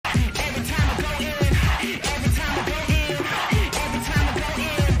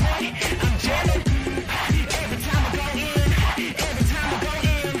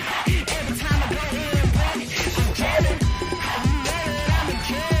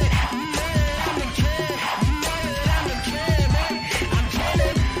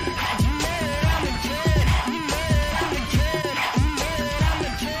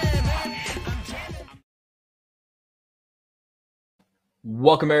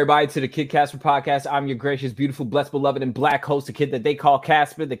Welcome everybody to the Kid Casper podcast. I'm your gracious, beautiful, blessed, beloved, and black host, the kid that they call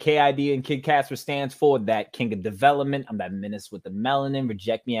Casper. The KID in Kid Casper stands for that king of development. I'm that menace with the melanin.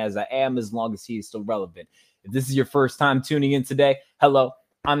 Reject me as I am, as long as he is still relevant. If this is your first time tuning in today, hello.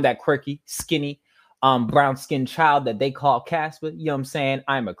 I'm that quirky, skinny, brown-skinned child that they call Casper. You know what I'm saying?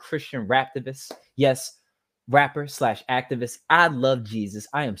 I'm a Christian raptivist. Yes, rapper / activist. I love Jesus.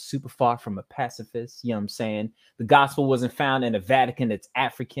 I am super far from a pacifist. You know what I'm saying? The gospel wasn't found in the Vatican. It's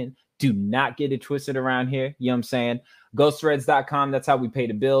African. Do not get it twisted around here. You know what I'm saying? GhostThreads.com. That's how we pay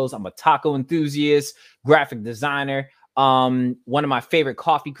the bills. I'm a taco enthusiast, graphic designer. One of my favorite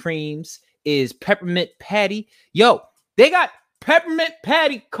coffee creams is Peppermint Patty. Yo, they got Peppermint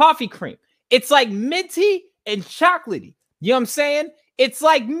Patty coffee cream. It's like minty and chocolatey. You know what I'm saying? It's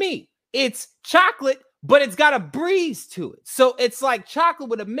like me. It's chocolate, but it's got a breeze to it. So it's like chocolate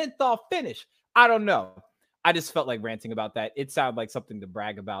with a menthol finish. I don't know. I just felt like ranting about that. It sounded like something to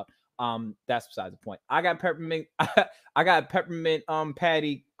brag about. That's besides the point. I got peppermint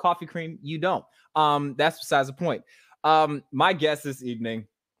patty coffee cream. You don't. That's besides the point. My guest this evening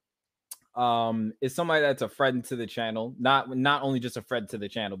is somebody that's a friend to the channel. Not only just a friend to the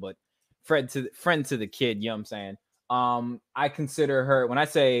channel, but friend to the kid. You know what I'm saying? I consider her, when I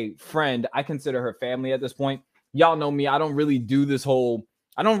say friend, I consider her family at this point. Y'all know me. I don't really do this whole,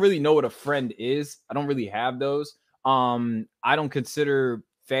 I don't really know what a friend is. I don't really have those. I don't consider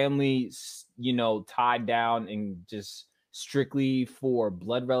family, you know, tied down and just strictly for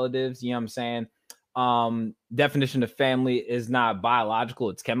blood relatives. You know what I'm saying? Definition of family is not biological.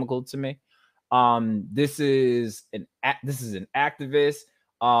 It's chemical to me. This is an activist,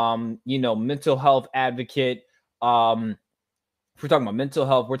 you know, mental health advocate. If we're talking about mental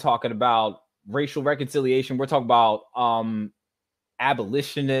health, we're talking about racial reconciliation, we're talking about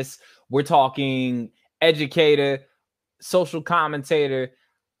abolitionists, we're talking educator, social commentator,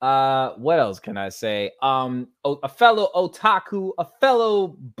 what else can I say? A fellow otaku, a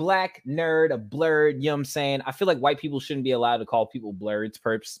fellow black nerd, a blurred, you know what I'm saying? I feel like white people shouldn't be allowed to call people blurreds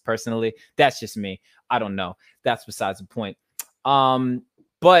personally. That's just me. I don't know. That's besides the point.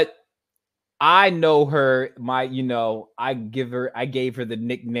 But I know her, I gave her the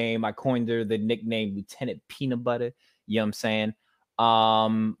nickname. I coined her the nickname Lieutenant Peanut Butter. You know what I'm saying?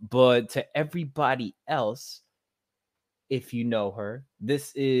 But to everybody else, if you know her,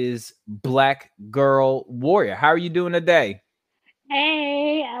 this is Black Girl Warrior. How are you doing today?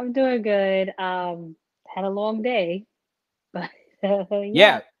 Hey, I'm doing good. Had a long day, but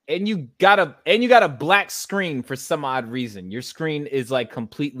Yeah. And you got a black screen for some odd reason. Your screen is like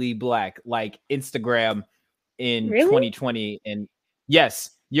completely black, like Instagram in Really? 2020. And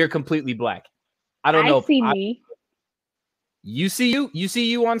yes, you're completely black. I don't I know if see me. you see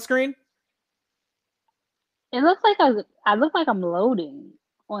you on screen. It looks like I look like I'm loading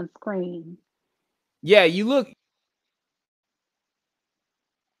on screen. Yeah, you look.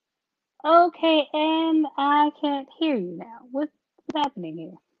 Okay, and I can't hear you now. What's happening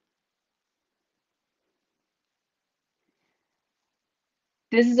here?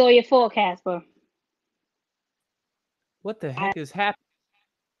 This is all your fault, Casper. What the I, heck is happening?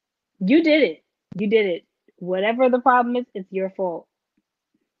 you did it. You did it. Whatever the problem is, it's your fault.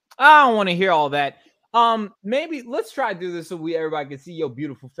 I don't want to hear all that. Maybe let's try to do this so everybody can see your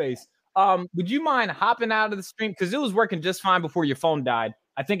beautiful face. Would you mind hopping out of the stream because it was working just fine before your phone died?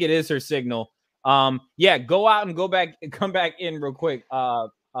 I think it is her signal. Yeah, go out and go back and come back in real quick.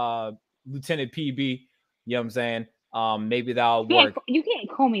 Lieutenant PB, you know what I'm saying? Maybe that'll work. You can't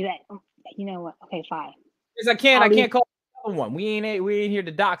call me that. You know what? Okay, fine. Because I can't call another one. We ain't here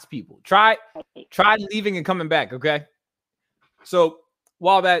to dox people. Try leaving and coming back, okay? So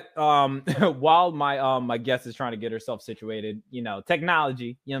while that while my guest is trying to get herself situated, you know,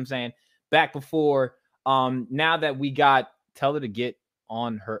 technology, you know what I'm saying? Back before now that we got tell her to get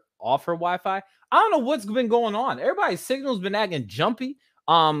off her Wi-Fi. I don't know what's been going on. Everybody's signal's been acting jumpy.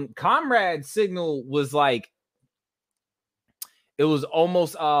 Comrade's signal was like it was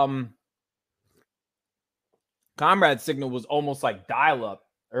almost Comrade's signal was almost like dial-up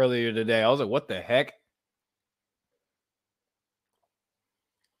earlier today. I was like, what the heck?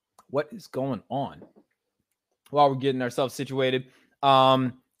 What is going on? While we're getting ourselves situated.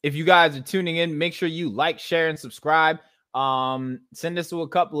 If you guys are tuning in, make sure you like, share, and subscribe. Send this to a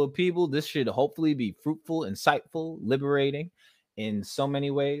couple of people. This should hopefully be fruitful, insightful, liberating in so many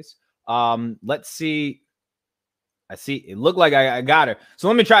ways. Let's see. I see. It looked like I got her. So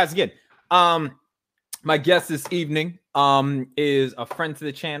let me try this again. My guest this evening is a friend to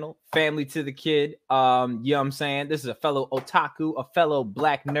the channel, family to the kid. You know what I'm saying? This is a fellow otaku, a fellow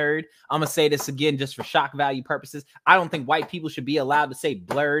black nerd. I'm gonna say this again just for shock value purposes. I don't think white people should be allowed to say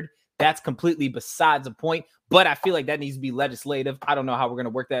blurred. That's completely besides the point, but I feel like that needs to be legislative. I don't know how we're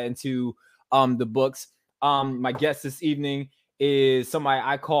gonna work that into the books. My guest this evening is somebody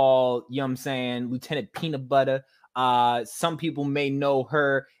I call, you know what I'm saying, Lieutenant Peanut Butter. Some people may know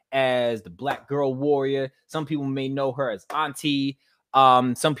her as the Black Girl Warrior. Some people may know her as Auntie.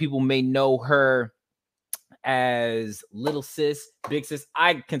 Some people may know her as Little Sis, Big Sis.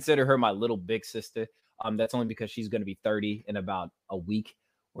 I consider her my little big sister. That's only because she's going to be 30 in about a week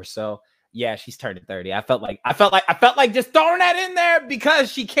or so. Yeah, she's turning 30. I felt like just throwing that in there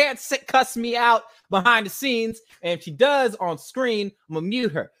because she can't cuss me out behind the scenes, and if she does on screen, I'm gonna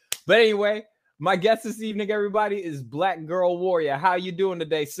mute her. But anyway, my guest this evening, everybody, is Black Girl Warrior. How you doing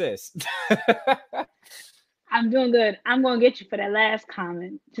today, sis? I'm doing good. I'm gonna get you for that last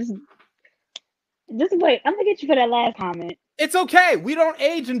comment. Just wait. I'm gonna get you for that last comment. It's okay. We don't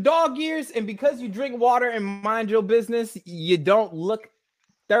age in dog years, and because you drink water and mind your business, you don't look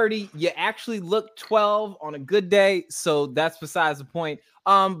 30. You actually look 12 on a good day. So that's besides the point.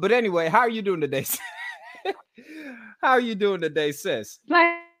 But anyway, how are you doing today? How are you doing today, sis?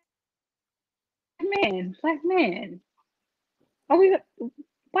 Black man. Are we?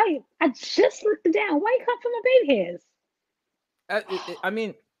 Why? I just looked it down. Why you come from my baby hairs? I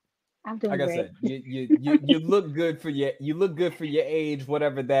mean, I'm doing like I great. said, you look good for your age,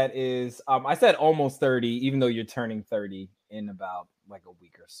 whatever that is. I said almost 30, even though you're turning 30 in about like a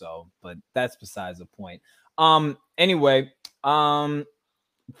week or so, but that's besides the point. Anyway,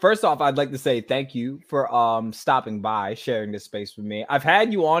 first off, I'd like to say thank you for stopping by, sharing this space with me. I've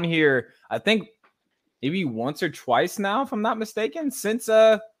had you on here, I think maybe once or twice now, if I'm not mistaken, since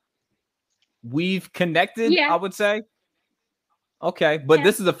we've connected, I Yeah. would say. Okay, but Yeah.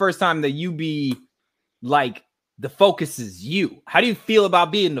 this is the first time that you be like the focus is you. How do you feel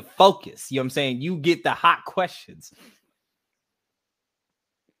about being the focus? You know what I'm saying? You get the hot questions.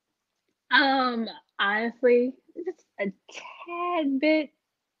 Um. Honestly, just a tad bit.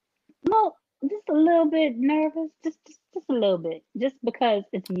 Well, just a little bit nervous. Just a little bit. Just because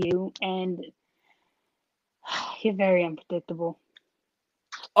it's you and you're very unpredictable.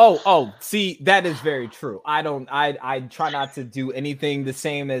 See, that is very true. I try not to do anything the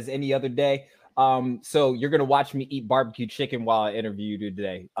same as any other day. So you're gonna watch me eat barbecue chicken while I interview you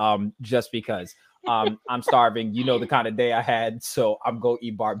today. Just because I'm starving. You know the kind of day I had, so I'm gonna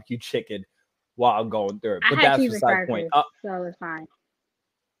eat barbecue chicken while I'm going through it. I But had that's cheese and besides the point. crackers, so it's fine.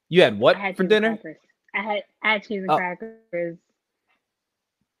 You had I what had for cheese and dinner? crackers. I had cheese and crackers.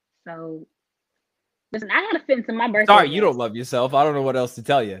 So listen, I had a fit into my birthday Sorry, you don't dress. love yourself. I don't know what else to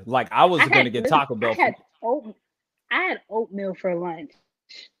tell you. Like I was I gonna had get listen, Taco Bell for. I had oatmeal for lunch.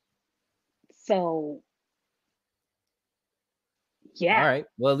 So All yeah. right.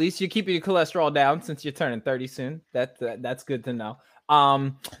 Well, at least you're keeping your cholesterol down since you're turning 30 soon. That's good to know.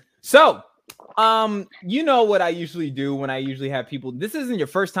 So you know what I usually do when I usually have people. This isn't your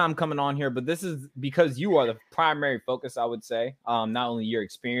first time coming on here, but this is because you are the primary focus, I would say. Not only your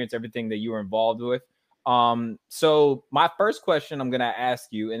experience, everything that you were involved with. So my first question I'm gonna ask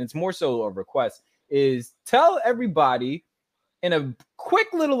you, and it's more so a request, is tell everybody in a quick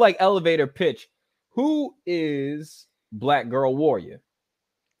little like elevator pitch, who is Black Girl Warrior?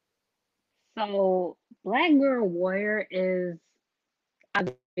 So Black Girl Warrior is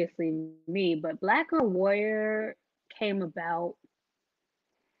obviously me, but Black Girl Warrior came about.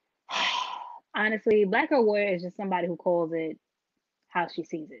 Honestly, Black Girl Warrior is just somebody who calls it how she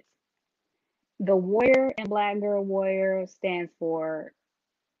sees it. The warrior in Black Girl Warrior stands for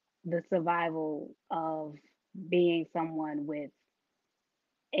the survival of being someone with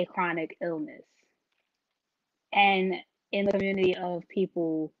a chronic illness. And in the community of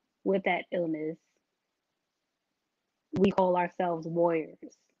people with that illness, we call ourselves warriors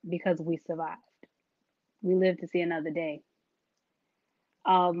because we survived. We lived to see another day.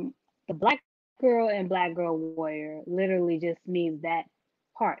 The Black Girl and Black Girl Warrior literally just means that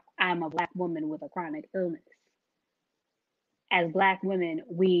part. I'm a Black woman with a chronic illness. As Black women,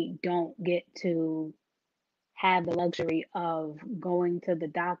 we don't get to have the luxury of going to the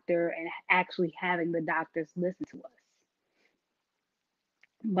doctor and actually having the doctors listen to us.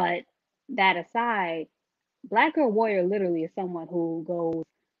 But that aside, Black Girl Warrior literally is someone who goes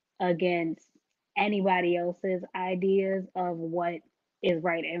against anybody else's ideas of what is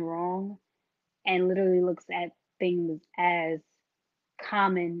right and wrong and literally looks at things as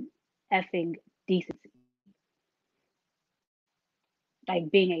common effing decency, like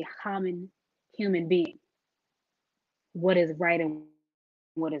being a common human being. what is right and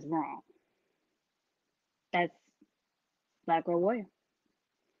what is wrong. That's Black Girl Warrior.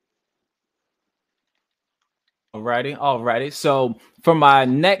 Alrighty. So for my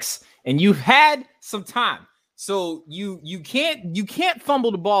next, and you've had some time, so you can't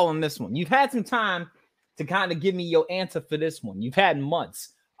fumble the ball on this one. You've had some time to kind of give me your answer for this one. You've had months.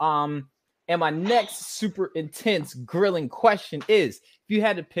 And my next super intense grilling question is: if you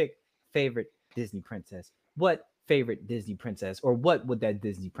had to pick favorite Disney princess, what favorite Disney princess, or what would that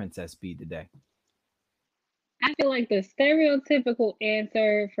Disney princess be today? I feel like the stereotypical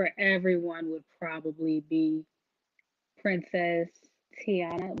answer for everyone would probably be Princess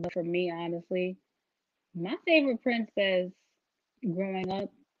Tiana. But for me, honestly, my favorite princess growing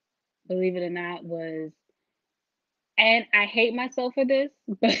up, believe it or not, was, and I hate myself for this,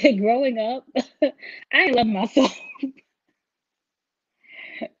 but growing up, I ain't love myself.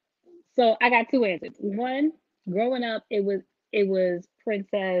 So I got two answers. One, growing up, it was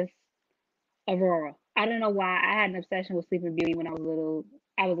Princess Aurora. I don't know why I had an obsession with Sleeping Beauty when I was little.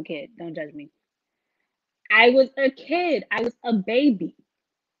 I was a kid. Don't judge me. I was a kid. I was a baby.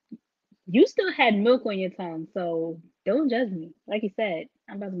 You still had milk on your tongue, so don't judge me. Like you said,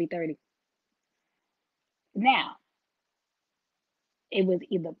 I'm about to be 30. Now, it was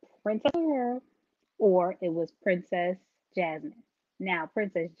either Princess Aurora or it was Princess Jasmine. Now,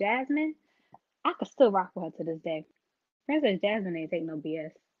 Princess Jasmine, I could still rock with her to this day. Princess Jasmine ain't take no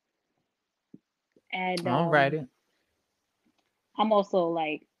BS. And Alrighty. I'm also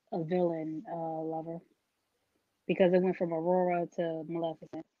like a villain lover because it went from Aurora to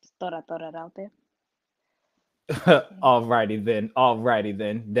Maleficent. Just thought I throw that out there. Alrighty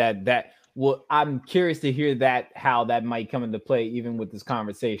then. That well, I'm curious to hear that how that might come into play even with this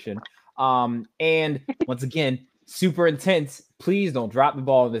conversation. And once again, super intense. Please don't drop the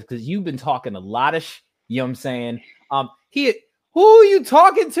ball on this because you've been talking a lot of you know what I'm saying? He who are you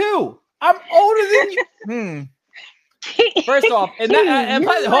talking to? I'm older than you. First off, and that and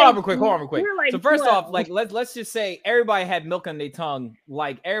hold on real quick. You're like So first off, 12. like let's just say everybody had milk on their tongue.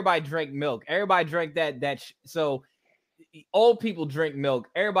 Like everybody drank milk. Everybody drank so old people drink milk.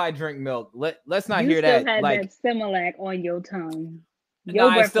 Everybody drink milk. Let's not You hear still that. had Like that Similac on your tongue. now,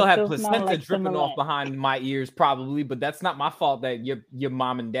 Your I breath still was have still smelling placenta like dripping off Similac. behind my ears, probably, but that's not my fault that your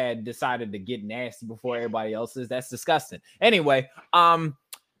mom and dad decided to get nasty before everybody else's. That's disgusting. Anyway,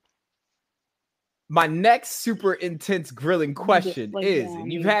 my next super intense grilling You get question slick is, down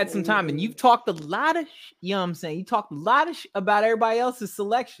and you've had some time and easily. you've talked a lot of, you know what I'm saying? You talked a lot of about everybody else's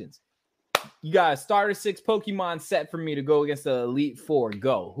selections. You got a starter six Pokemon set for me to go against the Elite Four.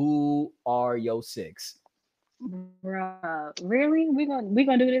 Go. Who are your six? Bruh, really? We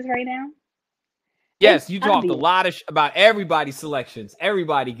gonna do this right now? It's Yes, you talked a obvious. lot of about everybody's selections.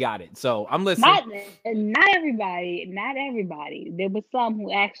 Everybody got it. So I'm listening. Not everybody. There was some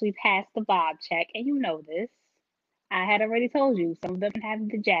who actually passed the vibe check, and you know this. I had already told you some of them have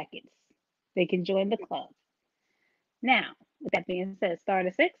the jackets. They can join the club. Now, with that being said,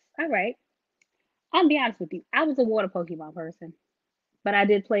 starter six. All right. I'll be honest with you. I was a water Pokemon person, but I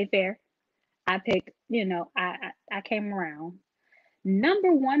did play fair. I picked, I came around.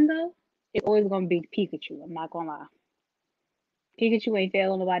 Number one though, it's always gonna be Pikachu. I'm not gonna lie. Pikachu ain't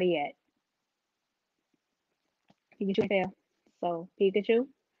failing nobody yet. Pikachu ain't fail. So Pikachu,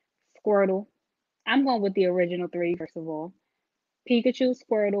 Squirtle. I'm going with the original three first of all. Pikachu,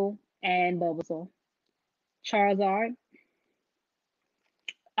 Squirtle, and Bulbasaur. Charizard.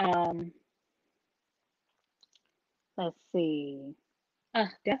 Um, let's see.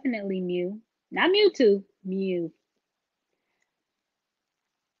 Definitely Mew. Not Mewtwo. Mew.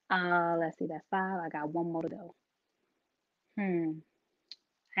 Let's see. That's five. I got one more to go. Hmm.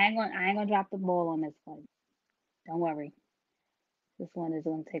 I ain't gonna drop the ball on this one. Don't worry. This one is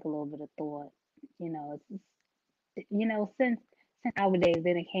gonna take a little bit of thought. Since our days,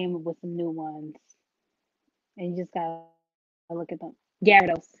 then it came up with some new ones, and you just gotta look at them.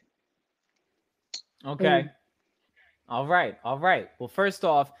 Gyarados. Boom. Okay. All right. Well, first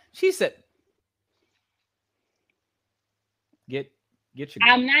off, she said, get get your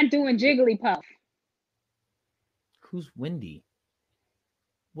gun. I'm not doing Get, Jigglypuff. who's Wendy?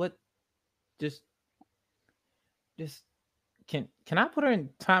 What? Just just can I put her in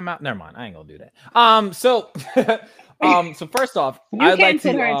timeout? Never mind. I ain't gonna do that. So first off, You I'd can like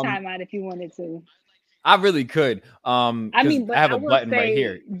put to her in timeout if you wanted to. I really could I because mean, I but have I a will button right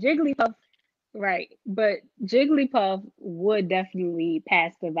here. say Jigglypuff, right? But Jigglypuff would definitely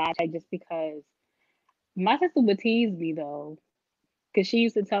pass the vibe check just because my sister would tease me though, because she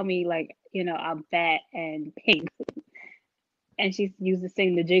used to tell me like, I'm fat and pink, and she used to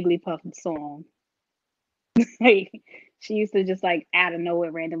sing the Jigglypuff song. Like she used to just like out of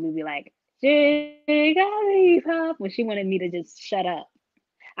nowhere randomly be like, Jigglypuff when she wanted me to just shut up.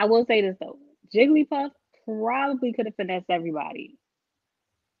 I will say this though. Jigglypuff probably could have finessed everybody.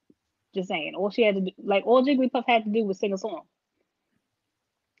 Just saying. All she had to do, like all Jigglypuff had to do was sing a song.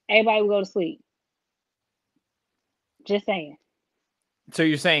 Everybody would go to sleep. Just saying. So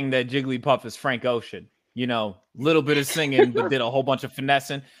you're saying that Jigglypuff is Frank Ocean? You know, little bit of singing, but did a whole bunch of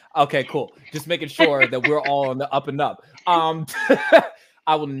finessing. Okay, cool. Just making sure that we're all on the up and up.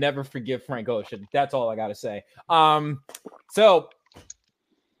 I will never forgive Frank Ocean. That's all I gotta say. So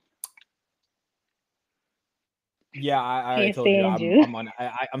yeah, I already Can't told you stand you. I'm on.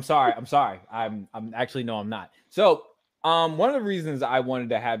 I'm sorry. I'm sorry. I'm actually no, I'm not. So one of the reasons I wanted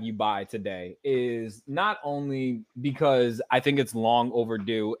to have you by today is not only because I think it's long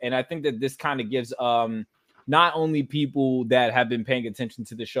overdue, and I think that this kind of gives not only people that have been paying attention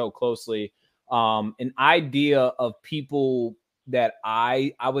to the show closely an idea of people that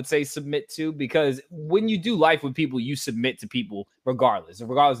I would say submit to, because when you do life with people, you submit to people regardless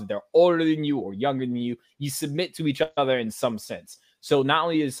if they're older than you or younger than you submit to each other in some sense. So not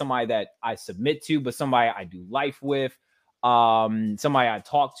only is somebody that I submit to, but somebody I do life with, somebody I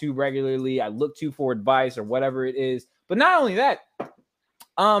talk to regularly, I look to for advice or whatever it is. But not only that,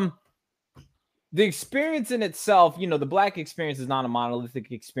 um, the experience in itself, the black experience is not a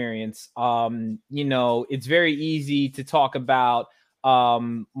monolithic experience. It's very easy to talk about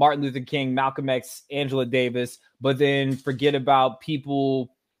Martin Luther King, Malcolm X, Angela Davis, but then forget about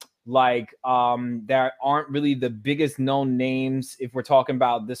people like that aren't really the biggest known names if we're talking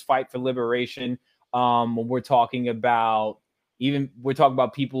about this fight for liberation. When we're talking about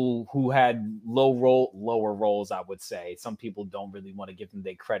people who had lower roles, I would say. Some people don't really want to give them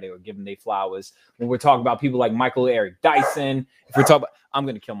their credit or give them their flowers. When we're talking about people like Michael Eric Dyson, if we're talking about, I'm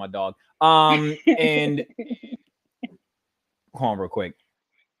gonna kill my dog. And hold on real quick.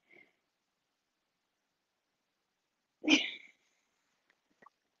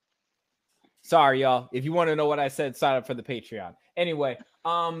 Sorry, y'all. If you want to know what I said, sign up for the Patreon. Anyway,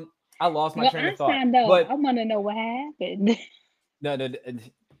 I lost my Well, train I of thought. signed up. But I want to know what happened. no, no,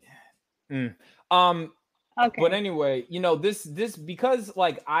 mm. um, but Okay. anyway, this because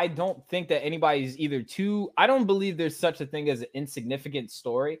like I don't think that anybody's either too. I don't believe there's such a thing as an insignificant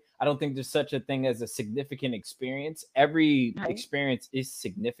story. I don't think there's such a thing as a significant experience. Every Right. experience is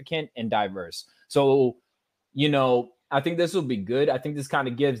significant and diverse. So, I think this will be good. I think this kind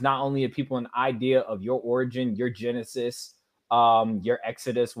of gives not only people an idea of your origin, your genesis, your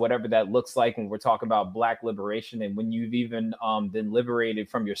exodus, whatever that looks like when we're talking about black liberation, and when you've even been liberated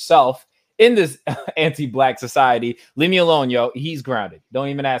from yourself in this anti-black society. Leave me alone, yo. He's grounded. Don't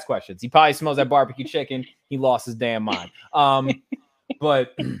even ask questions. He probably smells that barbecue chicken. He lost his damn mind. But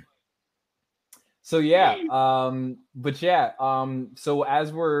so yeah, so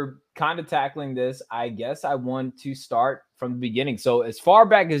as we're kind of tackling this, I guess I want to start from the beginning. So as far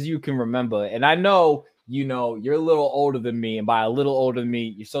back as you can remember, and I know you're a little older than me, and by a little older than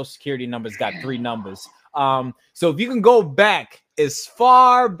me, your social security number's got 3 numbers. So if you can go back as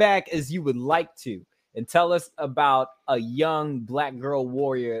far back as you would like to and tell us about a young black girl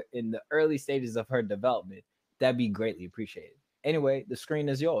warrior in the early stages of her development, that'd be greatly appreciated. Anyway, the screen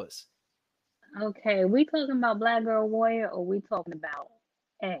is yours. Okay. We talking about Black Girl Warrior or we talking about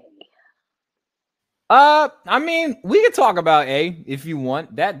A? I mean, we could talk about A if you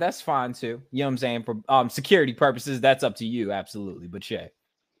want. That's fine too. You know what I'm saying? For security purposes, that's up to you, absolutely. But yeah.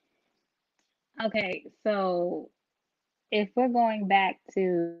 Okay. So if we're going back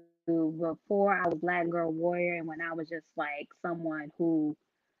to before I was Black Girl Warrior and when I was just like someone who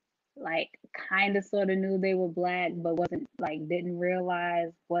like kind of sort of knew they were black but wasn't like didn't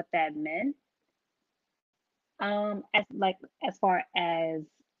realize what that meant. As far as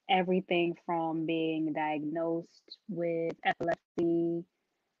everything from being diagnosed with epilepsy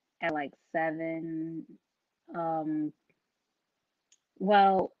at like 7. Um,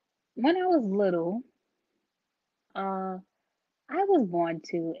 well, when I was little, uh, I was born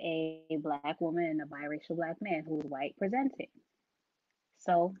to a black woman and a biracial black man who was white presenting.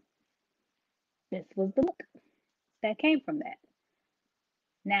 So this was the look that came from that.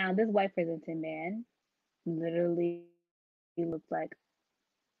 Now, this white presenting man literally looked like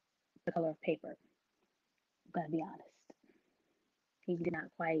the color of paper. Gotta be honest. He did not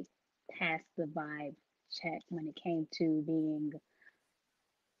quite pass the vibe check when it came to being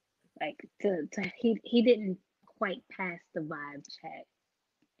like he didn't quite pass the vibe check.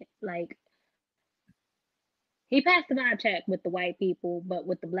 Like he passed the vibe check with the white people, but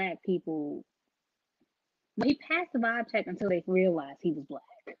with the black people, well, he passed the vibe check until they realized he was black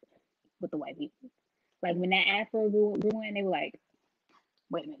with the white people. Like when that afro grew in, they were like,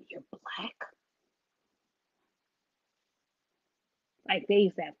 "Wait a minute, you're black?" Like they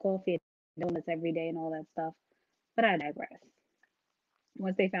used to have coffee and donuts every day and all that stuff. But I digress.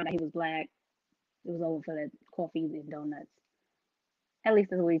 Once they found out he was black, it was over for the coffee and donuts. At least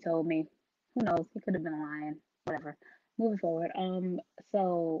that's what he told me. Who knows? He could have been lying. Whatever. Moving forward.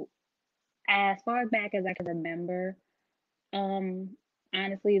 So as far back as I can remember, um,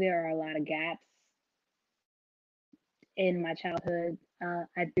 honestly, there are a lot of gaps in my childhood.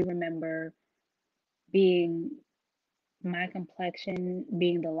 I do remember being my complexion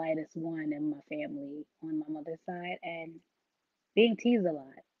being the lightest one in my family on my mother's side and being teased a lot.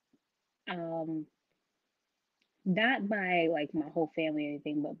 Um, not by like my whole family or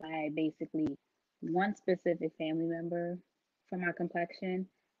anything, but by basically one specific family member for my complexion.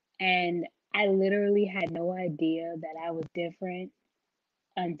 And I literally had no idea that I was different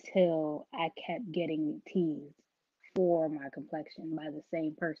until I kept getting teased for my complexion by the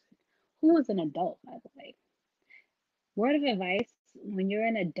same person who was an adult, by the way. Word of advice, when you're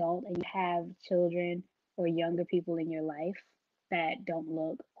an adult and you have children or younger people in your life that don't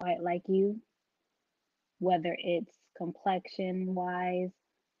look quite like you, whether it's complexion wise,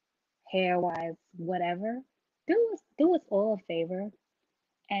 hair wise, whatever, do us all a favor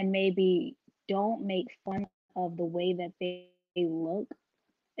and maybe don't make fun of the way that they look,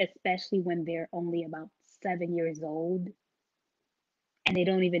 especially when they're only about 7 years old and they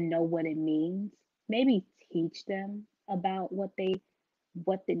don't even know what it means. Maybe teach them about what it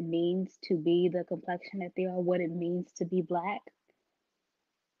means to be the complexion that they are, what it means to be black.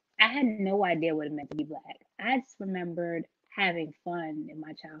 I had no idea what it meant to be black. I just remembered having fun in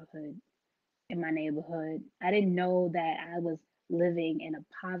my childhood, in my neighborhood. I didn't know that I was living in a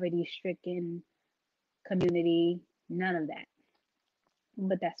poverty stricken community, none of that.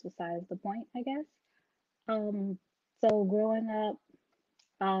 But that's besides the point, I guess. Um, so growing up,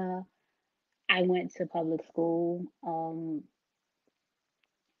 uh, I went to public school.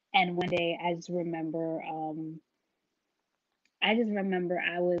 And one day I just remember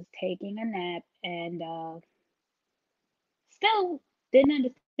I was taking a nap and still didn't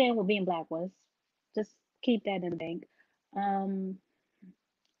understand what being black was. Just keep that in the bank. Um,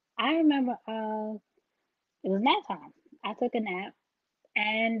 I remember it was nap time. I took a nap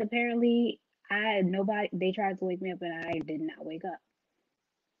and apparently I nobody they tried to wake me up and I did not wake up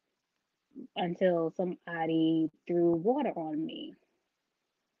until somebody threw water on me.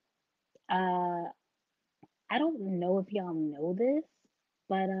 Uh, I don't know if y'all know this,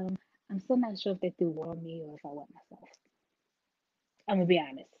 but I'm still not sure if they threw water on me or if I wet myself. I'm gonna be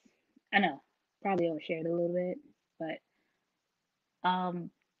honest. I know, probably overshared a little bit, but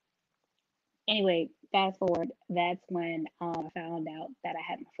um, anyway, fast forward. That's when I found out that I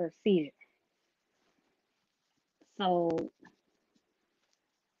had my first seizure. So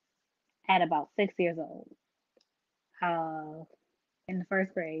at about 6 years old, uh, in the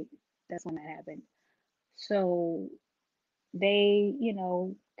first grade, that's when that happened. So they,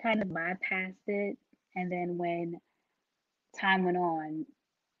 kind of bypassed it, and then when time went on,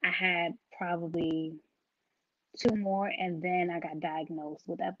 I had probably two more, and then I got diagnosed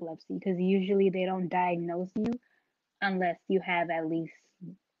with epilepsy because usually they don't diagnose you unless you have at least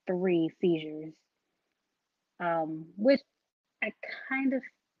three seizures, which I kind of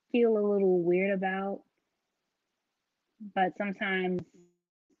feel a little weird about, but sometimes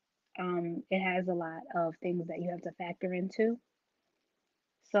it has a lot of things that you have to factor into.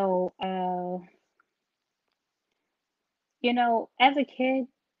 So, as a kid,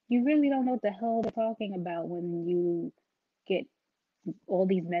 you really don't know what the hell they're talking about when you get all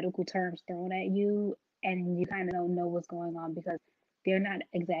these medical terms thrown at you and you kind of don't know what's going on because they're not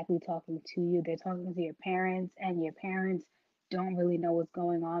exactly talking to you. They're talking to your parents, and your parents don't really know what's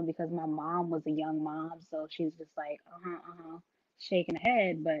going on because my mom was a young mom, so she's just like, shaking her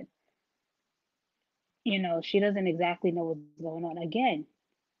head, but she doesn't exactly know what's going on. Again,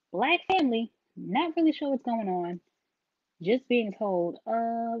 black family, not really sure what's going on, just being told,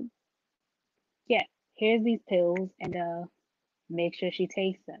 yeah, here's these pills and make sure she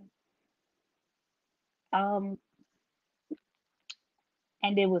takes them. Um,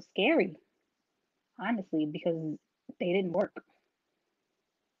 and it was scary, honestly, because they didn't work.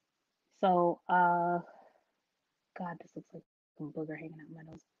 So, God, this looks like a booger hanging out my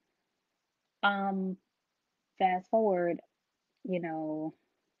nose. Um, Fast forward, you know,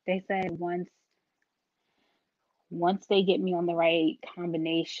 they said once they get me on the right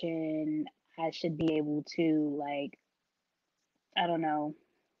combination, I should be able to like, I don't know,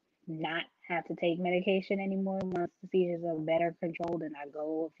 not have to take medication anymore once the seizures are better controlled and I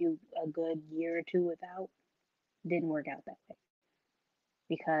go a good year or two without. Didn't work out that way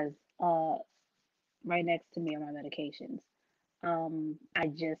because right next to me are my medications. I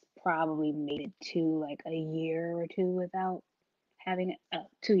just probably made it to like a year or two without having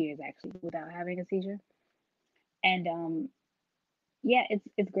 2 years actually without having a seizure. And yeah,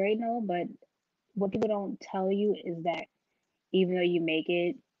 it's great and all, but what people don't tell you is that even though you make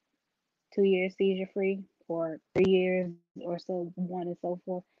it 2 years seizure free or 3 years or so, one and so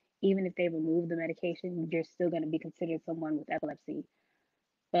forth, even if they remove the medication, you're still going to be considered someone with epilepsy.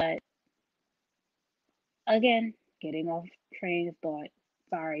 But again, getting off train of thought.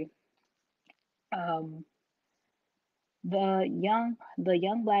 Sorry. Um, the young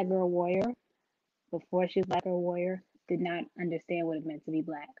black girl warrior, before she was black girl warrior, did not understand what it meant to be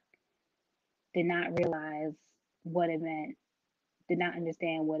black. Did not realize what it meant. Did not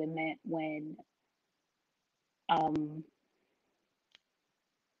understand what it meant when um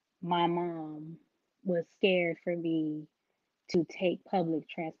my mom was scared for me to take public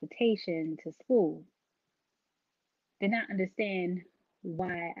transportation to school. Did not understand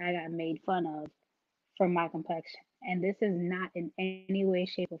why I got made fun of for my complexion. And this is not in any way,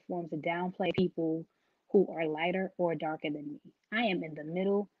 shape, or form to downplay people who are lighter or darker than me. I am in the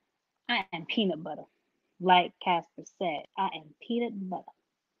middle. I am peanut butter. Like Casper said, I am peanut butter.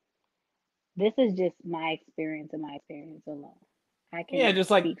 This is just my experience and my experience alone. I Yeah, cannot just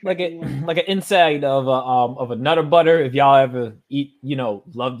speak for like a anyone else. like an inside of a Nutter Butter. If y'all ever eat,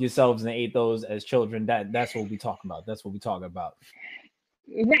 loved yourselves and ate those as children, that's what we talking about. That's what we talking about.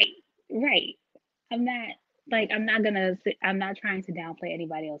 Right, right. I'm not trying to downplay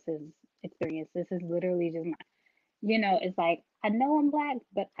anybody else's experience. This is literally just it's like I know I'm black,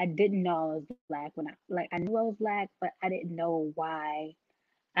 but I didn't know I was black when I knew I was black, but I didn't know why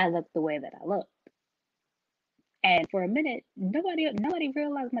I looked the way that I looked. And for a minute, nobody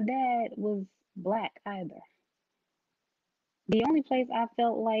realized my dad was black either. The only place I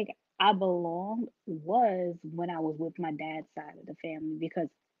felt like I belonged was when I was with my dad's side of the family because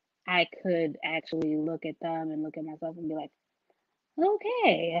I could actually look at them and look at myself and be like,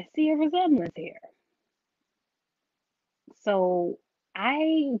 okay, I see a resemblance here. So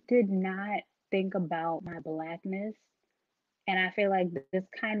I did not think about my blackness. And I feel like this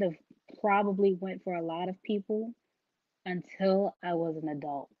kind of probably went for a lot of people until I was an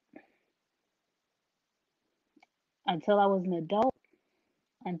adult. Until I was an adult,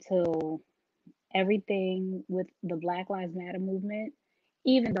 until everything with the Black Lives Matter movement,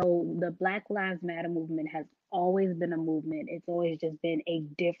 even though the Black Lives Matter movement has always been a movement, it's always just been a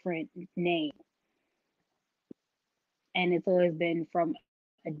different name. And it's always been from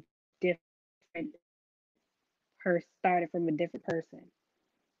a different started from a different person.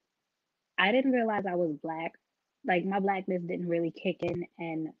 I didn't realize I was black. Like my blackness didn't really kick in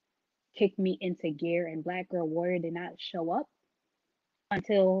and kick me into gear, and Black Girl Warrior did not show up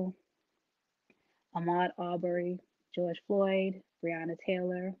until Ahmaud Arbery, George Floyd, Breonna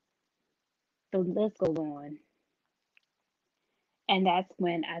Taylor. The list goes on. And that's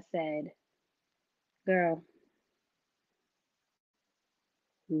when I said, girl,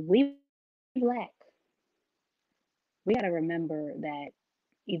 we black. We got to remember that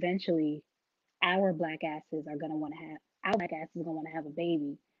eventually our black asses are going to want to have, our black asses are going to want to have a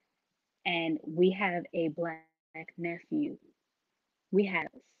baby. And we have a black nephew. We have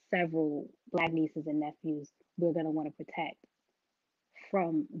several black nieces and nephews we're going to want to protect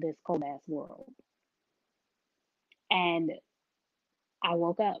from this cold ass world. And I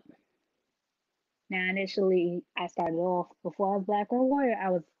woke up. Now, initially, I started off before I was Black Girl Warrior.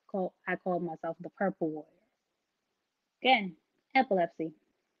 I called myself the Purple Warrior. Again, epilepsy.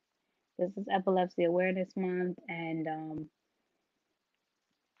 This is Epilepsy Awareness Month, and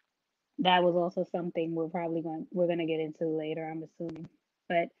that was also something we're gonna get into later. I'm assuming,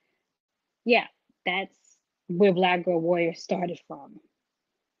 but yeah, that's where Black Girl Warrior started from.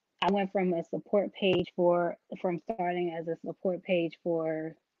 I went from a support page from starting as a support page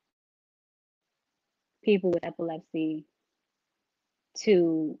for people with epilepsy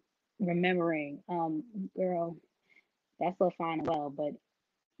to remembering, girl, that's so fine and well, but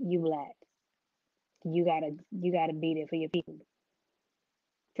you black. You gotta be there for your people.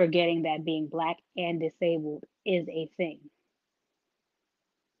 Forgetting that being black and disabled is a thing.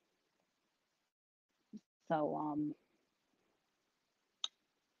 So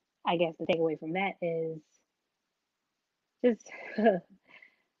I guess the takeaway from that is just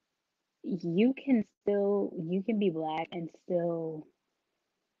you can be black and still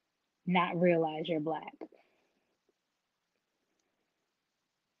not realize you're black.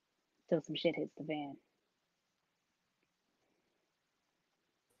 till some shit hits the fan.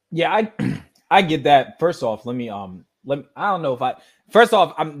 Yeah, I I get that. First off, I don't know if I first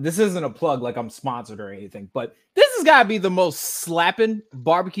off, this isn't a plug like I'm sponsored or anything, but this has got to be the most slapping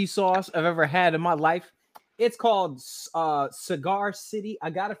barbecue sauce I've ever had in my life. It's called Cigar City. I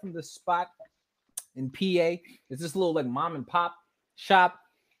got it from the spot in PA. It's this little like mom and pop shop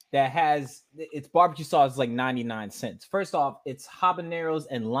that has its barbecue sauce is like 99 cents. First off, it's habaneros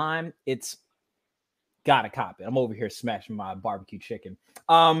and lime. It's gotta cop it. I'm over here smashing my barbecue chicken.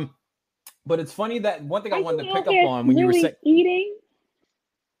 But it's funny that one thing I Are wanted you to out pick up here on when you were saying, really eating?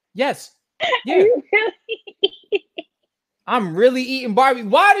 yes, Are yeah, you really? I'm really eating barbecue.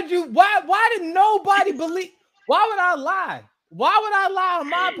 Why did nobody believe? Why would I lie? Why would I lie on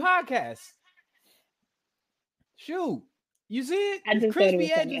my podcast? Shoot, you see it? I It's just thought it was crispy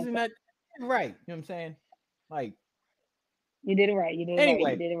funny. edges and that right. You know what I'm saying? Like, You did it right. You did it right. You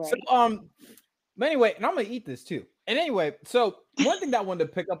anyway, did it so right. but anyway, and I'm gonna eat this too. And anyway, so one thing that I wanted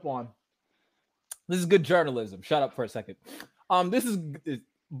to pick up on, this is good journalism. Shut up for a second. This is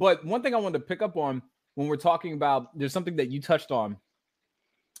but one thing I wanted to pick up on when we're talking about there's something that you touched on.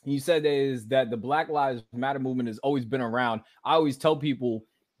 You said is that the Black Lives Matter movement has always been around. I always tell people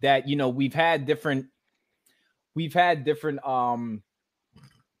that we've had different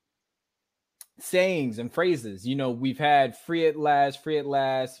sayings and phrases. We've had free at last,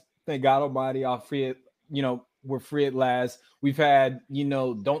 thank God Almighty, I'll free it, we're free at last. We've had,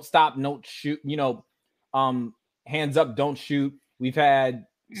 don't stop, don't shoot, um, hands up, don't shoot. We've had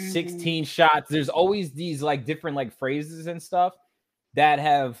Hmm. 16 shots. There's always these like different like phrases and stuff that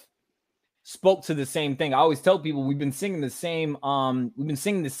have spoke to the same thing. I always tell people we've been singing the same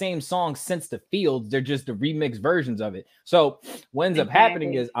song since the Fields. They're just the remix versions of it. So what ends up happening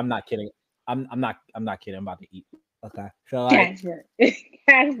Exactly. is I'm not kidding. I'm not kidding. I'm about to eat. Okay. So like Casper.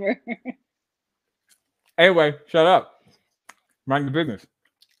 Casper. anyway, shut up. Mind your business.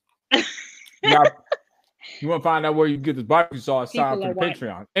 Now you want to find out where you get this barbecue sauce, sign up People for are the watching.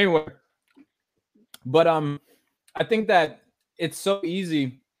 Patreon. Anyway, but I think that it's so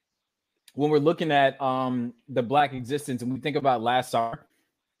easy when we're looking at the black existence and we think about last summer.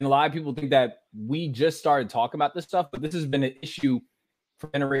 And a lot of people think that we just started talking about this stuff, but this has been an issue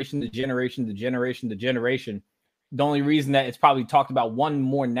from generation to generation to generation to generation. The only reason that it's probably talked about one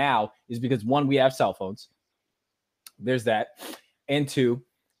more now is because one, we have cell phones. There's that. And two,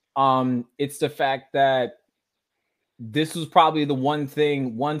 it's the fact that this was probably the one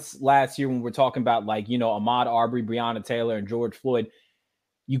thing once last year when we're talking about like, Ahmaud Arbery, Breonna Taylor, and George Floyd,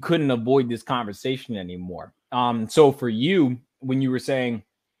 you couldn't avoid this conversation anymore. So for you, when you were saying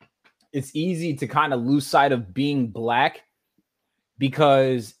it's easy to kind of lose sight of being black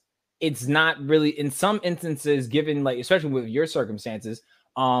because it's not really in some instances given like especially with your circumstances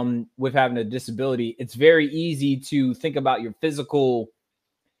with having a disability, it's very easy to think about your physical,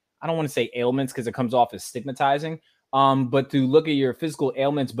 I don't want to say ailments because it comes off as stigmatizing, but to look at your physical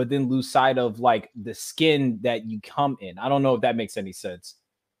ailments but then lose sight of like the skin that you come in. I don't know if that makes any sense.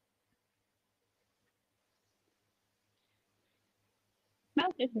 No,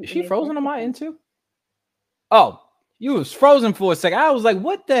 Is it she makes frozen on perfect my sense. end too? Oh, you was frozen for a second. I was like,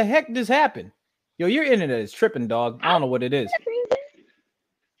 what the heck just happened? Yo, your internet is tripping, dog. I I'm don't know what it is. not freezing.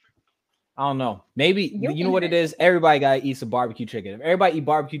 I don't know. Maybe Your you know what it internet is. tripping. Everybody gotta eat some barbecue chicken. If everybody eat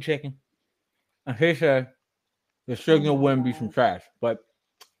barbecue chicken, I'm pretty sure the Oh signal my wouldn't be some God. trash. But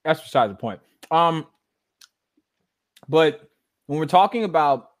that's besides the point. Um, but when we're talking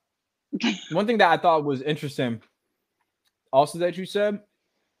about one thing that I thought was interesting, also that you said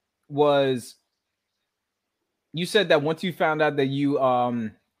was you said that once you found out that you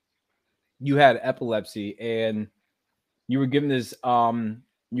had epilepsy and you were given this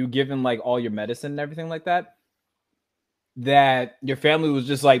you were given like all your medicine and everything like that, that your family was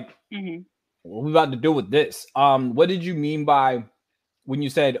just like, Hmm. what we about to do with this? What did you mean by when you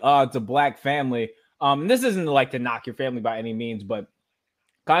said it's a black family? This isn't like to knock your family by any means, but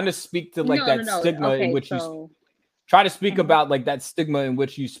kind of speak to like No, no, that no. stigma in Okay, which you so try to speak mhm. about like that stigma in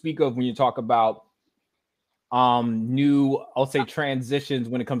which you speak of when you talk about new, I'll say, transitions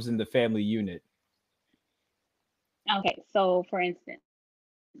when it comes in the family unit. Okay, so for instance,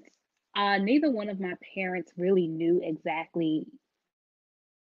 neither one of my parents really knew exactly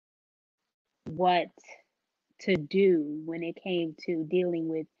what to do when it came to dealing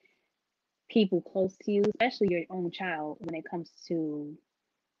with people close to you, especially your own child, when it comes to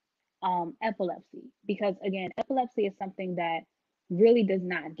epilepsy. Because again, epilepsy is something that really does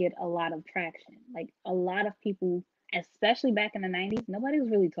not get a lot of traction. Like a lot of people, especially back in the 90s, nobody was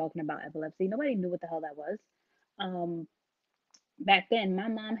really talking about epilepsy. Nobody knew what the hell that was. Um, back then my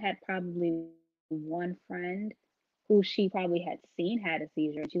mom had probably one friend who she probably had seen had a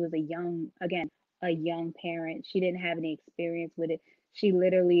seizure. She was a young, again, a young parent. She didn't have any experience with it. She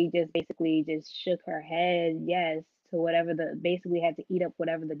literally just basically just shook her head yes to whatever the basically had to eat up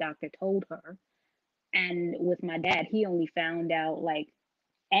whatever the doctor told her. And with my dad, he only found out like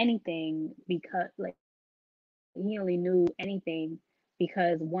anything because like he only knew anything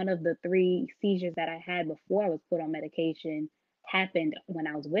because one of the three seizures that I had before I was put on medication happened when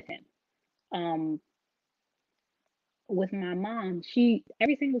I was with him. Um, with my mom, she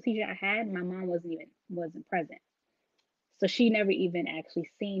every single seizure I had, my mom wasn't present. So she never even actually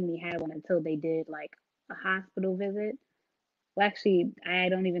seen me have one until they did like a hospital visit. Well, actually, I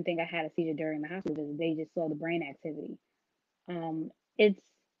don't even think I had a seizure during the hospital visit. They just saw the brain activity. Um, it's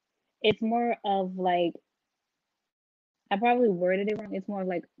it's more of like I probably worded it wrong. It's more of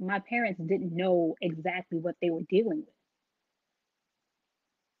like my parents didn't know exactly what they were dealing with.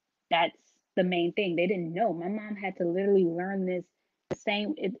 That's the main thing. They didn't know. My mom had to literally learn this the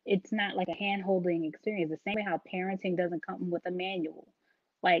same. It's not like a hand holding experience. The same way how parenting doesn't come with a manual.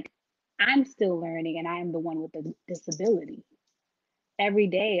 Like I'm still learning, and I'm the one with the disability. Every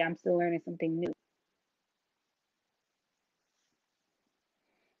day, I'm still learning something new.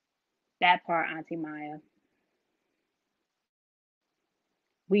 That part, Auntie Maya,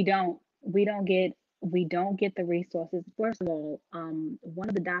 we don't get the resources. First of all, one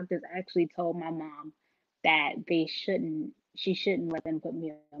of the doctors actually told my mom that she shouldn't let them put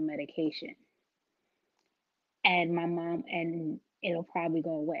me on medication, and my mom and it'll probably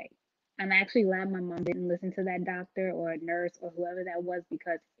go away. I'm actually glad my mom didn't listen to that doctor or a nurse or whoever that was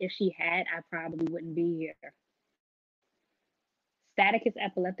because if she had, I probably wouldn't be here. Staticus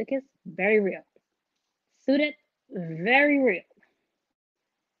epilepticus, very real. Sudet, very real.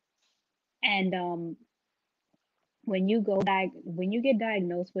 And when you get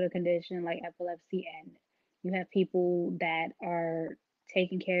diagnosed with a condition like epilepsy and you have people that are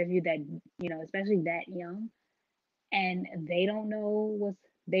taking care of you that especially that young and they don't know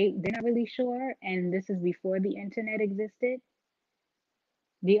they're not really sure and this is before the internet existed.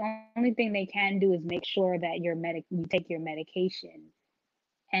 The only thing they can do is make sure that you take your medication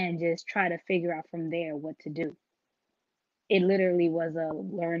and just try to figure out from there what to do. It literally was a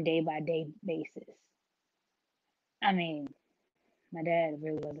learn day by day basis. I mean, my dad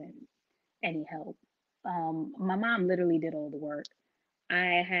really wasn't any help. My mom literally did all the work.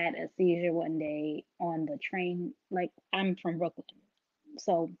 I had a seizure one day on the train. Like I'm from Brooklyn,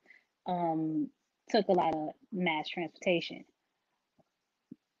 so um, took a lot of mass transportation.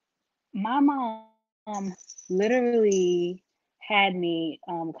 My mom literally had me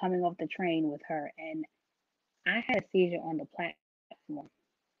coming off the train with her, and I had a seizure on the platform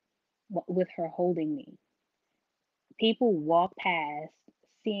with her holding me. People walk past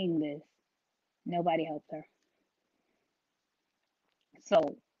seeing this. Nobody helped her.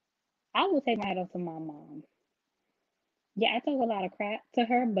 So I will take my hat off to my mom. Yeah, I talk a lot of crap to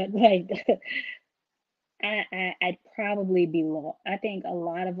her, but like I'd probably be lost. I think a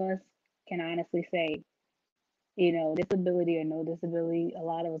lot of us can honestly say, disability or no disability, a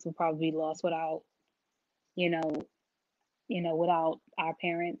lot of us would probably be lost without, you know, without our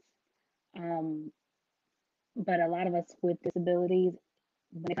parents. Um, but a lot of us with disabilities,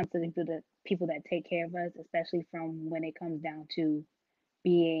 when it comes to the people that take care of us, especially from when it comes down to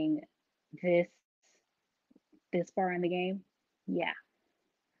being this this far in the game, yeah,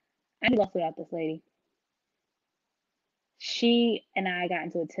 I'd be lost without this lady. She and I got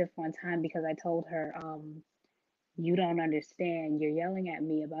into a tiff one time because I told her, you don't understand. You're yelling at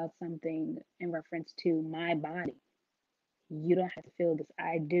me about something in reference to my body. You don't have to feel this.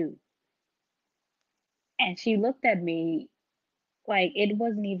 I do. And she looked at me like it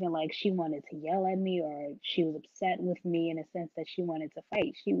wasn't even like she wanted to yell at me or she was upset with me in a sense that she wanted to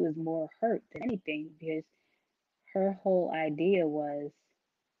fight. She was more hurt than anything because her whole idea was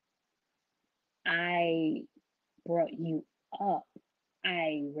I brought you up.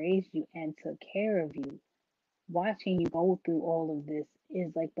 I raised you and took care of you. Watching you go through all of this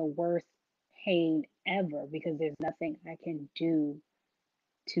is like the worst pain ever because there's nothing I can do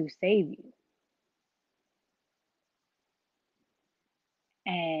to save you.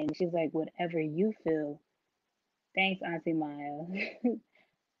 And she's like, whatever you feel, thanks, Auntie Maya.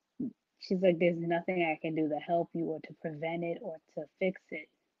 She's like, there's nothing I can do to help you or to prevent it or to fix it.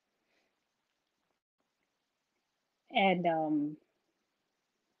 And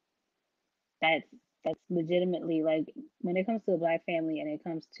that's that's legitimately like when it comes to a black family and it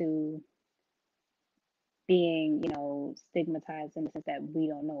comes to being, stigmatized in the sense that we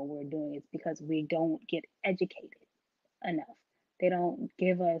don't know what we're doing, it's because we don't get educated enough. They don't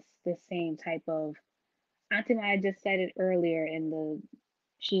give us the same type of. Auntie Maya just said it earlier in the.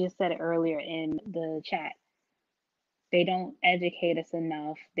 She just said it earlier in the chat. They don't educate us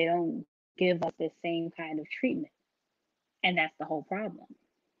enough. They don't give us the same kind of treatment, and that's the whole problem.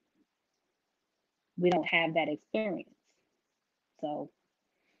 We don't have that experience. So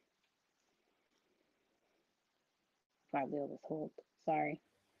probably overtold. Sorry.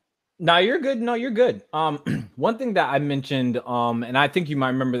 No, you're good. No, you're good. One thing that I mentioned, and I think you might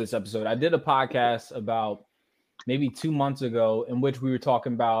remember this episode. I did a podcast about maybe 2 months ago in which we were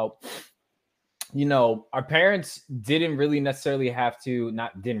talking about, our parents didn't really necessarily have to,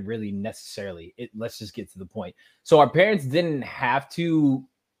 not didn't really necessarily. Let's just get to the point. So our parents didn't have to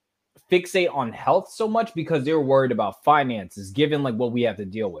fixate on health so much because they were worried about finances, given like what we have to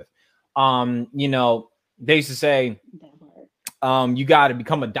deal with. They used to say, That word. you got to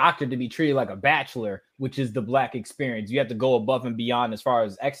become a doctor to be treated like a bachelor, which is the black experience. You have to go above and beyond as far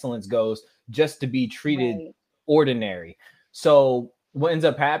as excellence goes just to be treated Right. ordinary. So what ends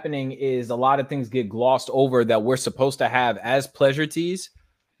up happening is a lot of things get glossed over that we're supposed to have as pleasure teas,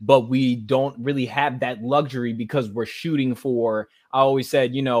 but we don't really have that luxury because we're shooting for. I always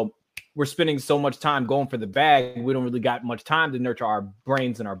said, we're spending so much time going for the bag, we don't really got much time to nurture our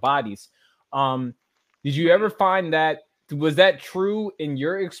brains and our bodies. Um, did you ever Right. find that, was that true in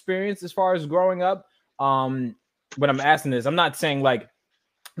your experience as far as growing up? When I'm asking this, I'm not saying like,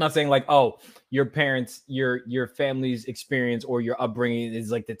 oh, your parents, your family's experience or your upbringing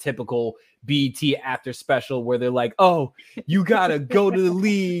is like the typical BT after special where they're like, oh, you gotta go to the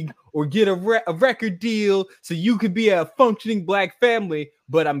league or get a record deal so you could be a functioning black family.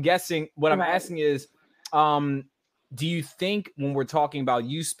 But I'm guessing what I'm Right. asking is, um, do you think when we're talking about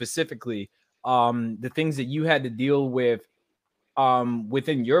you specifically, the things that you had to deal with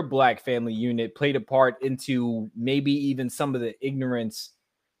within your black family unit played a part into maybe even some of the ignorance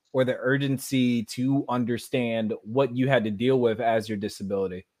or the urgency to understand what you had to deal with as your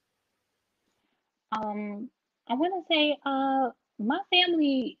disability? Um, I want to say, my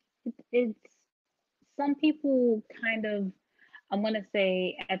family, it's some people kind of. I want to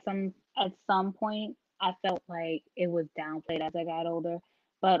say at some point, I felt like it was downplayed as I got older,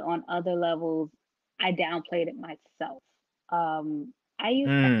 but on other levels, I downplayed it myself. I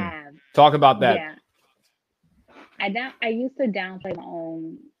used to Mm. have, Talk about that. yeah, I used to downplay my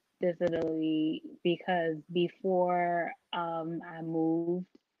own disability because before I moved,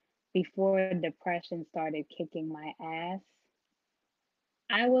 before depression started kicking my ass,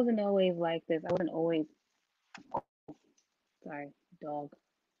 I wasn't always like this. I wasn't always, sorry, dog.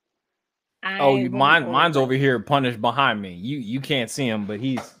 Oh, I wasn't always mine's like over this. here punished behind me. You can't see him, but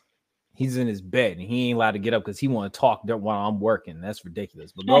he's in his bed and he ain't allowed to get up because he want to talk while I'm working. That's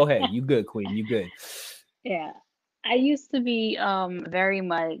ridiculous. But go ahead. You good, Queen. You good. Yeah. I used to be very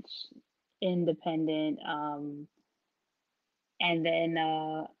much independent. And then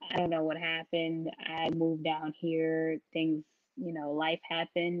I don't know what happened. I moved down here. Things, life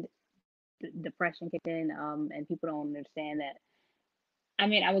happened. Depression kicked in. And people don't understand that. I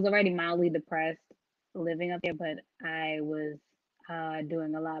mean, I was already mildly depressed living up there, but I was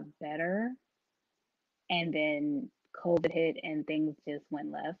doing a lot better. And then COVID hit and things just went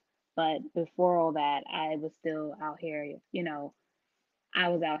left. But before all that, I was still out here, I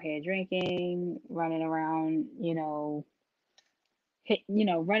was out here drinking, running around, running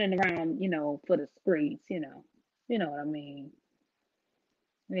around, for the streets, you know what I mean,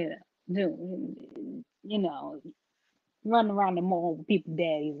 you doing, running around the mall with people,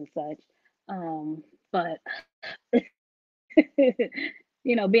 daddies and such. But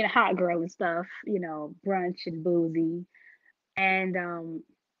being a hot girl and stuff, brunch and boozy, and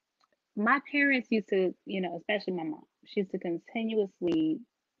my parents used to, especially my mom, she used to continuously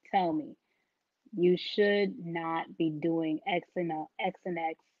tell me, you should not be doing X and X and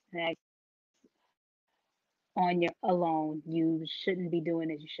X and X on your alone. You shouldn't be doing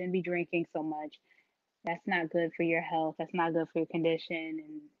this. You shouldn't be drinking so much. That's not good for your health. That's not good for your condition.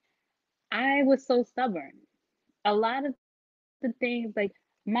 And I was so stubborn. A lot of the things, like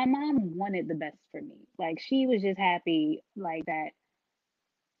my mom wanted the best for me. Like she was just happy, like that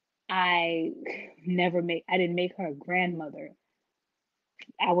I I didn't make her a grandmother.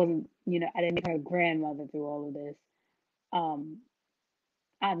 I wasn't, I didn't make her a grandmother through all of this. Um,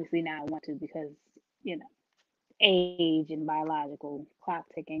 Obviously now I want to because, you know, age and biological clock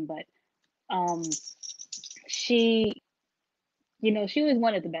ticking, but um she she always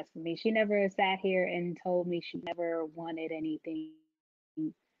wanted the best for me. She never sat here and told me she never wanted anything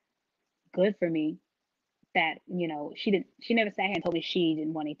good for me, that she never sat here and told me she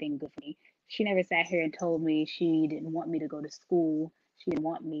didn't want anything good for me. She never sat here and told me she didn't want me to go to school. She didn't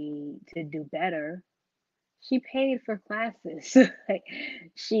want me to do better. She paid for classes. Like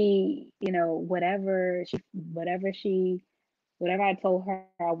she, whatever she, whatever I told her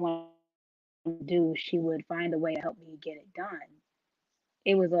I wanted to do, she would find a way to help me get it done.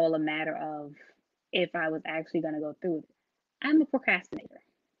 It was all a matter of if I was actually going to go through with it. I'm a procrastinator.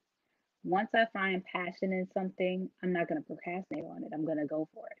 Once I find passion in something, I'm not going to procrastinate on it. I'm going to go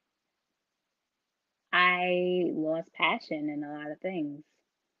for it. I lost passion in a lot of things.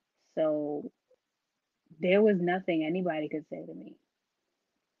 So there was nothing anybody could say to me.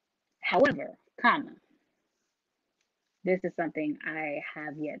 However, comma, this is something I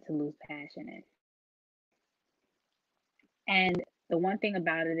have yet to lose passion in. And the one thing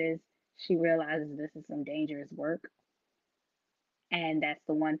about it is she realizes this is some dangerous work. And that's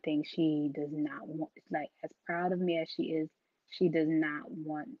the one thing she does not want. Like, as proud of me as she is, she does not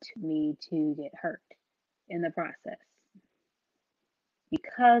want me to get hurt in the process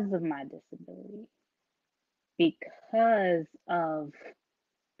because of my disability, because of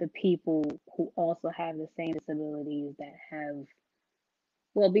the people who also have the same disabilities that have,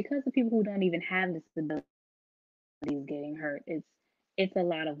 well, because the people who don't even have disabilities getting hurt. It's a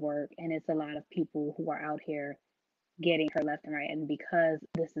lot of work, and it's a lot of people who are out here getting hurt left and right. And because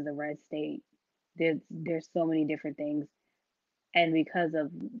this is a red state, there's so many different things, and because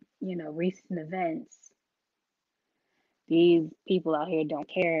of recent events, these people out here don't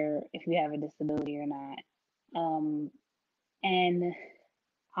care if you have a disability or not. Um, and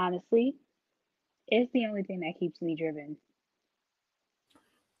honestly, it's the only thing that keeps me driven.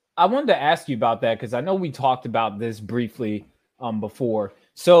 I wanted to ask you about that because I know we talked about this briefly before.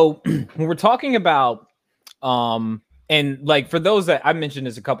 So when we're talking about and like for those that I mentioned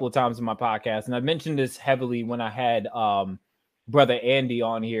this a couple of times in my podcast, and I mentioned this heavily when I had brother Andy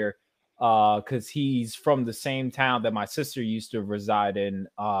on here because he's from the same town that my sister used to reside in,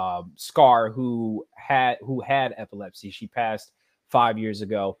 Scar, who had epilepsy. She passed 5 years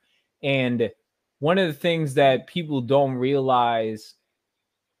ago, and one of the things that people don't realize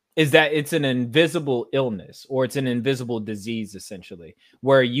is that it's an invisible illness or it's an invisible disease essentially,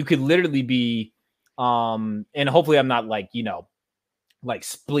 where you could literally be and hopefully I'm not like like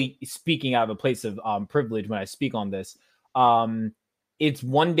speaking out of a place of privilege when I speak on this. um it's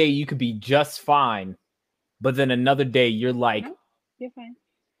one day you could be just fine, but then another day you're like, No, you're fine.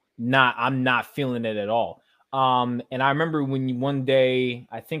 I'm not feeling it at all. And I remember when one day,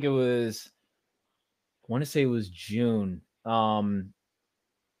 I think it was, I want to say it was June.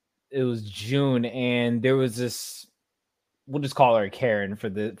 It was June, and there was this. We'll just call her Karen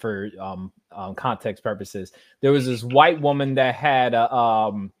for context purposes. There was this white woman that had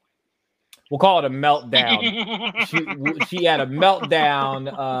a we'll call it a meltdown. She had a meltdown,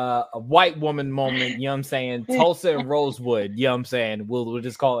 a white woman moment. You know what I'm saying? Tulsa and Rosewood. You know what I'm saying? We'll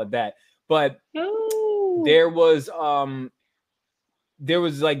just call it that. But Oh, there was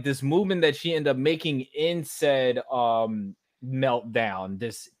like this movement that she ended up making in said meltdown,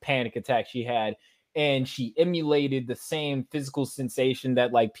 this panic attack she had, and she emulated the same physical sensation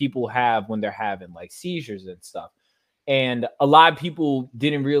that like people have when they're having like seizures and stuff. And a lot of people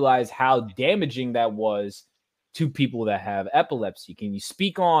didn't realize how damaging that was to people that have epilepsy. Can you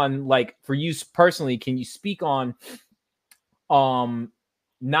speak on, like, for you personally, can you speak on um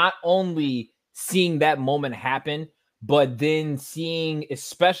not only seeing that moment happen, but then seeing,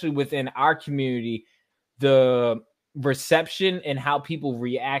 especially within our community, the reception and how people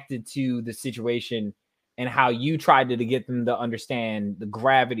reacted to the situation, and how you tried to get them to understand the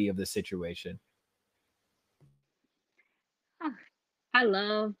gravity of the situation? ah, I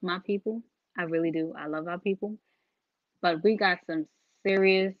love my people. I really do. I love our people. But we got some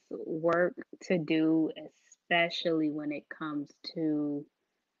serious work to do, especially when it comes to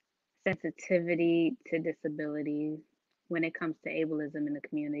sensitivity to disabilities. When it comes to ableism in the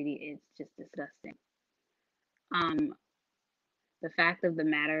community, it's just disgusting. Um, the fact of the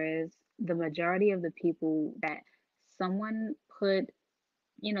matter is, the majority of the people that someone put,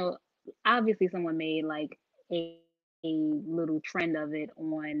 you know, obviously someone made like a little trend of it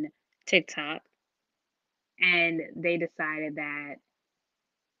on TikTok, and they decided that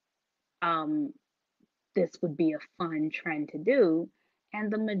um this would be a fun trend to do.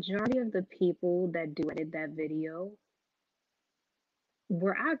 And the majority of the people that duetted that video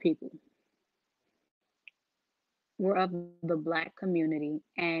were our people, were of the black community.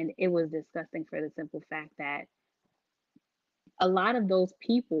 And it was disgusting for the simple fact that a lot of those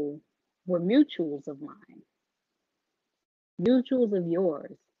people were mutuals of mine, mutuals of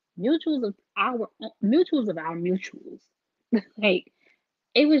yours, mutuals of our mutuals. Like,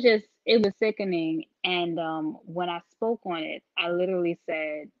 it was just it was sickening. And when I spoke on it, I literally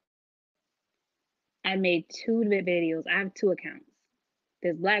said I made two videos. I have two accounts.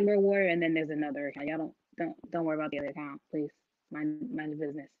 There's Black Girl Warrior, and then there's another account. Y'all don't worry about the other account, please. Mind your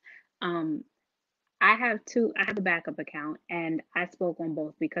business. Um, I have two. I have a backup account, and I spoke on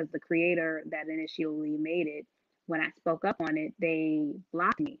both because the creator that initially made it, when I spoke up on it, they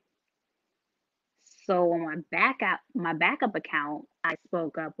blocked me. So on my backup account, I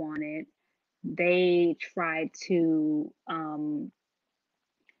spoke up on it. They tried to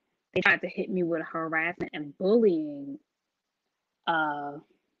hit me with harassment and bullying uh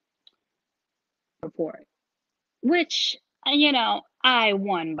report, which I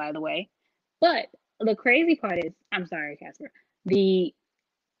won, by the way. But the crazy part is, I'm sorry, Casper. The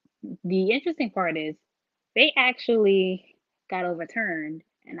the interesting part is they actually got overturned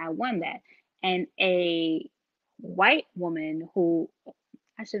and I won that. And a white woman who,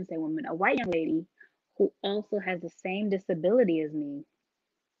 I shouldn't say woman, a white young lady who also has the same disability as me,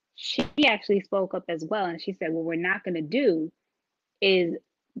 she actually spoke up as well. And she said, what we're not going to do is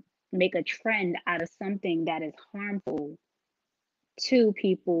make a trend out of something that is harmful to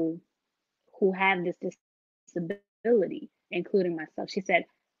people who have this disability, including myself. She said,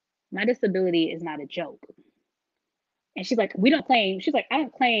 my disability is not a joke. And she's like, I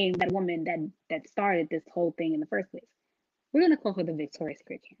don't claim that woman that started this whole thing in the first place. We're gonna call her the Victoria's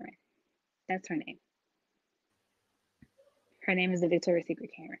Secret Karen. That's her name. Her name is the Victoria's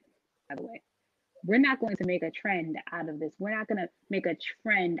Secret Karen, by the way. We're not going to make a trend out of this. We're not gonna make a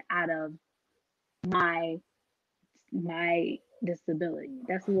trend out of my my disability.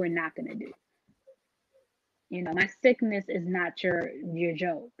 That's what we're not gonna do. My sickness is not your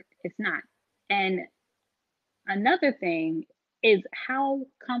joke. It's not. And another thing is how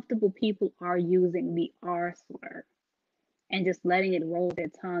comfortable people are using the R slur and just letting it roll their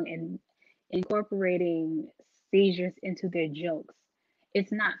tongue and incorporating seizures into their jokes.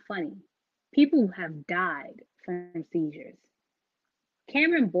 It's not funny. People have died from seizures.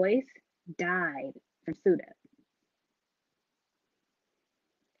 Cameron Boyce died from SUDEP.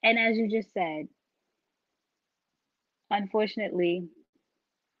 And as you just said, unfortunately,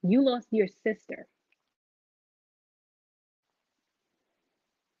 you lost your sister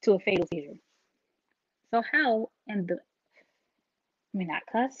to a fatal seizure. So how in the let me not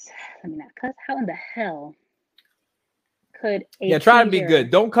cuss. How in the hell could a try to be good.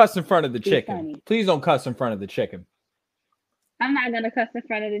 Don't cuss in front of the chicken. Funny? Please don't cuss in front of the chicken. I'm not gonna cuss in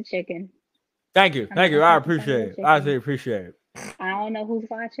front of the chicken. Thank you. I appreciate it. I really appreciate it. I don't know who's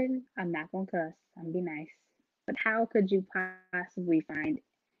watching. I'm not gonna cuss. I'm gonna be nice. But how could you possibly find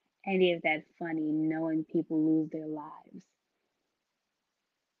any of that funny knowing people lose their lives?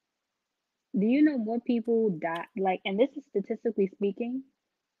 Do you know more people die? Like, and this is statistically speaking,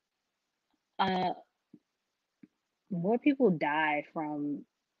 uh, more people die from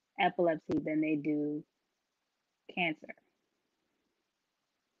epilepsy than they do cancer.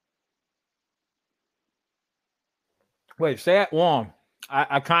 Wait, say that long.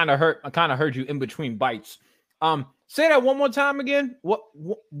 I kind of heard you in between bites. Say that one more time again. What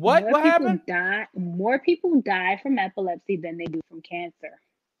happened? More people die from epilepsy than they do from cancer.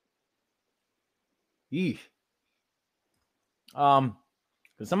 Yeesh.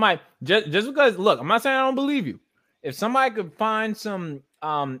 Somebody just because look, I'm not saying I don't believe you. If somebody could find some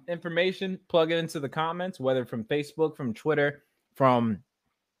information, plug it into the comments, whether from Facebook, from Twitter, from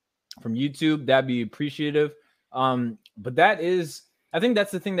YouTube, that'd be appreciative. But I think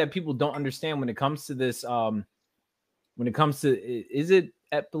that's the thing that people don't understand when it comes to this. When it comes to, is it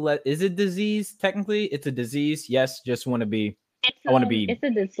disease? Technically, it's a disease. Yes, just want to be. It's a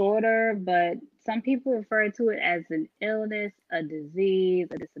disorder, but some people refer to it as an illness, a disease,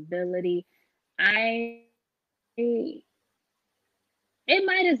 a disability. It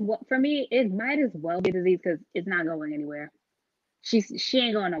might as well, for me, it might as well be a disease because it's not going anywhere. She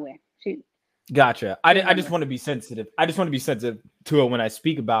ain't going nowhere. Gotcha. I just want to be sensitive. I just want to be sensitive to it when I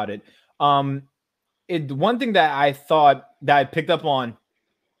speak about it. One thing that I thought that I picked up on,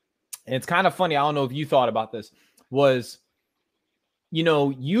 and it's kind of funny, I don't know if you thought about this, was,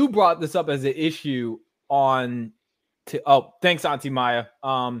 you brought this up as an issue thanks, Auntie Maya.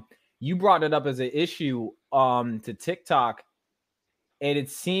 You brought it up as an issue to TikTok, and it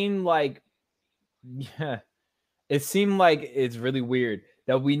seemed like it's really weird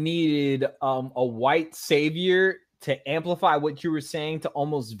that we needed a white savior to amplify what you were saying, to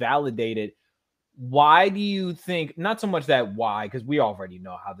almost validate it. Why do you think, not so much that why, because we already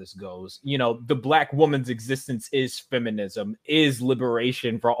know how this goes. The Black woman's existence is feminism, is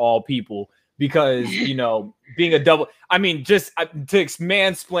liberation for all people, because, you know, being a double, I mean, just to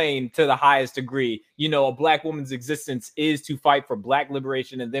mansplain to the highest degree, you know, a black woman's existence is to fight for black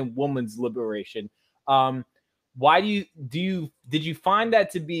liberation and then woman's liberation. Why did you find that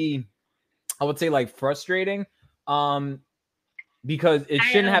to be, I would say, like, frustrating? Because it I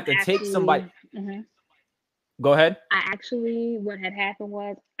shouldn't have to take somebody. actually, mhm. Go ahead. I actually, what had happened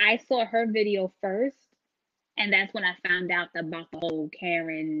was I saw her video first, and that's when I found out about the whole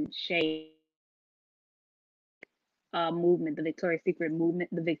Karen Shay movement, the Victoria's Secret movement,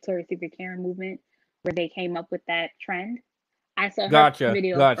 the Victoria's Secret Karen movement, where they came up with that trend. I saw her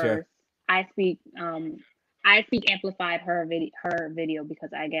video Gotcha. first. I speak I speak amplified her video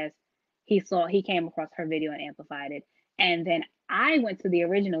because I guess he came across her video and amplified it. And then I went to the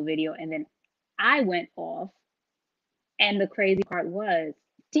original video and then I went off. And the crazy part was,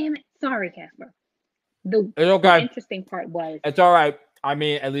 damn it, sorry, Casper. It's The okay. interesting part was It's all right. I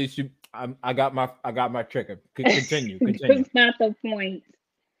mean, at least I got my trigger. Continue. that's not the point.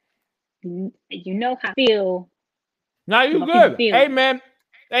 You know how I feel Now you about people good. feeling.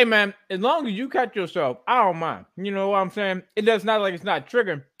 Hey man. As long as you catch yourself, I don't mind. You know what I'm saying? It does not like it's not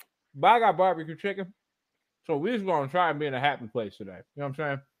triggering, but I got barbecue chicken, so we're just gonna try and be in a happy place today. You know what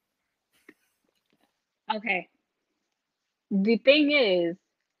I'm saying? Okay. The thing is,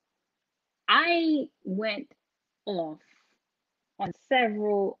 I went off on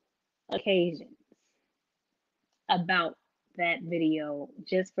several occasions about that video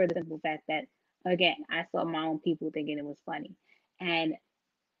just for the simple fact that, again, I saw my own people thinking it was funny. And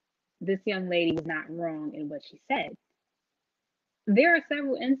this young lady was not wrong in what she said. There are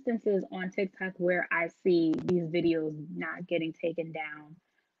several instances on TikTok where I see these videos not getting taken down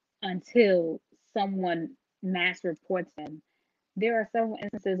until someone mass reports them. There are several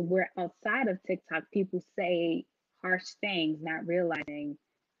instances where outside of TikTok, people say harsh things, not realizing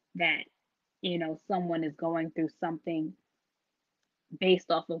that, someone is going through something based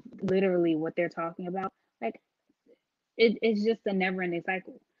off of literally what they're talking about. Like, it's just a never ending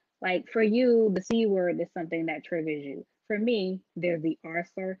cycle. Like, for you, the C word is something that triggers you. For me, there's the R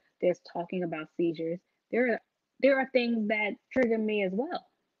slur, there's talking about seizures. There are things that trigger me as well.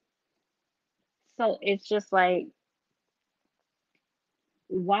 So it's just like,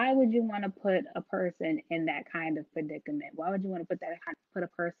 why would you want to put a person in that kind of predicament? Why would you want to put a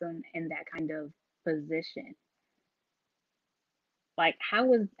person in that kind of position? Like,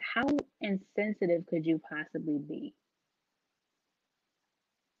 how insensitive could you possibly be?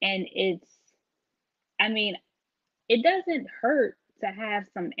 And I mean, it doesn't hurt to have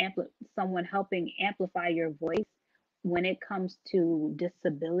someone helping amplify your voice when it comes to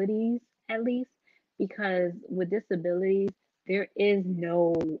disabilities, at least, because with disabilities there is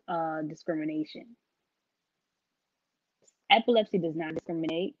no discrimination. Epilepsy does not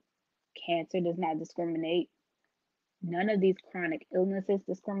discriminate. Cancer does not discriminate. None of these chronic illnesses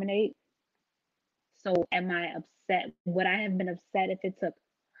discriminate. So, am I upset? Would I have been upset if it took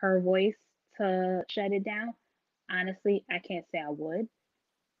her voice to shut it down? Honestly, I can't say I would.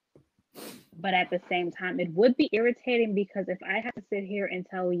 But at the same time, it would be irritating because if I have to sit here and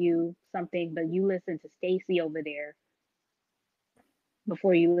tell you something, but you listen to Stacy over there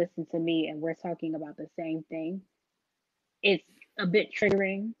before you listen to me, and we're talking about the same thing, it's a bit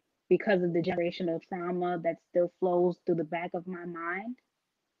triggering because of the generational trauma that still flows through the back of my mind.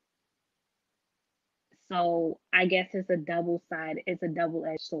 So I guess it's a double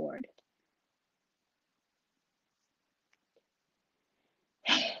edged sword.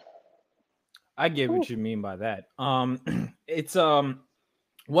 I get Ooh, what you mean by that. It's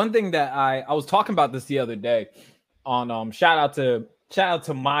one thing that I was talking about this the other day on shout out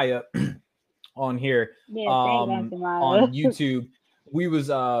to Maya on here yeah, thank God for Maya. on YouTube.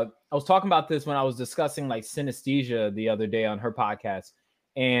 I was talking about this when I was discussing like synesthesia the other day on her podcast.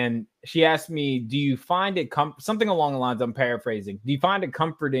 And she asked me, do you find it something along the lines, I'm paraphrasing, do you find it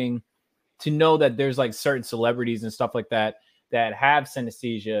comforting to know that there's like certain celebrities and stuff like that that have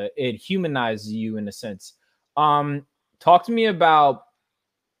synesthesia? It humanizes you in a sense. Talk to me about,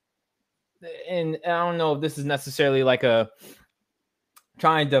 and I don't know if this is necessarily like a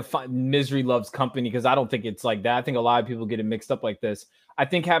trying to find misery loves company, because I don't think it's like that. I think a lot of people get it mixed up like this. I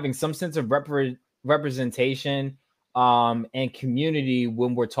think having some sense of representation and community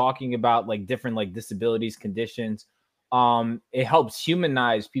when we're talking about like different like disabilities, conditions, it helps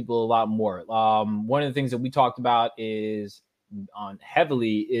humanize people a lot more. One of the things that we talked about is on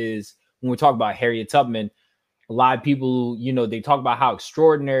heavily is when we talk about Harriet Tubman. A lot of people, you know, they talk about how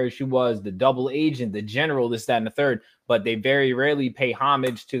extraordinary she was, the double agent, the general, this, that, and the third, but they very rarely pay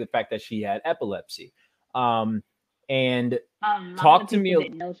homage to the fact that she had epilepsy. And A lot talk of to people me.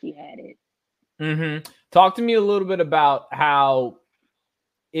 didn't know she had it. Talk to me a little bit about how,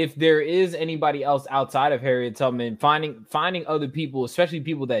 if there is anybody else outside of Harriet Tubman, finding other people, especially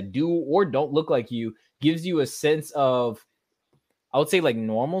people that do or don't look like you, gives you a sense of, I would say, like,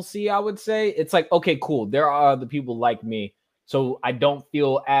 normalcy. I would say it's like, okay, cool, there are other people like me, so I don't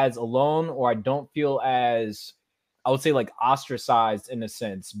feel as alone, or I don't feel as, I would say, like, ostracized in a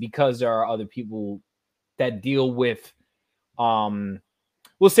sense, because there are other people that deal with, um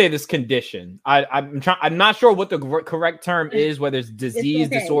we'll say, this condition. I'm not sure what the correct term is, whether it's It's disease,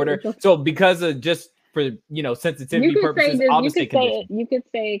 okay. disorder. It's okay. So because of, just for, You sensitivity could say purposes, this. I'll just say condition. You could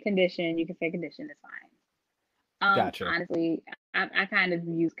say condition. You could say condition is fine. Gotcha. Honestly, I kind of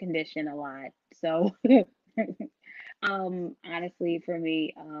use condition a lot. So, honestly, for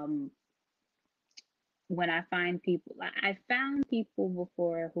me, when I find people, I found people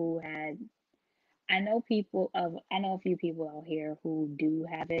before who had. I know a few people out here who do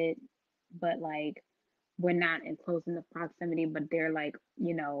have it, but like we're not in close enough proximity, but they're like,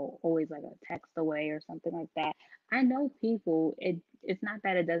 always like a text away or something like that. I know people, it's not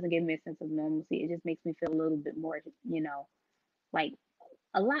that it doesn't give me a sense of normalcy. It just makes me feel a little bit more, like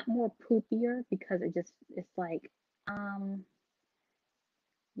a lot more poopier, because it's like, um,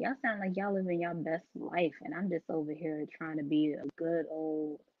 y'all sound like y'all living your best life, and I'm just over here trying to be a good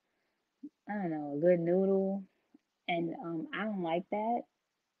old, I don't know, a good noodle. And I don't like that,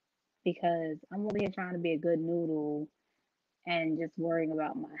 because I'm over here trying to be a good noodle and just worrying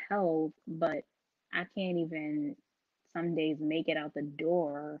about my health, but I can't even some days make it out the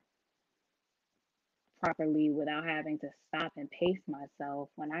door properly without having to stop and pace myself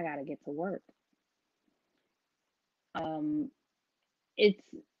when I gotta get to work. Um, it's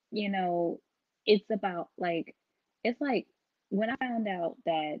you know, it's about like it's like when I found out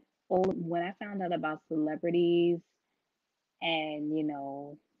that when I found out about celebrities and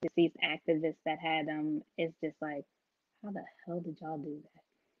deceased activists that had them, it's just like, how the hell did y'all do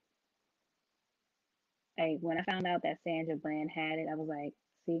that? Like when I found out that Sandra Bland had it, I was like,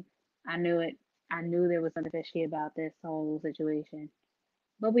 see, I knew it. I knew there was something fishy about this whole situation.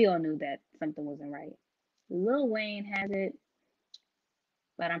 But we all knew that something wasn't right. Lil Wayne has it,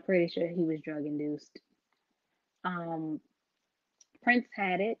 but I'm pretty sure he was drug induced. Um, Prince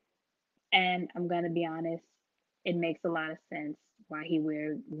had it, and I'm gonna be honest, it makes a lot of sense why he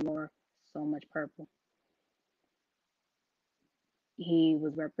wore so much purple. He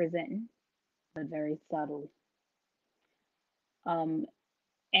was representing, but very subtle. Um,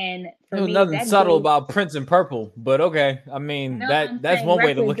 and for There was me, nothing that subtle gave about Prince and Purple, but okay. I mean, no, I'm that's saying one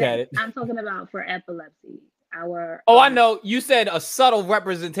way to look at represent. it. I'm talking about for epilepsy. Our Oh, I know. You said a subtle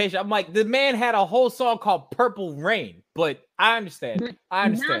representation. I'm like, the man had a whole song called Purple Rain, but I understand. but I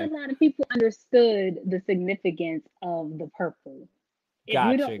not a understand. lot of people understood the significance of the purple. If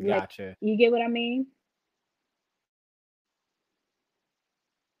you don't Gotcha. like, Gotcha. you get what I mean?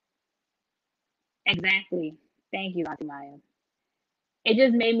 Exactly. Thank you, Dr. Maya. It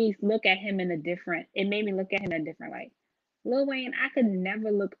just made me look at him in a different. It made me look at him in a different light. Lil Wayne, I could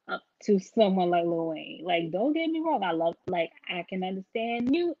never look up to someone like Lil Wayne. Like, don't get me wrong, I love, like, I can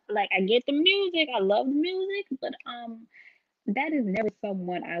understand you, like, I get the music, I love the music, but that is never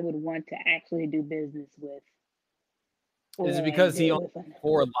someone I would want to actually do business with Is it or like because he deal only with. has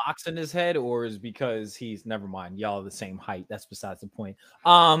 4 locks in his head, or is because he's, never mind? Y'all are the same height. That's besides the point.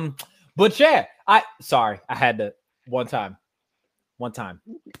 But yeah, I had to, one time, karate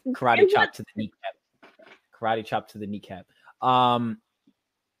And what chop to the kneecap. Karate chop to the kneecap. Um,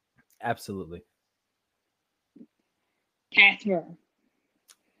 Absolutely. Casper?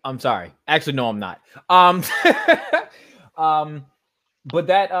 I'm sorry. Actually, no, I'm not. Um, um, but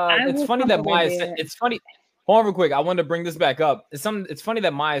I it's will funny come that over Maya said, there. it's funny. Hold on real quick. I wanted to bring this back up. It's funny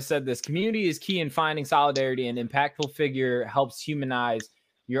that Maya said this. Community is key in finding solidarity, and impactful figure helps humanize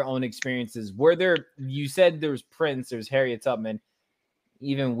your own experiences. Were there, you said there was Prince, there's Harriet Tubman,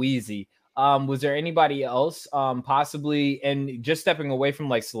 even Wheezy. Was there anybody else, possibly, and just stepping away from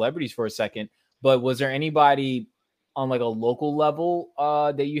like celebrities for a second, but was there anybody on like a local level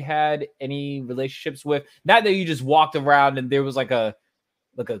that you had any relationships with? Not that you just walked around and there was like a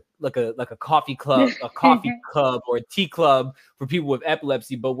coffee club or a tea club for people with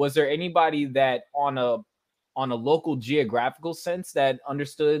epilepsy, but was there anybody that on a local geographical sense that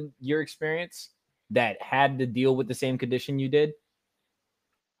understood your experience, that had to deal with the same condition you did?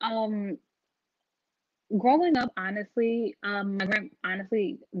 um, Growing up, honestly,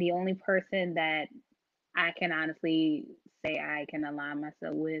 honestly, the only person that I can honestly say I can align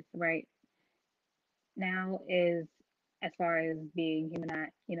myself with right now is, as far as being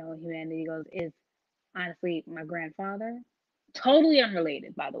humanity goes, is honestly my grandfather. Totally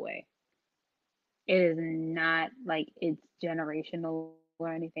unrelated, by the way. It is not like it's generational or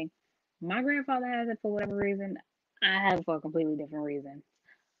anything. My grandfather has it for whatever reason. I have it for a completely different reason.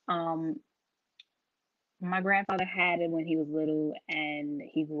 Um, my grandfather had it when he was little and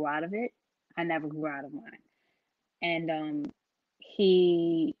he grew out of it. I never grew out of mine. And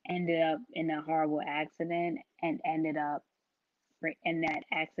he ended up in a horrible accident and ended up and that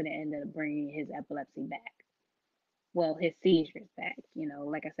accident ended up bringing his epilepsy back. Well, his seizures back. You know,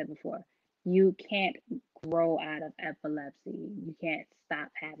 like I said before, you can't grow out of epilepsy. You can't stop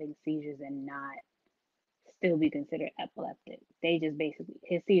having seizures and not still be considered epileptic. They just basically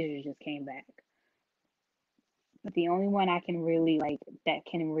his seizures just came back. But the only one I can really like that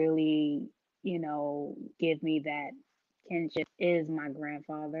can really, give me that kinship is my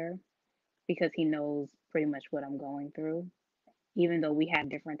grandfather because he knows pretty much what I'm going through. Even though we have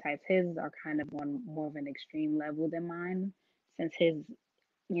different types, his are kind of on more of an extreme level than mine since his,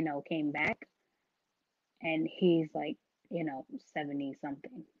 came back and he's like, 70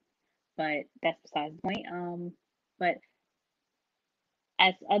 something. But that's besides the point. But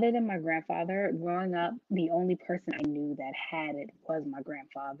as other than my grandfather, growing up, the only person I knew that had it was my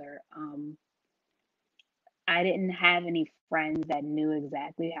grandfather. I didn't have any friends that knew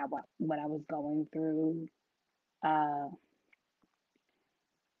exactly what I was going through, uh,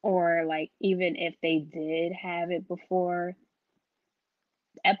 or like even if they did have it before,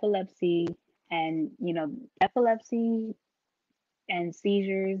 epilepsy and epilepsy and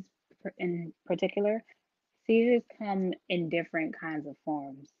seizures in particular, seizures come in different kinds of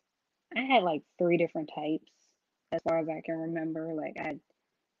forms. I had like three different types as far as I can remember. Like I had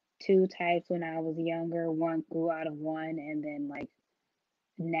two types when I was younger. One grew out of one, and then like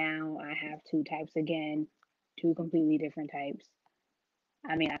now I have two types again, two completely different types.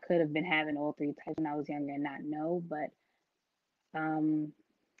 I mean, I could have been having all three types when I was younger and not know, but um,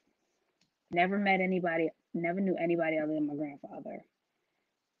 never met anybody, never knew anybody other than my grandfather.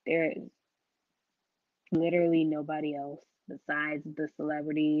 There is literally nobody else besides the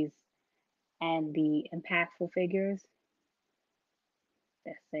celebrities and the impactful figures.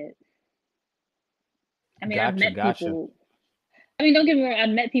 That's it. I mean, I've Gotcha, met gotcha. people. I mean, don't get me wrong. I've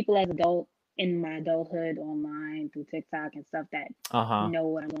met people as adult in my adulthood online through TikTok and stuff that Uh-huh. know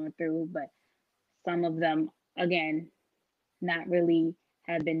what I'm going through, but some of them, again, not really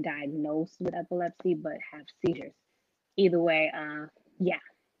have been diagnosed with epilepsy, but have seizures. Either way, yeah,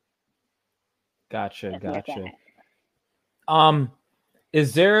 Gotcha, that's where it's gotcha. at. Um,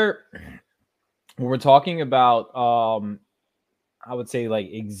 is there when we're talking about I would say like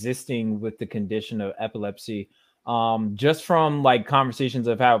existing with the condition of epilepsy, just from like conversations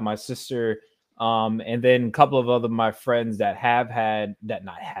I've had with my sister, and then a couple of other my friends that have had that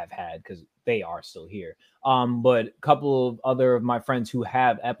not have had because they are still here. But a couple of other of my friends who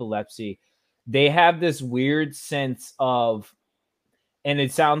have epilepsy, they have this weird sense of, and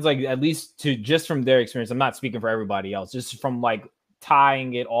it sounds like at least to just from their experience, I'm not speaking for everybody else, just from like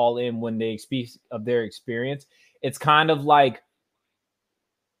tying it all in when they speak of their experience, it's kind of like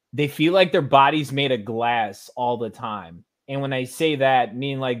they feel like their body's made of glass all the time. And when I say that,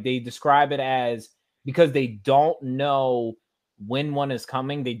 mean like they describe it as because they don't know when one is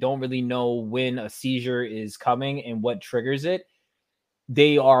coming, they don't really know when a seizure is coming and what triggers it.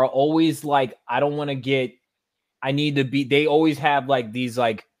 They are always like, I don't want to get, I need to be, they always have like these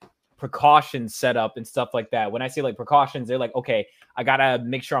like precautions set up and stuff like that. When I say like precautions, they're like, okay, I gotta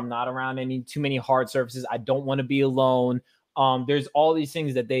make sure I'm not around any too many hard surfaces. I don't want to be alone. There's all these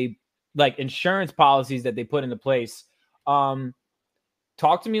things that they like insurance policies that they put into place. Um,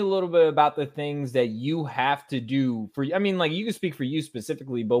 Talk to me a little bit about the things that you have to do for, I mean, like you can speak for you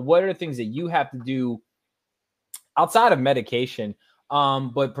specifically, but what are the things that you have to do outside of medication,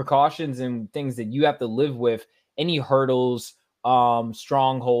 but precautions and things that you have to live with, any hurdles,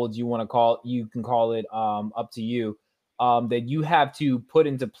 strongholds you want to call, you can call it, up to you, that you have to put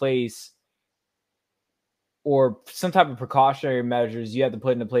into place, or some type of precautionary measures you have to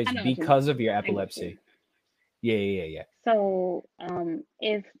put into place I know what you because mean. of your I get you. epilepsy. Yeah, yeah, yeah, So,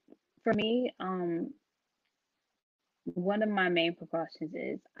 if for me, one of my main precautions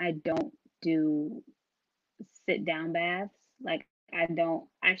is I don't do sit down baths. Like I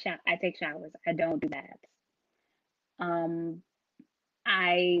take showers. I don't do baths. Um,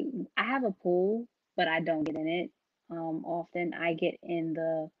 I I have a pool, but I don't get in it. Often I get in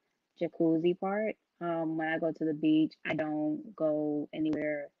the jacuzzi part. When I go to the beach, I don't go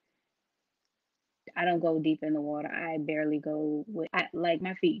anywhere. I don't go deep in the water. I barely go with. Like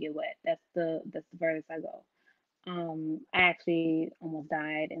my feet get wet. That's the furthest I go. I actually almost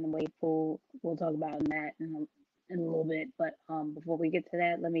died in the wave pool. We'll talk about that in a little bit. But before we get to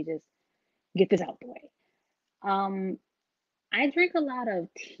that, let me just get this out the way. Um, I drink a lot of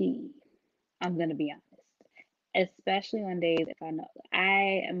tea. I'm gonna be honest, especially on days if I know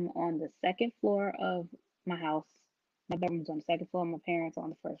I am on the second floor of my house. My bedroom's on the second floor. My parents are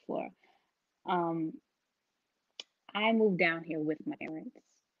on the first floor. Um, I moved down here with my parents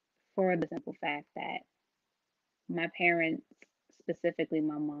for the simple fact that my parents, specifically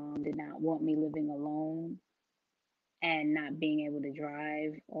my mom, did not want me living alone and not being able to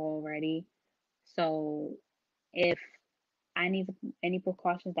drive already. So if I need any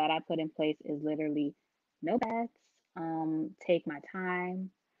precautions that I put in place is literally no baths, take my time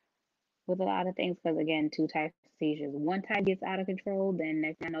with a lot of things because again, two types of seizures. One type gets out of control, then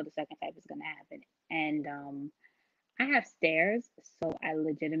next thing I know the second type is gonna happen. And I have stairs, so I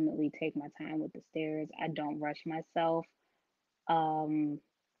legitimately take my time with the stairs. I don't rush myself. Um,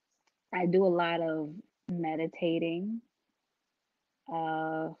 I do a lot of meditating.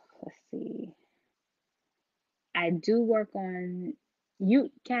 Let's see. I do work on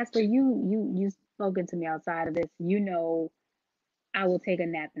you, Casper. You spoken to me outside of this. You know, I will take a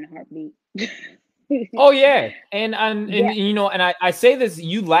nap in a heartbeat. Oh yeah, and Yeah, you know, and I say this,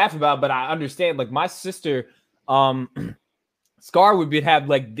 you laugh about, but I understand. Like my sister, um, Scar would be have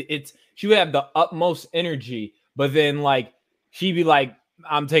like it's she would have the utmost energy, but then like she'd be like,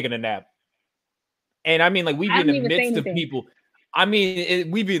 "I'm taking a nap," and I mean like we'd be I in don't the even say midst of anything. people. I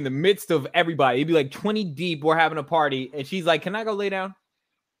mean, we'd be in the midst of everybody. It'd be like 20 deep. We're having a party, and she's like, "Can I go lay down?"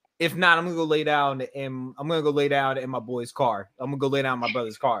 If not, I'm gonna go lay down and I'm gonna go lay down in my boy's car. I'm gonna go lay down in my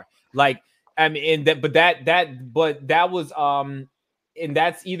brother's car. Like, I mean, and but that was and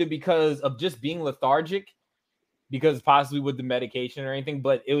that's either because of just being lethargic, because possibly with the medication or anything,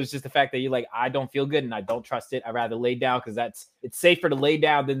 but it was just the fact that you're like, I don't feel good and I don't trust it. I'd rather lay down because it's safer to lay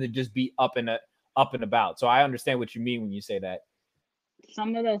down than to just be up and about. So I understand what you mean when you say that.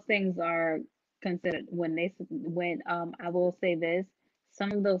 Some of those things are considered when I will say this.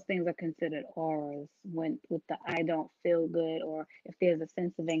 Some of those things are considered auras when with the I don't feel good or if there's a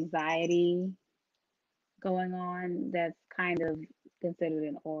sense of anxiety going on, that's kind of considered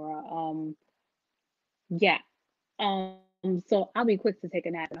an aura. Yeah. So I'll be quick to take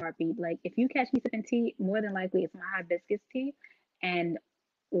a nap in a heartbeat. Like if you catch me sipping tea, more than likely it's my hibiscus tea and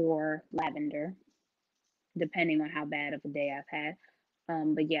or lavender, depending on how bad of a day I've had.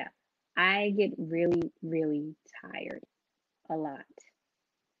 But yeah, I get really, really tired a lot.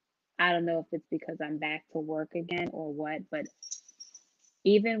 I don't know if it's because I'm back to work again or what, but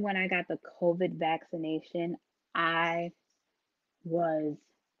even when I got the COVID vaccination, I was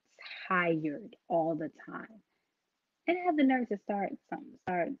tired all the time. And I had the nerve to start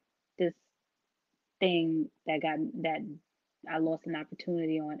this thing that I lost an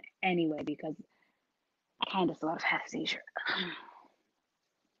opportunity on anyway because I kind of sort of had a seizure,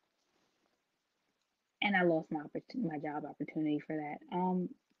 and I lost my job opportunity for that.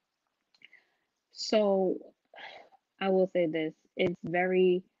 So I will say this: it's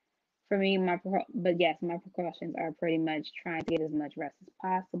very for me. But yes, my precautions are pretty much trying to get as much rest as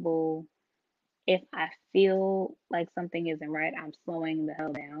possible. If I feel like something isn't right, I'm slowing the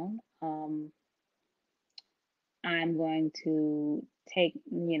hell down. I'm going to take,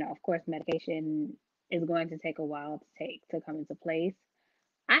 of course, medication is going to take a while to come into place.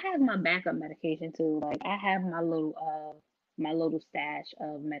 I have my backup medication too. Like I have my little stash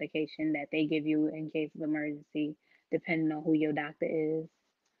of medication that they give you in case of emergency, depending on who your doctor is.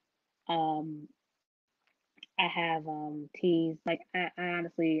 Um, I have teas. Like I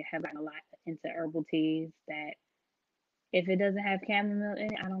honestly have gotten a lot into herbal teas that if it doesn't have chamomile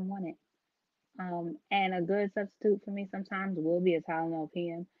in it, I don't want it. And a good substitute for me sometimes will be a Tylenol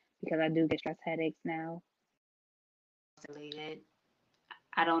PM because I do get stress headaches now. Related.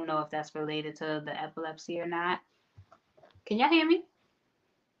 I don't know if that's related to the epilepsy or not. Can y'all hear me?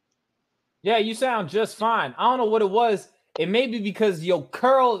 Yeah, you sound just fine. I don't know what it was. It may be because your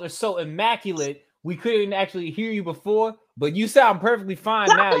curls are so immaculate, we couldn't actually hear you before, but you sound perfectly fine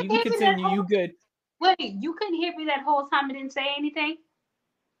Y'all now. couldn't You can hear me that continue. You whole good. wait, you couldn't hear me that whole time and didn't say anything?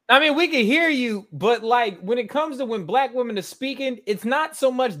 I mean, we can hear you, but like when it comes to when black women are speaking, it's not so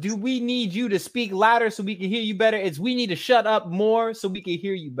much do we need you to speak louder so we can hear you better. It's we need to shut up more so we can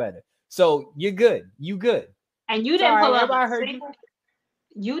hear you better. So you're good. You good. And It's all right. Everybody heard you.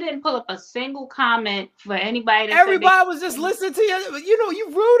 you didn't pull up a single comment for anybody that said they Everybody was just listening to you. You know, you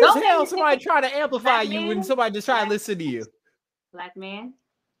rude as don't make hell. me say Somebody it. trying to amplify Black you when man, somebody just try to black listen to you. black man.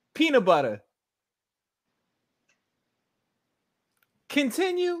 Peanut butter.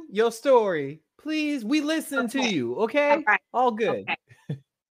 Continue your story, please. We listen to Okay. you, All okay? right. All good. Okay.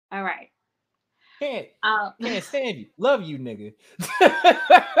 All right. Can't Um can't stand you. Love you, nigga.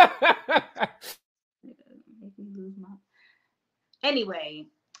 anyway,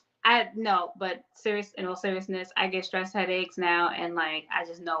 I no, but serious in all seriousness, I get stress headaches now, and like I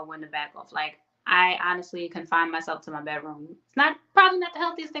just know when to back off. Like I honestly confine myself to my bedroom. It's not probably not the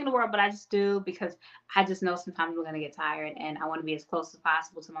healthiest thing in the world, but I just do because I just know sometimes we're gonna get tired, and I want to be as close as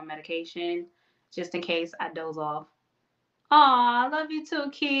possible to my medication, just in case I doze off. Aw, I love you too,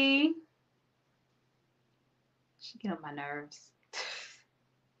 Key. She get on my nerves.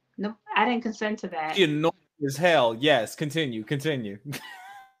 Nope, I didn't consent to that. She annoying as hell. Yes, continue, continue.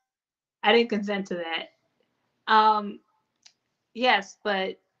 I didn't consent to that. Um, yes,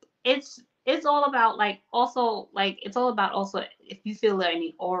 but it's all about like also like it's all about also if you feel that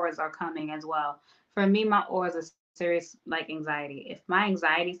any auras are coming as well. For me, my auras are serious like anxiety. If my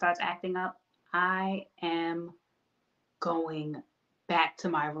anxiety starts acting up, I am going back to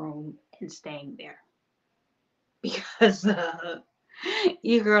my room and staying there because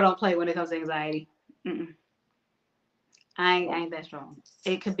your girl don't play when it comes to anxiety. Mm-mm. I ain't that strong.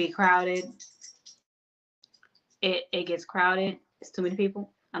 It could be crowded. It gets crowded. It's too many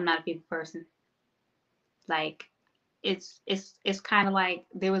people. I'm not a people person. Like it's kind of like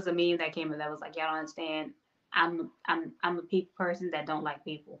there was a meme that came up that was like y'all don't understand. I'm a people person that don't like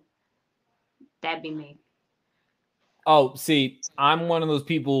people. That'd be me. Oh, see, I'm one of those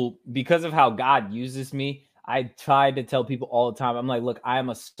people because of how God uses me. I try to tell people all the time. I'm like, look, I am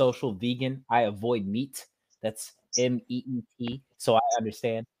a social vegan. I avoid meat. That's MEET. So I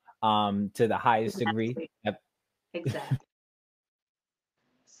understand to the highest degree. Exactly. Yep. Exactly.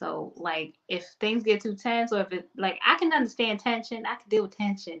 So like if things get too tense or if it like I can understand tension, I can deal with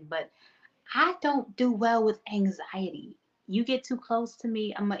tension, but I don't do well with anxiety. You get too close to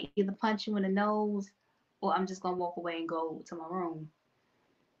me, I'm gonna either punch you in the nose or I'm just gonna walk away and go to my room.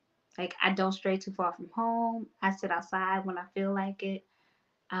 Like I don't stray too far from home. I sit outside when I feel like it.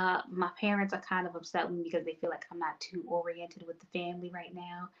 My parents are kind of upset with me because they feel like I'm not too oriented with the family right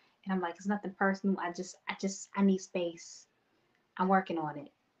now. And I'm like, it's nothing personal. I need space. I'm working on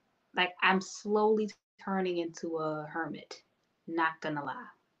it. Like I'm slowly turning into a hermit. Not gonna lie.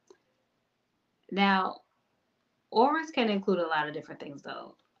 Now, auras can include a lot of different things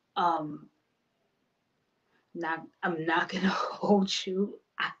though. Um, not I'm not gonna hold you.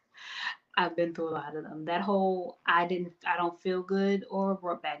 I've been through a lot of them. That whole I don't feel good or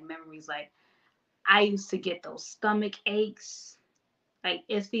brought back memories. Like I used to get those stomach aches. Like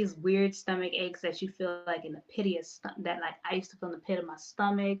it's these weird stomach aches that you feel like in the pit of your that like I used to feel in the pit of my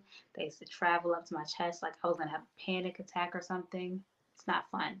stomach. They used to travel up to my chest like I was gonna have a panic attack or something. It's not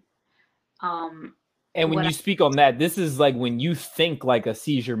fun. Um, And when what you speak on that, this is like when you think like a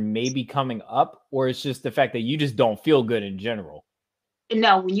seizure may be coming up, or it's just the fact that you just don't feel good in general.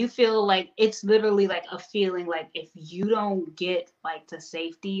 no, when you feel like it's literally like a feeling like if you don't get like to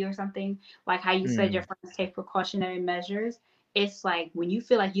safety or something, like how you said your Mm. friends take precautionary measures, it's like when you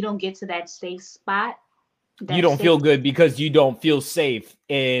feel like you don't get to that safe spot, You that don't safe feel good because you don't feel safe,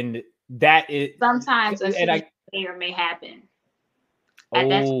 and that is, sometimes a and seizure I may or may happen. At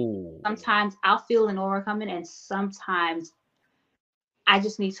that time, oh, sometimes I'll feel an aura coming and sometimes I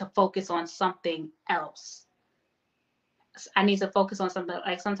just need to focus on something else. I need to focus on something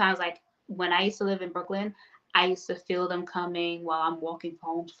like sometimes like when I used to live in Brooklyn, I used to feel them coming while I'm walking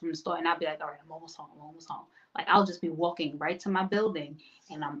home from the store and I'll be like, all right, I'm almost home, I'm almost home. Like I'll just be walking right to my building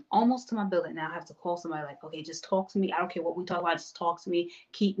and I'm almost to my building. Now I have to call somebody like, okay, just talk to me. I don't care what we talk about, just talk to me.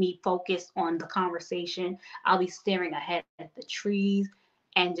 Keep me focused on the conversation. I'll be staring ahead at the trees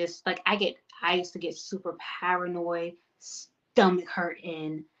and just like I used to get super paranoid, stomach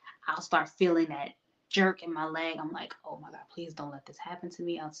hurting. I'll start feeling that jerk in my leg. I'm like, oh my God, please don't let this happen to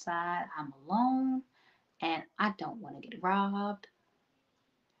me outside. I'm alone and I don't want to get robbed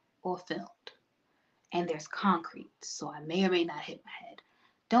or filmed. And there's concrete, so I may or may not hit my head.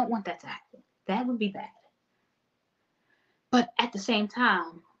 Don't want that to happen. That would be bad. But at the same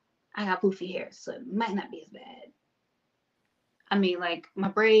time, I got poofy hair, so it might not be as bad. I mean, like, my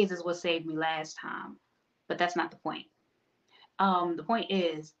braids is what saved me last time, but that's not the point. The point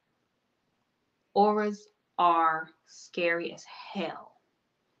is, auras are scary as hell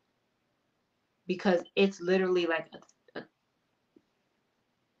because it's literally like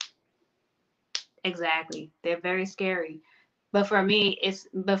exactly. They're very scary. But for me,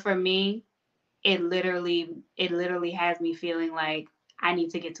 it literally has me feeling like I need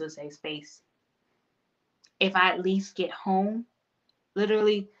to get to a safe space. If I at least get home,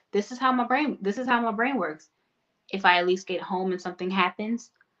 literally this is how my brain works. If I at least get home and something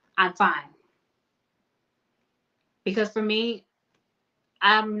happens, I'm fine. Because for me,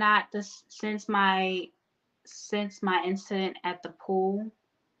 I'm not this since my incident at the pool,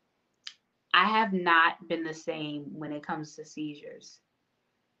 I have not been the same when it comes to seizures.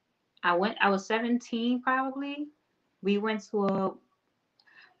 I was 17 probably. We went to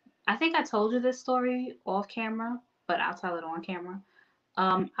I think I told you this story off camera, but I'll tell it on camera.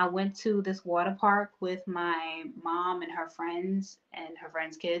 I went to this water park with my mom and her friends'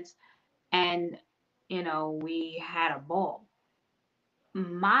 kids, and we had a ball.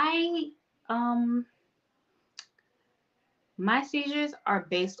 My um my seizures are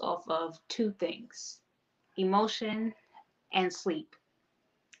based off of two things: emotion and sleep.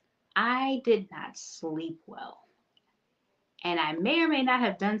 I did not sleep well, and I may or may not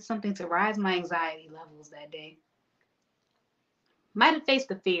have done something to rise my anxiety levels that day. Might have faced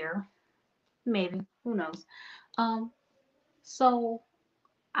the fear, maybe, who knows. Um, so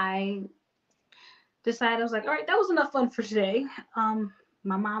I decided, I was like, all right, that was enough fun for today.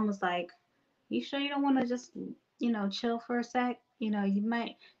 My mom was like, you sure you don't want to just, chill for a sec? You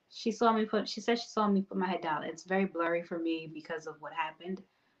might. She said she saw me put my head down. It's very blurry for me because of what happened.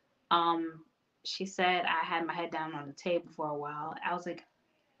 Um, she said I had my head down on the table for a while. I was like,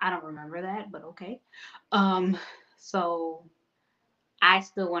 I don't remember that, but okay. Um, so I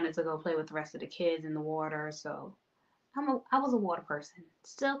still wanted to go play with the rest of the kids in the water, so I was a water person.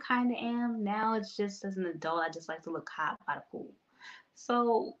 Still kind of am. Now it's just as an adult, I just like to look hot by the pool.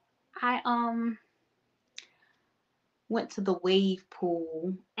 So I went to the wave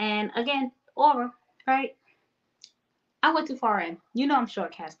pool, and again, aura, right? I went too far in. I'm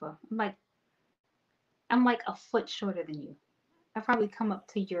short, Casper. I'm like a foot shorter than you. I probably come up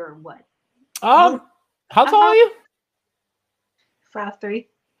to your what? How tall are About you? 5'3".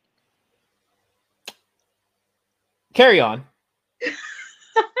 Carry on.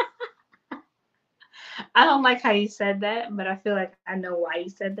 I don't like how you said that, but I feel like I know why you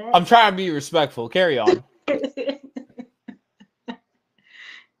said that. I'm trying to be respectful. Carry on.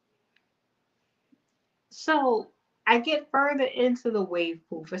 So I get further into the wave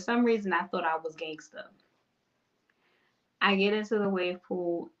pool. For some reason, I thought I was gangsta. I get into the wave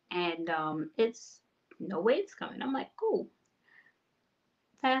pool, and it's no waves coming. I'm like, cool.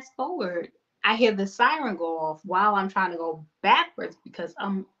 Fast forward, I hear the siren go off while I'm trying to go backwards because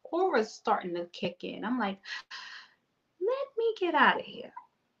aura's starting to kick in. I'm like, let me get out of here.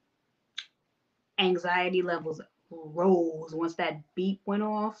 Anxiety levels rose once that beep went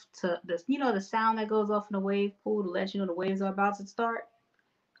off to the sound that goes off in the wave pool to let you know the waves are about to start.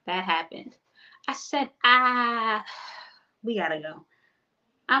 That happened. I said, we gotta go.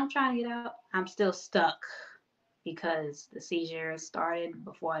 I'm trying to get out. I'm still stuck because the seizure started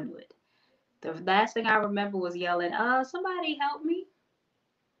before I knew it. The last thing I remember was yelling, somebody help me.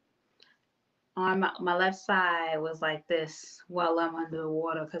 On my left side was like this while I'm under the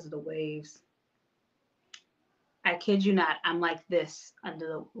water because of the waves. I kid you not, I'm like this under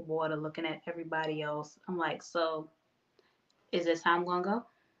the water looking at everybody else. I'm like, so is this how I'm gonna go?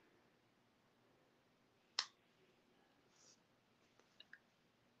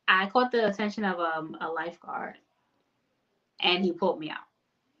 I caught the attention of a lifeguard, and he pulled me out.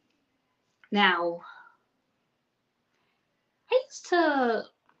 Now, I used to,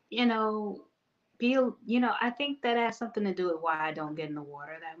 you know, I think that has something to do with why I don't get in the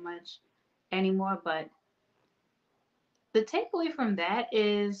water that much anymore. But the takeaway from that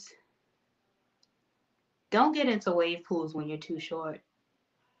is don't get into wave pools when you're too short.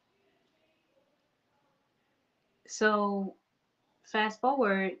 So, fast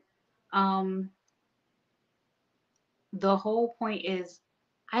forward, um, the whole point is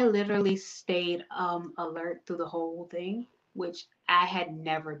I literally stayed alert through the whole thing, which I had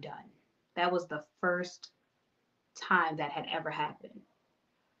never done. That was the first time that had ever happened.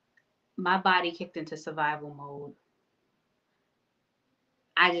 My body kicked into survival mode.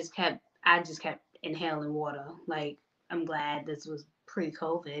 I just kept inhaling water. Like, I'm glad this was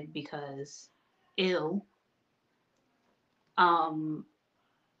pre-COVID because ill. Um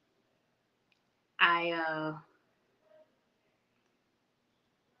I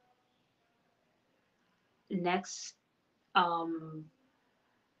next um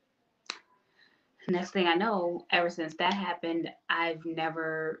next thing I know, ever since that happened, I've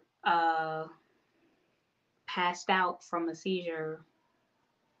never passed out from a seizure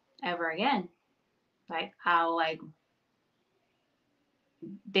ever again. Like, I'll like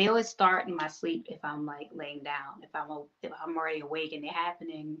they always start in my sleep if I'm like laying down. If I'm already awake and they're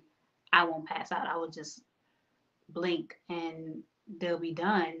happening, I won't pass out. I will just blink and they'll be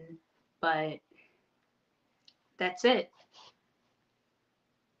done. But that's it.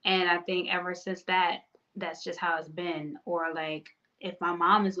 And I think ever since that, that's just how it's been. Or like if my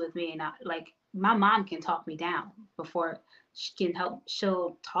mom is with me and my mom can talk me down before.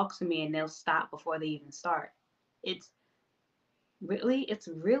 she'll talk to me and they'll stop before they even start. It's it's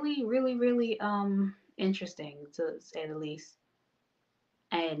really interesting, to say the least.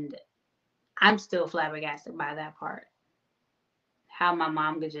 And I'm still flabbergasted by that part. How my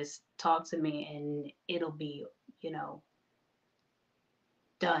mom could just talk to me and it'll be, you know,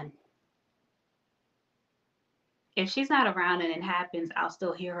 done. If she's not around and it happens, I'll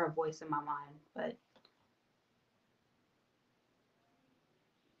still hear her voice in my mind. But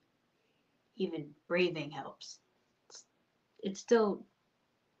even breathing helps. It's still,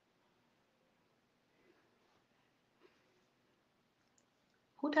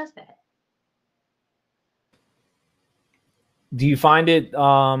 who does that? Do you find it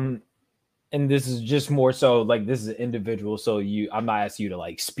and this is just more so like this is an individual, so I'm not asking you to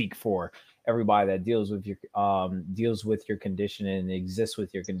like speak for everybody that deals with your condition and exists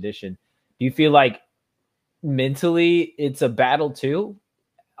with your condition. Do you feel like mentally it's a battle too,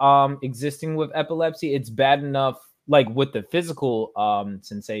 existing with epilepsy? It's bad enough like with the physical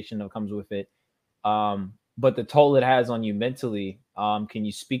sensation that comes with it, but the toll it has on you mentally, can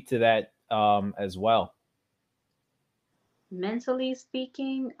you speak to that as well? Mentally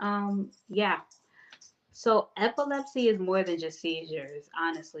speaking, yeah. So epilepsy is more than just seizures,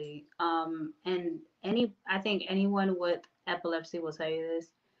 honestly. And I think anyone with epilepsy will tell you this.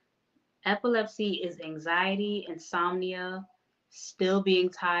 Epilepsy is anxiety, insomnia, still being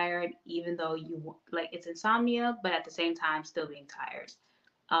tired, even though you like it's insomnia, but at the same time still being tired.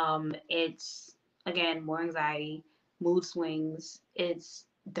 It's again more anxiety, mood swings, it's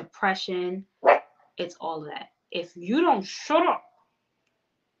depression, it's all of that. If you don't shut up,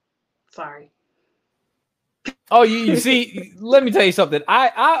 sorry. Oh, you see, let me tell you something.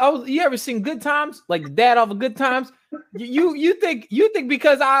 I was, you ever seen Good Times? Like the dad off of Good Times? You think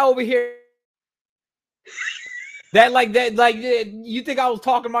because I over here that you think I was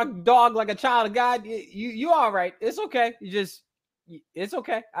talking to my dog like a child of God? You all right? It's okay. It's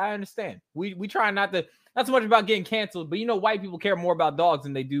okay. I understand. We try not so much about getting canceled, but white people care more about dogs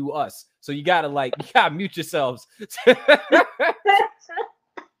than they do us. So you gotta mute yourselves.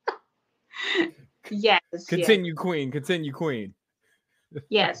 Yes, yes, Continue, Queen. Continue, Queen.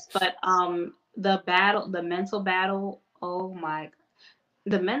 yes. But the mental battle. Oh my,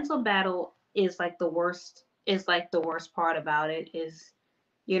 the mental battle is like the worst. Is like the worst part about it is,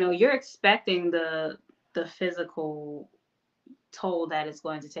 you're expecting the physical toll that it's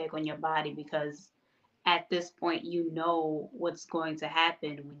going to take on your body because at this point you know what's going to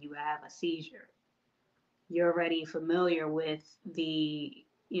happen when you have a seizure. You're already familiar with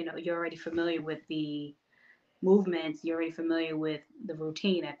you're already familiar with the movements, you're already familiar with the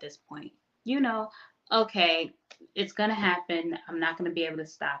routine at this point. You know, okay, it's going to happen. I'm not going to be able to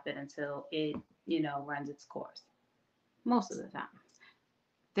stop it until it, runs its course most of the time.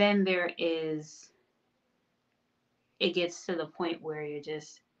 Then it gets to the point where you're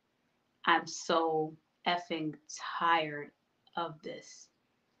just, I'm so effing tired of this.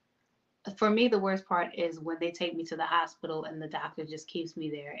 For me, the worst part is when they take me to the hospital and the doctor just keeps me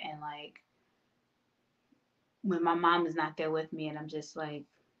there. And like, when my mom is not there with me, and I'm just like,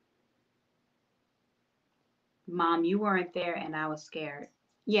 Mom, you weren't there and I was scared.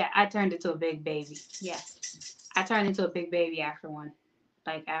 Yeah, I turned into a big baby. Yeah, I turned into a big baby after one.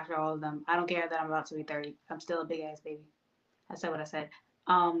 Like, after all of them. I don't care that I'm about to be 30. I'm still a big ass baby. I said what I said.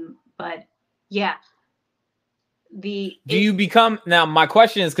 But yeah, the Do you become now? My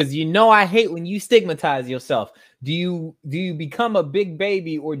question is because I hate when you stigmatize yourself. Do you become a big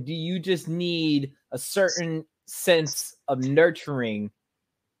baby, or do you just need a certain sense of nurturing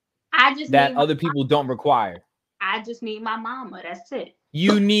I just that need my other people don't require? I just need my mama. That's it.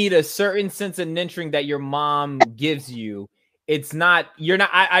 You need a certain sense of nurturing that your mom gives you. It's not you're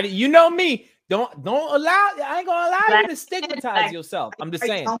not. You know me. Don't allow. I ain't gonna allow you Black, to stigmatize black. yourself. I'm just Are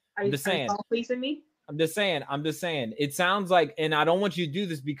you saying. are I'm you, just are you saying. phone pleasing me? I'm just saying. It sounds like, and I don't want you to do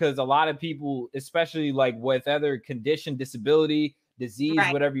this because a lot of people, especially like with other condition, disability, disease,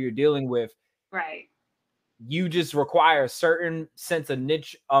 Right, whatever you're dealing with, right. you just require a certain sense of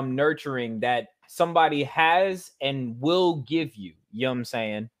niche nurturing that somebody has and will give you. You know what I'm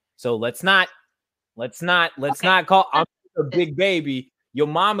saying? So let's Okay. not call I'm a This. big baby. Your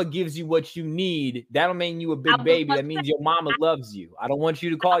mama gives you what you need. That don't mean you a I big was baby. going That to means say, your mama loves you. I don't want you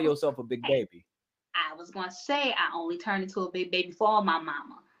to I call was, yourself a big hey, baby. I was going to say, I only turned into a big baby for my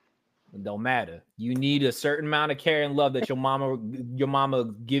mama. It don't matter. You need a certain amount of care and love that your mama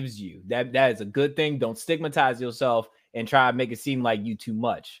gives you. That is a good thing. Don't stigmatize yourself and try to make it seem like you too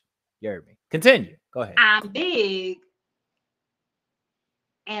much. You heard me. Continue. Go ahead. I'm big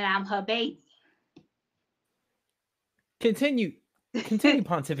and I'm her baby. Continue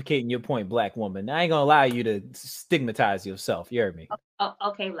pontificating your point, black woman. I ain't gonna allow you to stigmatize yourself. You heard me? Oh,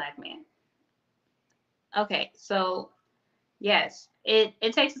 okay, black man. Okay, so yes, it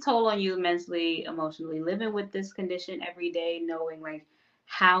takes a toll on you mentally, emotionally, living with this condition every day, knowing like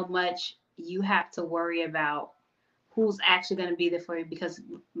how much you have to worry about who's actually going to be there for you, because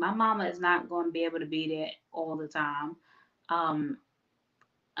my mama is not going to be able to be there all the time. Um,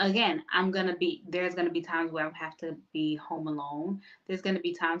 Again, there's going to be times where I have to be home alone. There's going to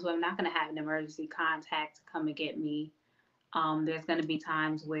be times where I'm not going to have an emergency contact to come and get me. There's going to be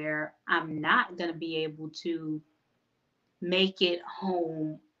times where I'm not going to be able to make it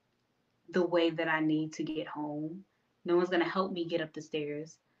home the way that I need to get home. No one's going to help me get up the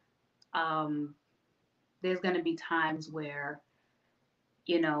stairs. Um, there's going to be times where,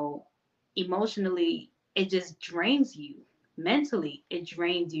 you know, emotionally, it just drains you. Mentally, it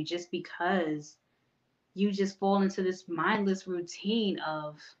drains you just because you just fall into this mindless routine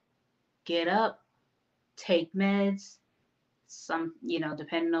of get up, take meds,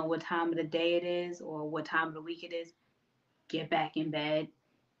 depending on what time of the day it is or what time of the week it is, get back in bed,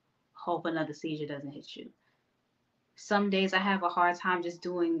 hope another seizure doesn't hit you. Some days I have a hard time just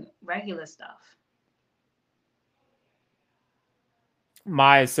doing regular stuff.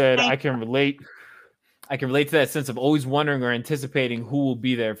 Maya said, I can relate to that sense of always wondering or anticipating who will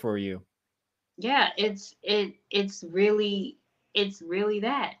be there for you. Yeah, it's really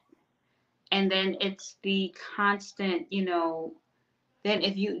that. And then it's the constant, then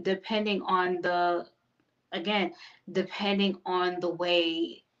if you depending on the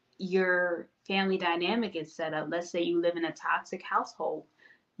way your family dynamic is set up. Let's say you live in a toxic household,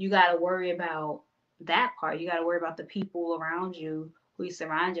 you got to worry about that part. You got to worry about the people around you who you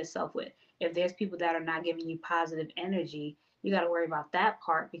surround yourself with. If there's people that are not giving you positive energy, you got to worry about that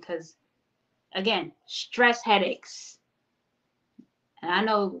part, because again, stress headaches. And I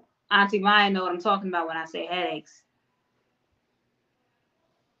know Auntie Maya know what I'm talking about when I say headaches.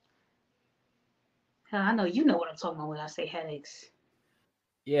 Hell, I know you know what I'm talking about when I say headaches.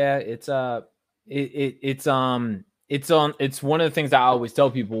 Yeah, it's it's one of the things I always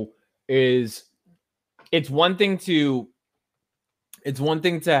tell people is it's one thing to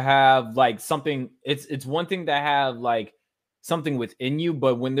have like something, it's one thing to have like something within you,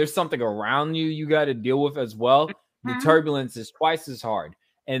 but when there's something around you you got to deal with as well, the turbulence is twice as hard.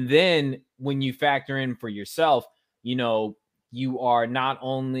 And then when you factor in for yourself, you are not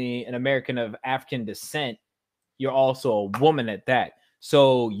only an American of African descent, you're also a woman at that.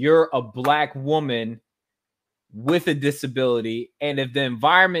 So you're a black woman with a disability, and if the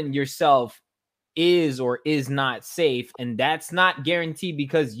environment yourself is or is not safe, and that's not guaranteed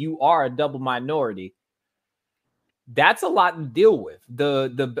because you are a double minority, that's a lot to deal with. The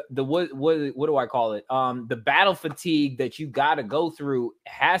what do I call it? The battle fatigue that you got to go through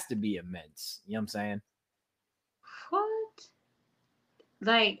has to be immense. You know what I'm saying? What?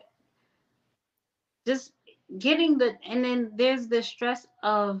 Like, just and then there's the stress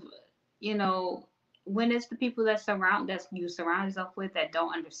of, when it's the people that you surround yourself with that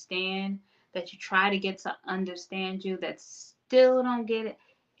don't understand, that you try to get to understand you, that still don't get it.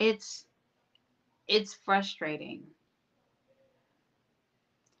 It's frustrating.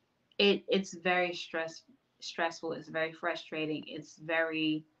 It's very stressful. It's very frustrating. It's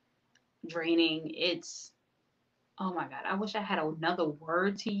very draining. It's, oh my God, I wish I had another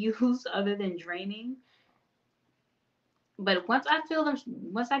word to use other than draining. But once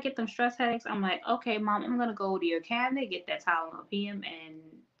I get them stress headaches, I'm like, okay, mom, I'm gonna go to your cabinet, get that Tylenol PM, and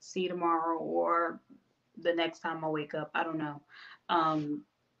see you tomorrow or the next time I wake up. I don't know,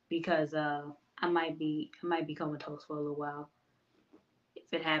 because I might be comatose for a little while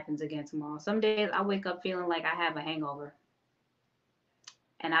if it happens again tomorrow. Some days I wake up feeling like I have a hangover,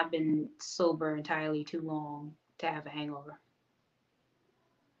 and I've been sober entirely too long to have a hangover.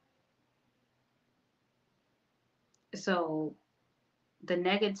 So the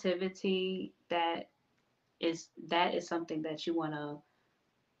negativity that is something that you want to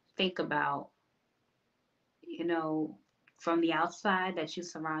think about, you know, from the outside that you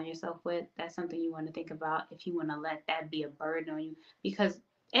surround yourself with. That's something you want to think about if you want to let that be a burden on you. Because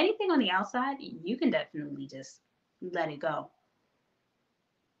anything on the outside, you can definitely just let it go.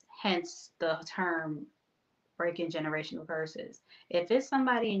 Hence the term breaking generational curses. If it's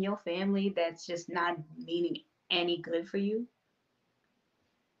somebody in your family that's just not meaning any good for you,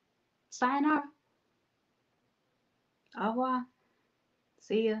 sayonara. Au revoir.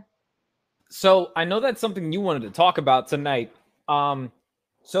 See ya. So I know that's something you wanted to talk about tonight.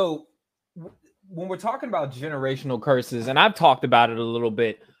 So when we're talking about generational curses, and I've talked about it a little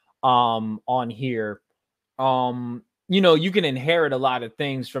bit on here, you can inherit a lot of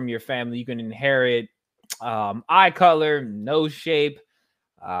things from your family. You can inherit eye color, nose shape,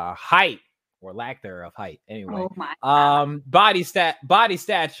 height or lack thereof height. Anyway, Oh my God. body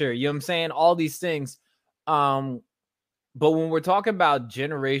stature. You know what I'm saying? All these things. But when we're talking about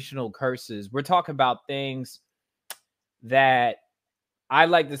generational curses, we're talking about things that I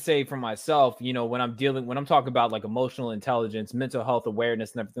like to say for myself, when I'm talking about like emotional intelligence, mental health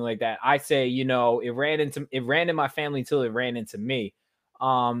awareness, and everything like that, I say, it ran in my family until it ran into me.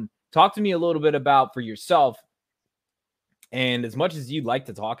 Talk to me a little bit about for yourself, and as much as you'd like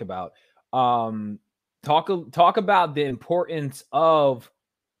to talk about, talk about the importance of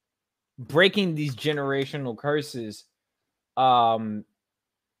breaking these generational curses,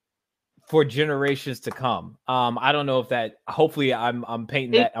 for generations to come. I don't know if that. Hopefully, I'm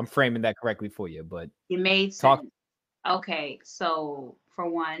painting It, that. I'm framing that correctly for you. But it made talk. sense. Okay, so for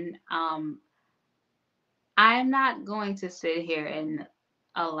one, I'm not going to sit here and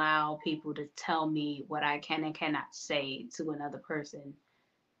allow people to tell me what I can and cannot say to another person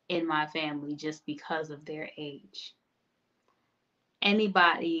in my family just because of their age.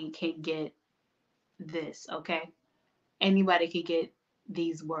 Anybody can get this, okay? Anybody can get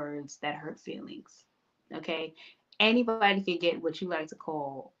these words that hurt feelings, okay? Anybody can get what you like to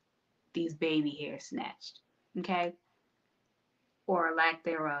call these baby hairs snatched, okay? Or lack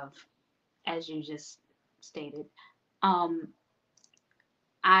thereof, as you just stated. Um,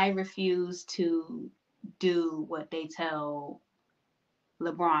 I refuse to do what they tell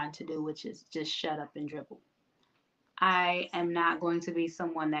LeBron to do, which is just shut up and dribble. I am not going to be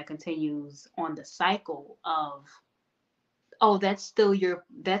someone that continues on the cycle of, oh, that's still your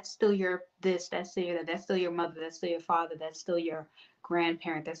this, that's still your that, that's still your mother, that's still your father, that's still your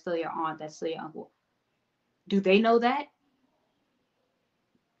grandparent, that's still your aunt, that's still your uncle. Do they know that?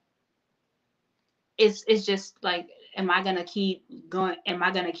 It's just like, am I gonna keep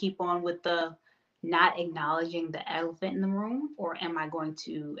on with the not acknowledging the elephant in the room, or am I going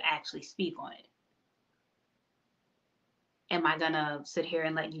to actually speak on it? Am I gonna sit here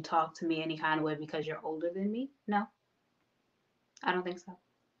and let you talk to me any kind of way because you're older than me? No, I don't think so.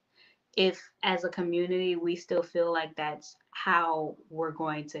 If as a community we still feel like that's how we're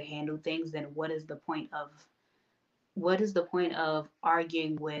going to handle things, then what is the point of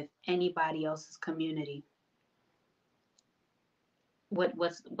arguing with anybody else's community?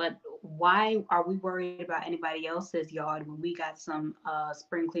 Why are we worried about anybody else's yard when we got some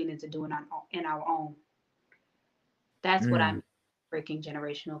spring cleaning to do in our own? That's what I Mm. mean, breaking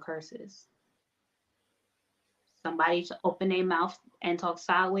generational curses. Somebody to open their mouth and talk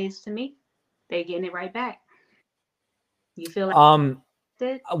sideways to me, they getting it right back. You feel like Um,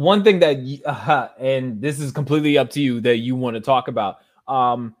 it? One thing that, and this is completely up to you that you want to talk about.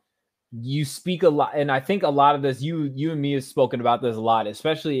 You speak a lot, and I think a lot of this, you and me have spoken about this a lot,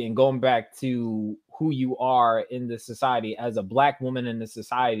 especially in going back to who you are in the society as a black woman in the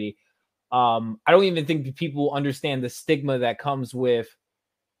society. I don't even think people understand the stigma that comes with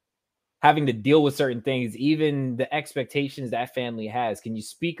having to deal with certain things, even the expectations that family has. Can you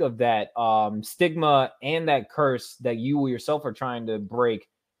speak of that stigma and that curse that you yourself are trying to break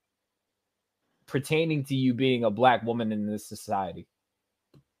pertaining to you being a black woman in this society?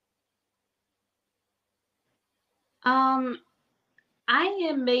 Um, I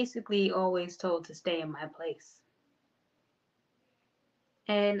am basically always told to stay in my place.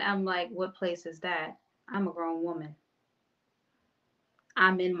 And I'm like, what place is that? I'm a grown woman.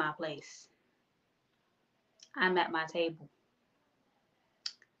 I'm in my place. I'm at my table.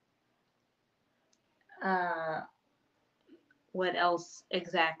 Uh, what else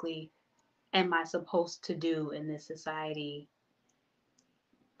exactly am I supposed to do in this society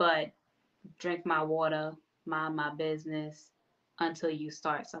but drink my water, mind my business until you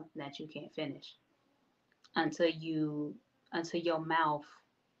start something that you can't finish? Until your mouth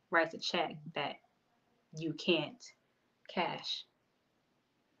writes a check that you can't cash.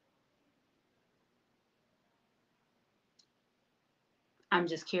 I'm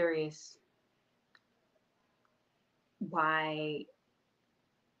just curious why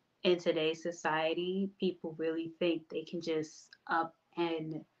in today's society people really think they can just up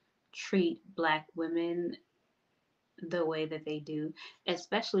and treat black women the way that they do,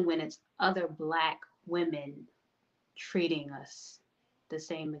 especially when it's other black women treating us the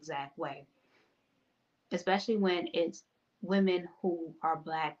same exact way, especially when it's women who are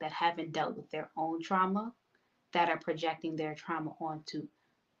black that haven't dealt with their own trauma that are projecting their trauma onto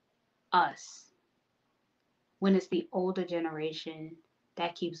us, when it's the older generation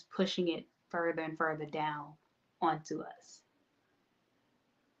that keeps pushing it further and further down onto us.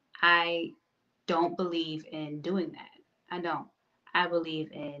 I don't believe in doing that. I don't. I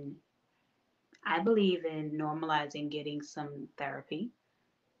believe in normalizing getting some therapy,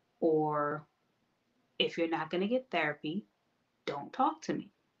 or if you're not going to get therapy, don't talk to me.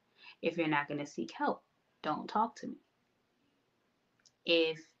 If you're not going to seek help, don't talk to me.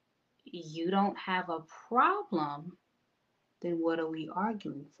 If you don't have a problem, then what are we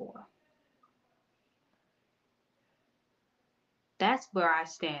arguing for? That's where I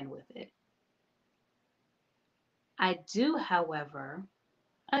stand with it. I do, however,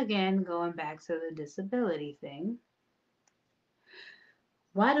 again, going back to the disability thing,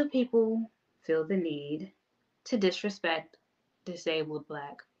 why do people feel the need to disrespect disabled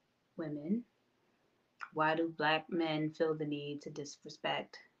black women? Why do black men feel the need to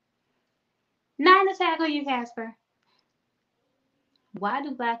disrespect? Not an attack on you, Casper. Why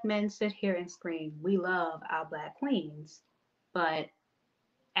do black men sit here and scream, we love our black queens, but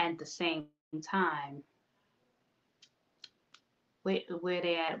at the same time, where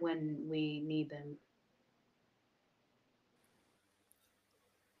they at when we need them?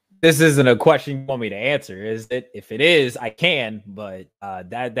 This isn't a question you want me to answer, is it? If it is, I can, but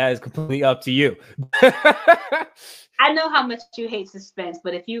that is completely up to you. I know how much you hate suspense,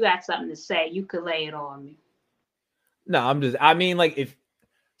 but if you got something to say, you could lay it on me. No, I mean, like,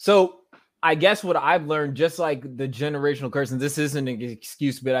 I guess what I've learned, just like the generational curse, and this isn't an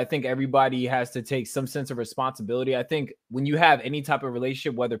excuse, but I think everybody has to take some sense of responsibility. I think when you have any type of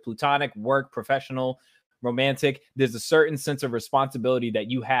relationship, whether platonic, work, professional, romantic, there's a certain sense of responsibility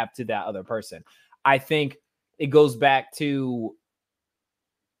that you have to that other person. I think it goes back to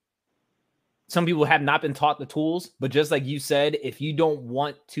some people have not been taught the tools, but just like you said, if you don't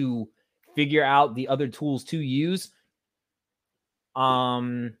want to figure out the other tools to use,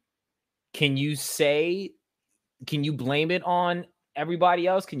 can you blame it on everybody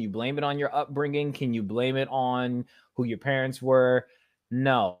else? Can you blame it on your upbringing? Can you blame it on who your parents were?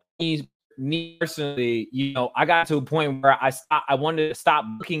 No. Me personally, I got to a point where I wanted to stop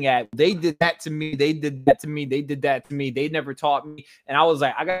looking at, they did that to me, they did that to me, they did that to me, they never taught me. And I was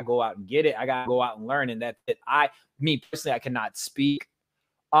like, I gotta go out and get it. I gotta go out and learn. And me personally, I cannot speak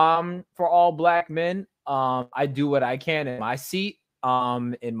for all black men. I do what I can in my seat,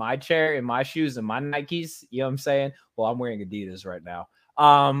 in my chair, in my shoes, in my Nikes. You know what I'm saying? Well, I'm wearing Adidas right now.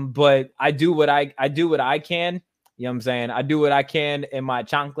 But I do what I can. You know what I'm saying? I do what I can in my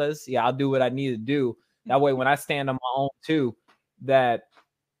chanclas. Yeah, I'll do what I need to do. That way, when I stand on my own too, that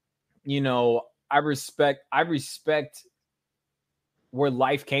I respect where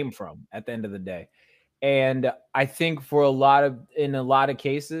life came from at the end of the day. And I think in a lot of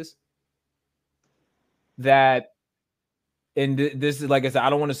cases that, and this is, like I said,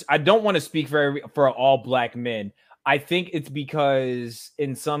 I don't want to speak for all black men. I think it's because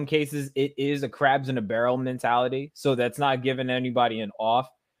in some cases it is a crabs in a barrel mentality. So that's not giving anybody an off.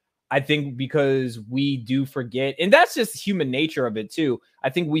 I think because we do forget, and that's just human nature of it too.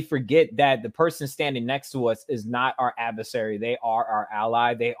 I think we forget that the person standing next to us is not our adversary. They are our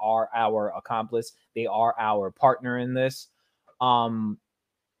ally. They are our accomplice. They are our partner in this. And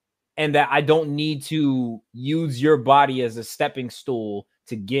that I don't need to use your body as a stepping stool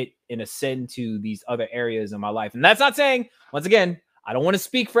to get and ascend to these other areas in my life. And that's not saying, once again, I don't want to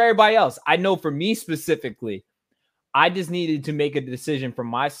speak for everybody else. I know for me specifically, I just needed to make a decision for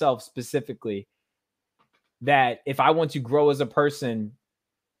myself specifically that if I want to grow as a person,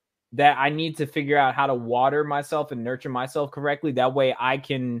 that I need to figure out how to water myself and nurture myself correctly. That way I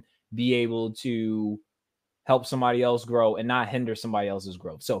can be able to help somebody else grow and not hinder somebody else's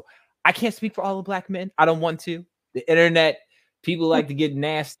growth. So I can't speak for all the black men. I don't want to. The internet, people like to get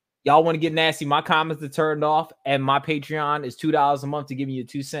nasty. Y'all want to get nasty. My comments are turned off, and my Patreon is $2 a month to give me your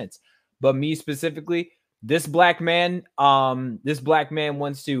 2 cents. But me specifically, this black man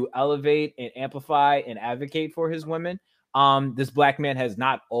wants to elevate and amplify and advocate for his women. This black man has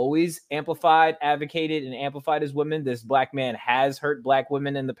not always advocated and amplified his women. This black man has hurt black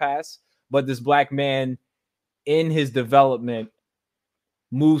women in the past, but this black man in his development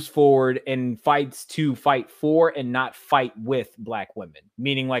moves forward and fights to fight for and not fight with black women.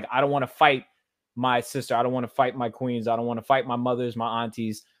 Meaning, like, I don't want to fight my sister. I don't want to fight my queens. I don't want to fight my mothers, my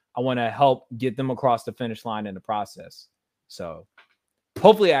aunties. I want to help get them across the finish line in the process. So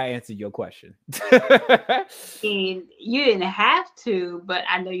hopefully I answered your question. You didn't have to, but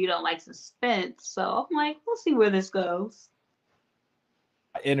I know you don't like suspense. So I'm like, we'll see where this goes.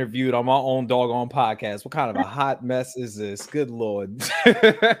 Interviewed on my own doggone podcast. What kind of a hot mess is this? Good Lord.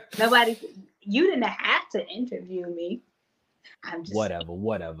 You didn't have to interview me. I'm just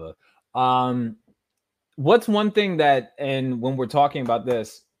whatever. What's one thing that, and when we're talking about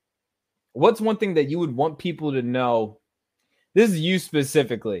this, what's one thing that you would want people to know this is you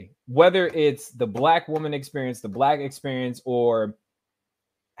specifically, whether it's the Black woman experience, the Black experience, or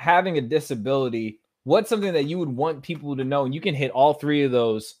having a disability, what's something that you would want people to know? And you can hit all three of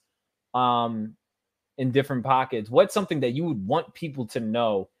those in different pockets. What's something that you would want people to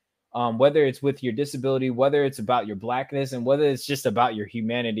know, whether it's with your disability, whether it's about your Blackness, and whether it's just about your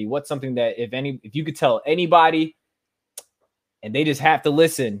humanity? What's something that if you could tell anybody and they just have to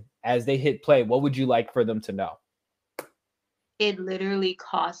listen as they hit play, what would you like for them to know? It literally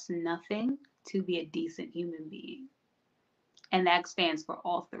costs nothing to be a decent human being. And that stands for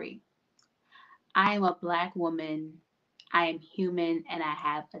all three. I am a Black woman, I am human, and I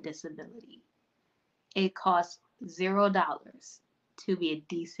have a disability. It costs $0 to be a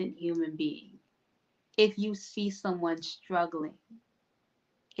decent human being. If you see someone struggling,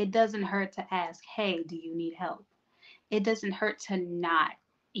 it doesn't hurt to ask, hey, do you need help? It doesn't hurt to not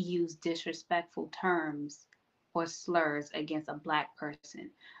use disrespectful terms or slurs against a Black person,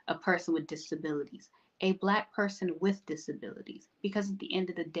 a person with disabilities, a Black person with disabilities. Because at the end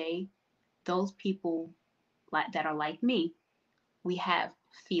of the day, those people that are like me, we have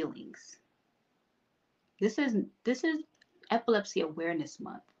feelings. This is Epilepsy Awareness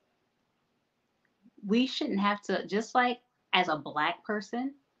Month. We shouldn't have to, just like as a Black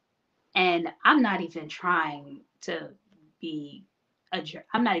person, and I'm not even trying to be a jerk.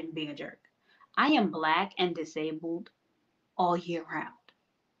 I'm not even being a jerk. I am Black and disabled all year round.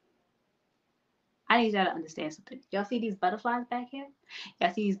 I need y'all to understand something. Y'all see these butterflies back here?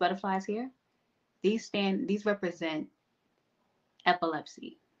 Y'all see these butterflies here? These represent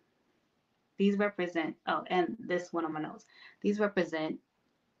epilepsy. These represent, oh, and this one on my nose. These represent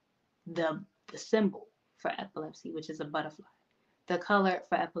the symbol for epilepsy, which is a butterfly. The color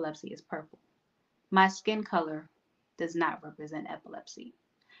for epilepsy is purple. My skin color does not represent epilepsy.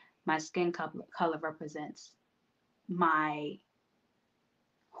 My skin color represents who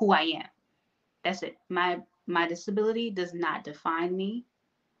I am. That's it. My disability does not define me,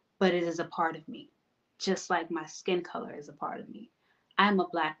 but it is a part of me, just like my skin color is a part of me. I'm a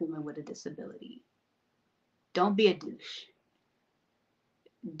Black woman with a disability. Don't be a douche.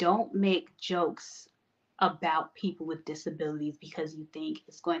 Don't make jokes about people with disabilities because you think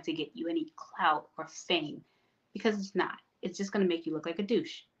it's going to get you any clout or fame, because it's not. It's just going to make you look like a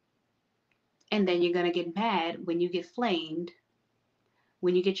douche. And then you're going to get mad when you get flamed,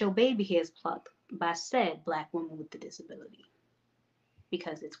 when you get your baby hairs plucked by said Black woman with the disability.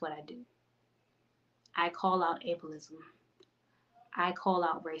 Because it's what I do. I call out ableism. I call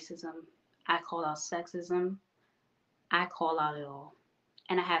out racism. I call out sexism. I call out it all.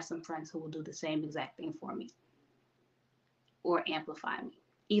 And I have some friends who will do the same exact thing for me or amplify me.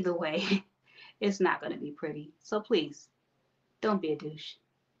 Either way, it's not going to be pretty. So please, don't be a douche.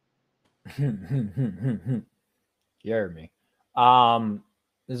 You heard me.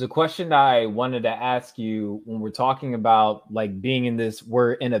 There's a question I wanted to ask you when we're talking about like being in this,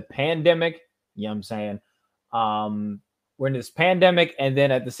 we're in a pandemic, you know what I'm saying? We're in this pandemic, and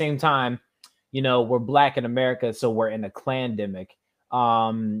then at the same time, we're Black in America, so we're in a clandemic.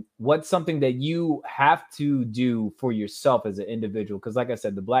 What's something that you have to do for yourself as an individual? Because like I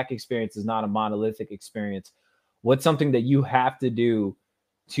said, the Black experience is not a monolithic experience. What's something that you have to do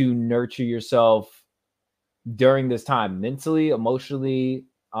to nurture yourself during this time, mentally, emotionally,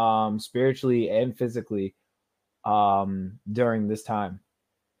 spiritually, and physically, during this time?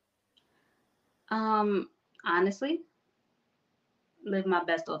 Honestly, live my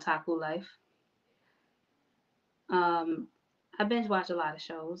best otaku life. Um, I binge watch a lot of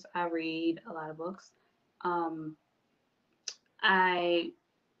shows. I read a lot of books. Um, I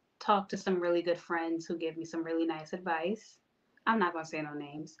talk to some really good friends who give me some really nice advice. I'm not gonna say no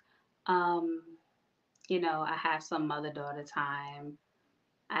names. Um, I have some mother-daughter time.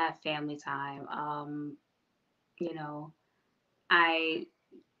 I have family time. You know, I,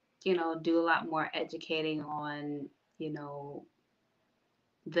 do a lot more educating on, you know,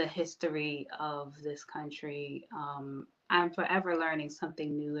 the history of this country. I'm forever learning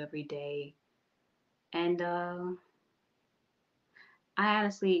something new every day. And I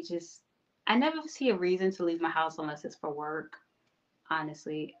honestly I never see a reason to leave my house unless it's for work.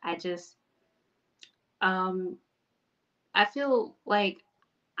 Honestly, um, I feel like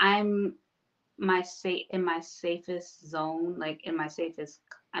I'm in my safest zone, like in my safest,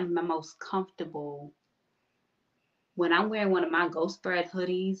 I'm my most comfortable when I'm wearing one of my ghost thread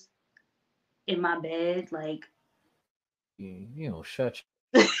hoodies in my bed, like Shut.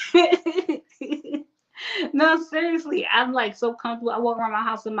 no, seriously, I'm like so comfortable. I walk around my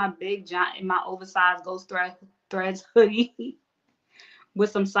house in my big giant, in my oversized threads hoodie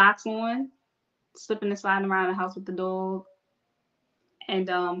with some socks on, slipping and sliding around the house with the dog. and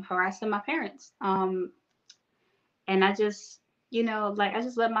harassing my parents. And I just, like I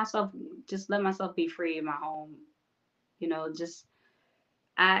just let myself be free in my home. Just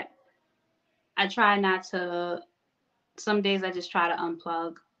I I try not to. Some days I just try to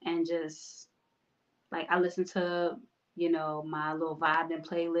unplug and just like I listen to my little vibing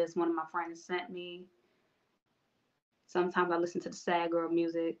playlist one of my friends sent me. Sometimes I listen to the sad girl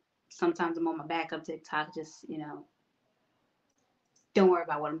music. Sometimes I'm on my backup TikTok. Just don't worry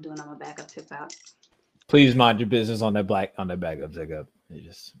about what I'm doing on my backup TikTok. Please mind your business on that backup TikTok. You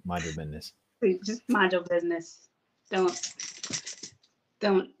just mind your business. Please just mind your business. Don't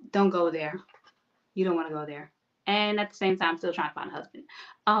go there. You don't want to go there. And at the same time, still trying to find a husband.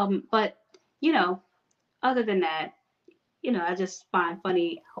 But other than that, I just find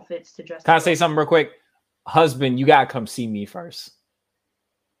funny outfits to dress. Can I say something real quick? Husband, you gotta come see me first.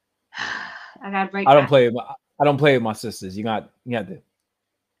 I gotta break. I don't play with my sisters. You have to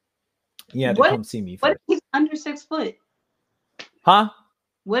come see me first. What if he's under 6 foot? Huh?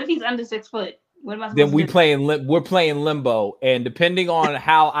 What if he's under 6 foot? What am I supposed Then to do? we're playing limbo, and depending on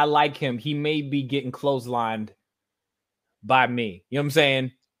how I like him, he may be getting clotheslined by me. You know what I'm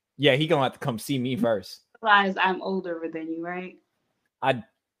saying? Yeah, he gonna have to come see me first. Realize I'm older than you, right? I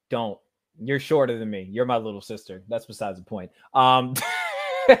don't. You're shorter than me. You're my little sister. That's besides the point. I'm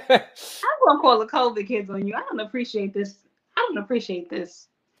gonna call the COVID kids on you. I don't appreciate this.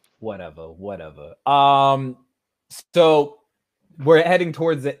 Whatever. So we're heading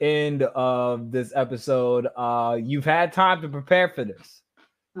towards the end of this episode. You've had time to prepare for this,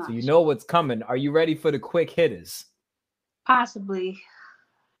 so you know what's coming. Are you ready for the quick hitters? Possibly.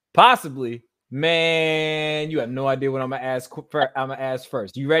 Man, you have no idea what I'm gonna ask. I'm gonna ask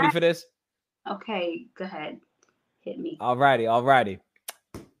first. You ready for this? Okay, go ahead. Hit me. Alrighty.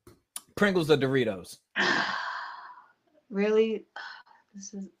 Pringles or Doritos? Really?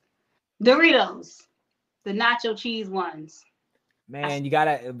 This is Doritos, the nacho cheese ones. Man, you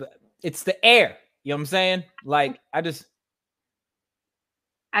gotta. It's the air. You know what I'm saying? Like I could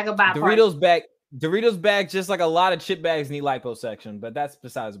buy Doritos bag, just like a lot of chip bags need liposuction, but that's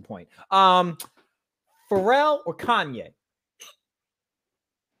besides the point. Pharrell or Kanye?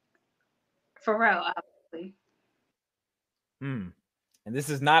 Pharrell, obviously. And this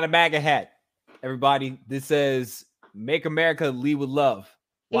is not a MAGA hat, everybody. This says "Make America Lead with Love."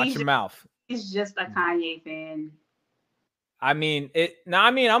 Watch your mouth. He's just a Kanye fan. I'm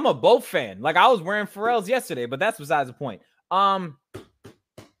a both fan. Like I was wearing Pharrell's yesterday, but that's besides the point.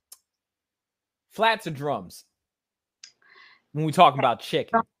 Flats or drums? When we talking about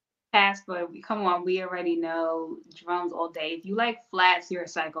chicken. Pass, but come on, we already know drums all day. If you like flats, you're a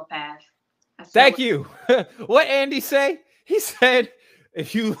psychopath. Thank you. What Andy say? He said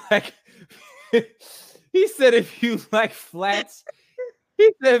if you like flats,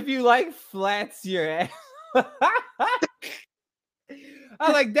 you're ass. I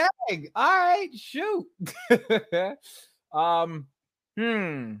was like, dang, all right, shoot. This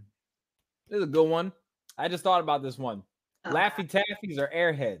is a good one. I just thought about this one. Laffy Taffies or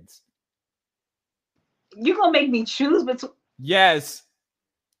Airheads? You gonna make me choose between? Yes.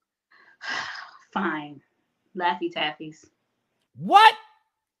 Fine. Laffy Taffies. What?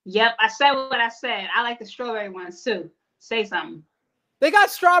 Yep, I said what I said. I like the strawberry ones too. Say something. They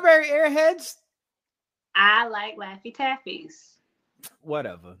got strawberry Airheads? I like Laffy Taffies.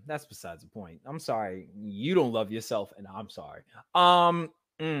 Whatever. That's besides the point. I'm sorry. You don't love yourself, and I'm sorry.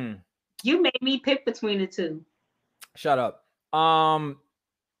 You made me pick between the two. Shut up.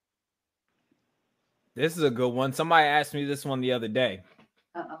 This is a good one. Somebody asked me this one the other day.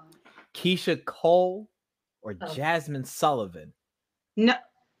 Keisha Cole or Jasmine Sullivan? No,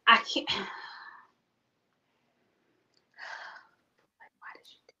 I can't. Why did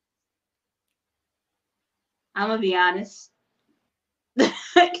you do? I'm gonna be honest.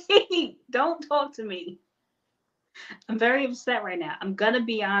 Don't talk to me. I'm very upset right now. I'm gonna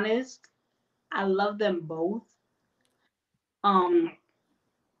be honest. I love them both.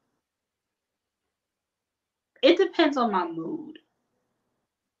 It depends on my mood.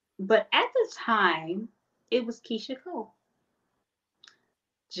 But at the time, it was Keisha Cole.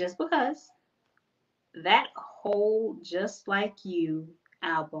 Just because that whole Just Like You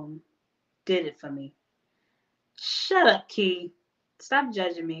album did it for me. Shut up, Key. Stop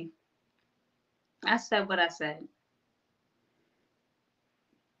judging me. I said what I said.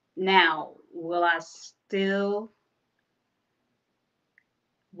 Now, would I still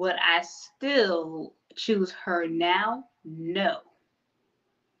choose her now? No.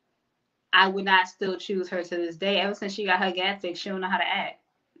 I would not still choose her to this day. Ever since she got her gas fixed, she don't know how to act.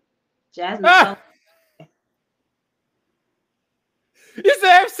 Jasmine. You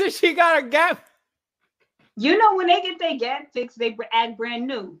said ever since she got her gap. You know, when they get their gap fixed, they act brand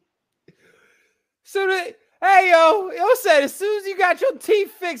new. So hey yo said as soon as you got your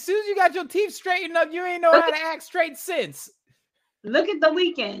teeth fixed, as soon as you got your teeth straightened up, you ain't know how to act straight since. Look at The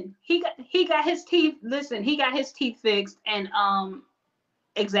Weeknd. He got his teeth. Listen, he got his teeth fixed, and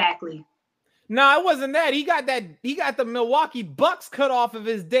exactly. No, it wasn't that. He got the Milwaukee Bucks cut off of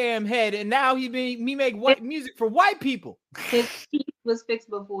his damn head, and now he make white music for white people. His teeth was fixed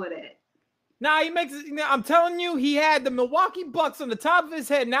before that. Now he makes. I'm telling you, he had the Milwaukee Bucks on the top of his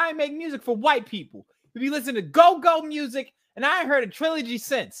head. Now he make music for white people. He be listening to go-go music, and I ain't heard a trilogy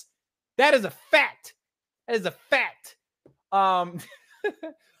since. That is a fact. That is a fact. I'm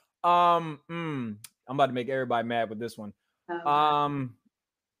about to make everybody mad with this one.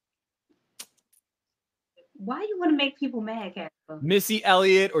 Why you want to make people mad, Casper? Missy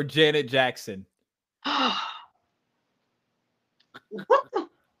Elliott or Janet Jackson? What the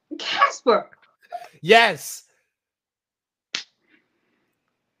Casper? Yes.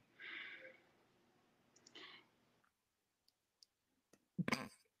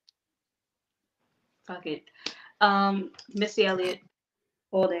 Fuck it. Missy Elliott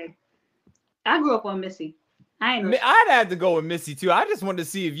all day. I grew up on Missy. I'd have to go with Missy too. I just wanted to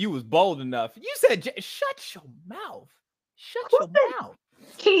see if you was bold enough. You said, "Shut your mouth." Shut your mouth.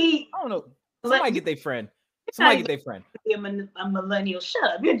 Key. I don't know. Somebody get their friend. Somebody get their friend. I'm a millennial. Shut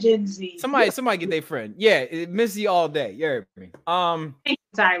up. You're Gen Z. Somebody get their friend. Yeah, Missy all day. You heard me. Thank you,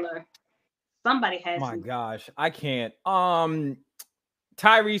 Tyler. Somebody has. My gosh, I can't.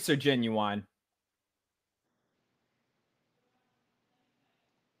 Tyrese or Genuine?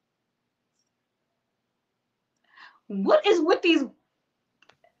 What is with these? How you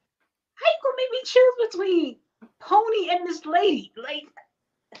gonna make me choose between Pony and Miss Lady? Like,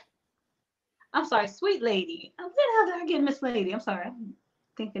 I'm sorry, Sweet Lady. Where the hell did I get Miss Lady? I'm sorry. I'm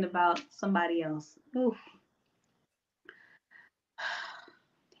thinking about somebody else. Oof.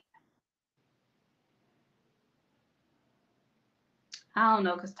 I don't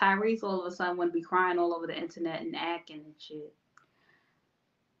know, because Tyrese all of a sudden would be crying all over the internet and acting and shit.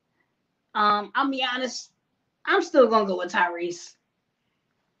 I'll be honest. I'm still gonna go with Tyrese.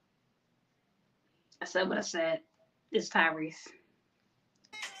 I said what I said. It's Tyrese.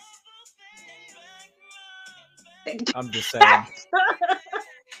 I'm just saying.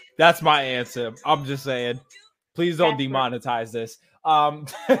 That's my answer. I'm just saying. Please don't demonetize this. I'm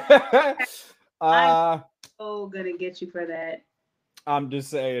so gonna get you for that. I'm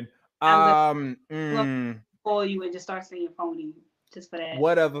just saying. I'm gonna call you and just start saying Pony just for that.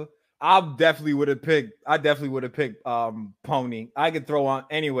 Whatever. I definitely would have picked Pony. I could throw on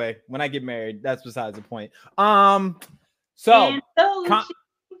anyway when I get married. That's besides the point. So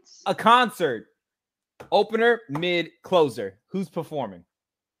a concert opener, mid, closer. Who's performing?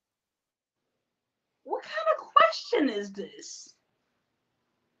 What kind of question is this?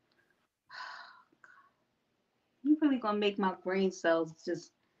 You really gonna make my brain cells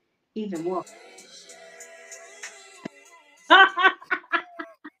just even more.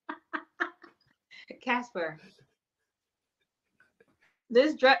 Casper,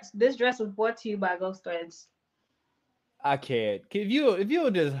 this dress was brought to you by Ghost Threads. I can't. If you'll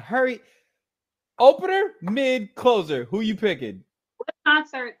just hurry. Opener, mid, closer. Who you picking? What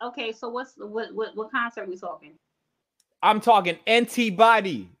concert? Okay, so what concert we talking? I'm talking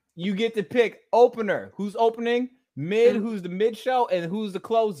Antibody. You get to pick opener. Who's opening? Mid, who's the mid show, and who's the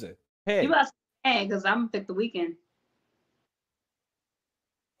closer? Hey. You got to say because I'm gonna pick The Weeknd.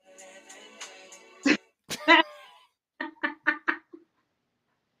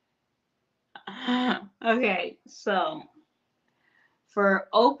 Okay, so for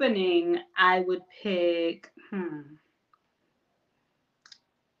opening, I would pick.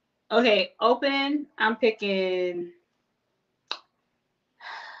 Okay, open. I'm picking.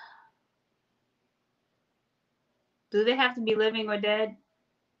 Do they have to be living or dead?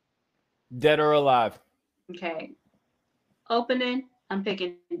 Dead or alive. Okay. Opening, I'm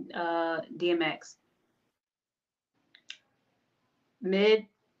picking DMX. Mid,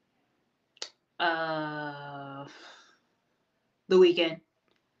 The Weeknd.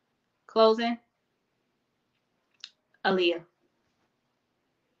 Closing, Aaliyah.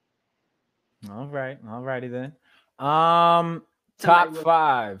 Alrighty then. Top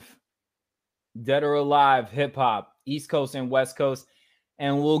 5. Dead or alive, hip hop, East Coast and West Coast.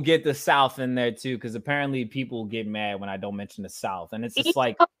 And we'll get the South in there too, because apparently people get mad when I don't mention the South. And it's just East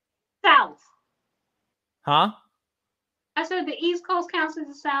like Coast, South. Huh? I said the East Coast counts as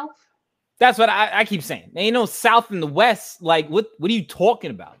the South. That's what I keep saying. There ain't no South and the West. Like, what are you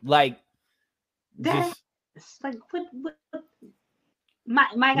talking about? Like, that's like what My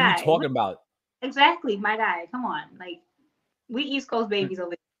What are you guy. talking about? Exactly, my guy. Come on, like we East Coast babies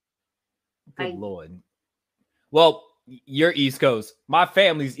over here. Good Like Lord. Well, you're East Coast. My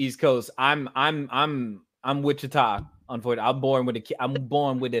family's East Coast. I'm Wichita. Unfortunately, I'm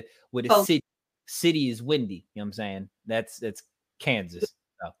born with a Coast. city. City is windy. You know what I'm saying? That's Kansas.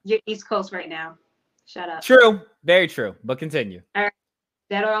 So. You're East Coast right now. Shut up. True. Very true. But continue. All right.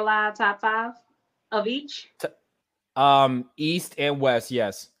 Dead or alive, top 5 of each. East and West.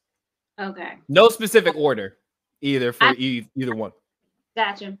 Yes. Okay. No specific order either for I either one.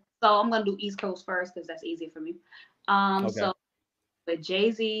 gotcha. So I'm gonna do East Coast first because that's easy for me. Okay. So with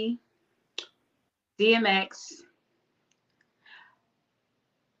Jay-Z, DMX,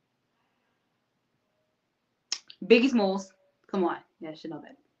 Biggie Smalls. Come on, yeah, should know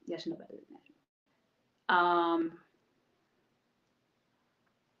better. Yeah, should know better than that.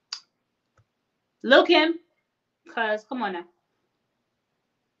 Lil Kim, cause come on now.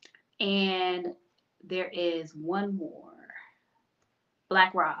 And there is one more.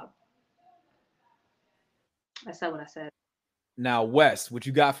 Black Rob. I said what I said. Now, West, what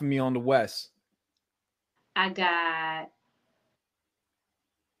you got for me on the West? I got,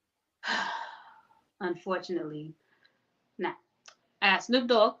 unfortunately, nah. I got Snoop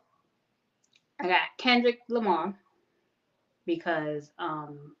Dogg. I got Kendrick Lamar because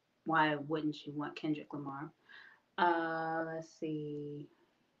why wouldn't you want Kendrick Lamar? Let's see.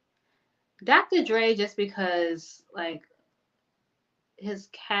 Dr. Dre just because like his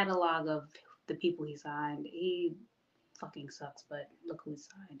catalog of the people he signed, he fucking sucks, but look who he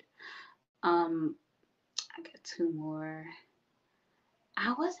signed. I got 2 more.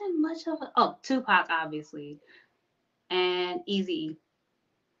 I wasn't much of a Tupac obviously and Easy.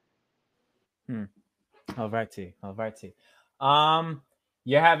 All righty.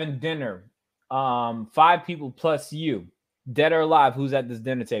 You're having dinner. 5 people plus you. Dead or alive, who's at this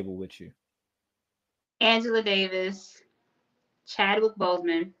dinner table with you? Angela Davis, Chadwick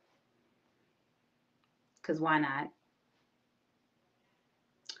Boseman, because why not?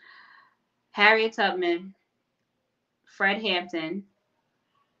 Harriet Tubman, Fred Hampton.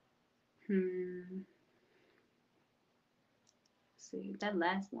 See that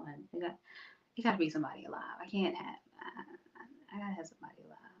last one. It got to be somebody alive. I can't have. I gotta have somebody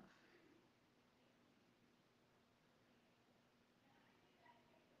alive.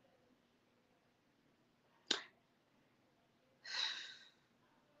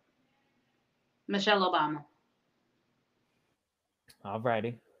 Michelle Obama. All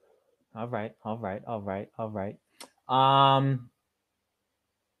righty. All right.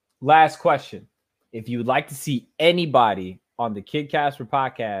 Last question. If you would like to see anybody on the Kid Casper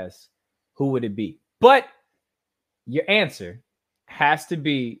podcast, who would it be? But your answer has to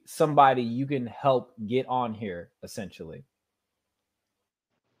be somebody you can help get on here, essentially.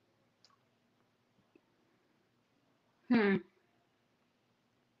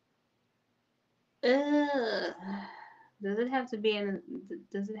 Does it have to be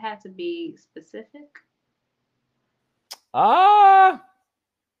does it have to be specific? It'll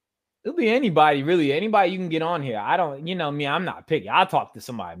be anybody, really. Anybody you can get on here. I don't, me, I'm not picky. I'll talk to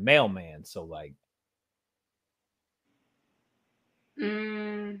somebody, mailman. So, like.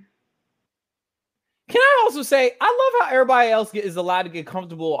 Can I also say, I love how everybody else is allowed to get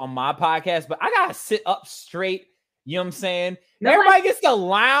comfortable on my podcast, but I got to sit up straight. You know what I'm saying? Everybody gets to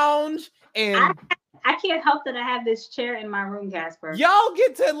lounge and. I can't help that I have this chair in my room, Casper. Y'all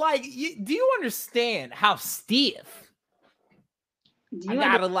get to, like, do you understand how stiff? I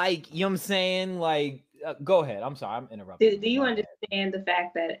gotta, like, you know what I'm saying? Like, go ahead. I'm sorry. I'm interrupting. Do you understand the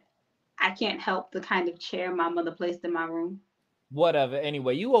fact that I can't help the kind of chair my mother placed in my room? Whatever.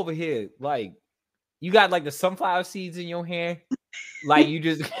 Anyway, you over here, like, you got, like, the sunflower seeds in your hair. Like, you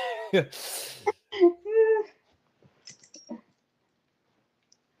just...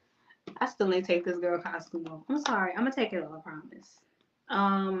 I still ain't take this girl costume off. I'm sorry. I'm gonna take it off, I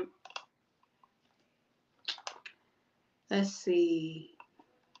promise. Let's see.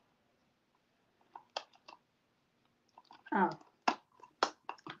 Oh.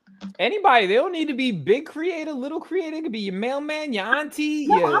 Anybody, they don't need to be big creator, little creator. It could be your mailman, your auntie.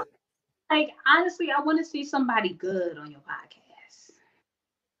 No, like, honestly, I want to see somebody good on your podcast.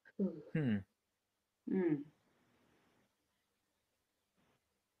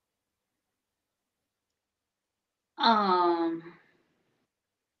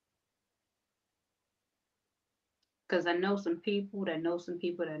 Because I know some people that know some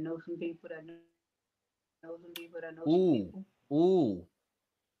people that know some people that know some people that know some people. Ooh.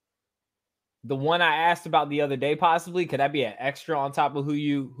 The one I asked about the other day, possibly. Could that be an extra on top of who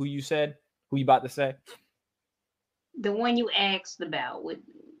you said? Who you about to say? The one you asked about.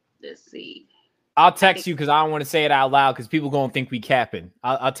 Let's see. I'll text you because I don't want to say it out loud because people gonna think we capping.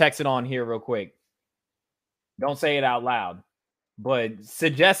 I'll text it on here real quick. Don't say it out loud, but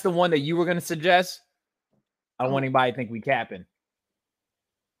suggest the one that you were gonna suggest. I don't want anybody to think we capping.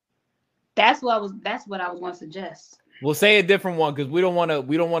 That's what I was going to suggest. We'll say a different one because we don't want to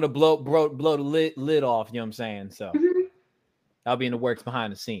blow the lid off. You know what I'm saying? So that'll be in the works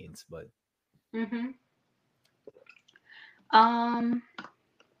behind the scenes. But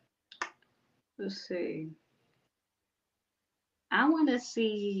let's see. I want to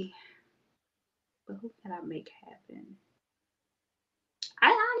see, but who can I make happen? I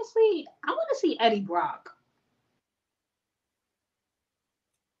want to see Eddie Brock.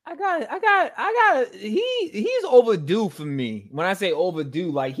 He's overdue for me. When I say overdue,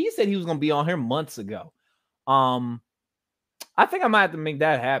 like he said he was gonna be on here months ago. I think I might have to make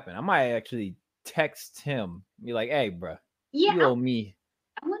that happen. I might actually text him, be like, "Hey, bro, you owe me."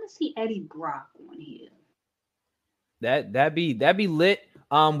 I want to see Eddie Brock on here. That'd be lit.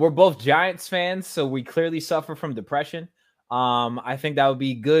 We're both Giants fans, so we clearly suffer from depression. I think that would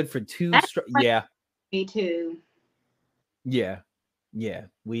be good for two. Yeah, me too. Yeah.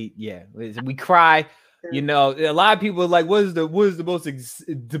 We cry. You know, a lot of people are like, what is the most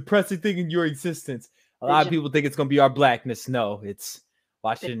depressing thing in your existence? A lot of people think it's gonna be our blackness. No, it's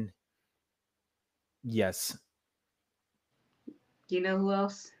watching. Yes. You know who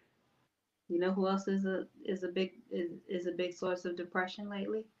else? You know who else is a big source of depression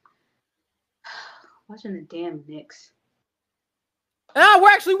lately? Watching the damn Knicks.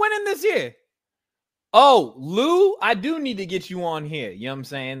 We're actually winning this year. Oh, Lou, I do need to get you on here. You know what I'm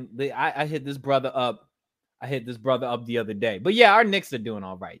saying? I hit this brother up. The other day. But yeah, our Knicks are doing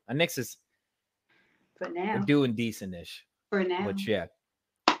all right. Our Knicks is for now. They're doing decent-ish. For now. But yeah.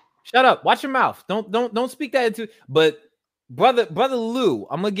 Shut up. Watch your mouth. Don't speak that into. But brother Lou,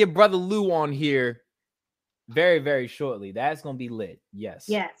 I'm gonna get brother Lou on here very, very shortly. That's gonna be lit. Yes.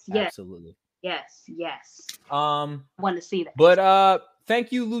 Absolutely. Yes. I want to see that. But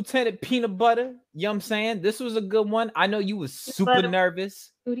thank you, Lieutenant Peanut Butter. You know what I'm saying? This was a good one. I know you was super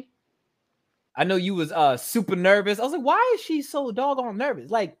nervous. I know you was super nervous. I was like, why is she so doggone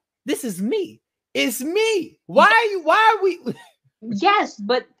nervous? Like, this is me. It's me. Why are we? Yes,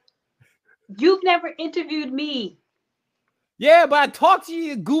 but you've never interviewed me. Yeah, but I talk to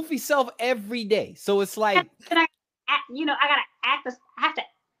your goofy self every day. So it's like, I have to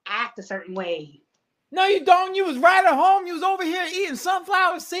act a certain way. No, you don't. You was right at home. You was over here eating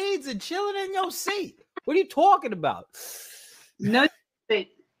sunflower seeds and chilling in your seat. What are you talking about? No, you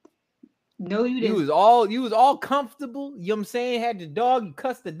didn't. You was all comfortable. You know what I'm saying? Had your dog. You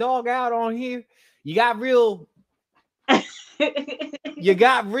cussed the dog out on here. You got real. You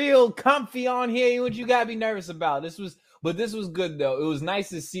got real comfy on here. What you gotta be nervous about? This was good though. It was nice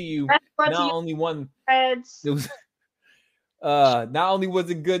to see you. Not only was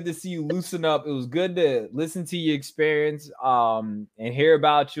it good to see you loosen up, it was good to listen to your experience and hear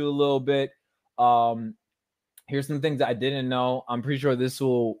about you a little bit. Here's some things I didn't know. I'm pretty sure this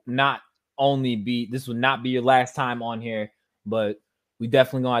will not be your last time on here, but we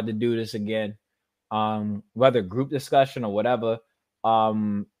definitely gonna have to do this again. Whether group discussion or whatever.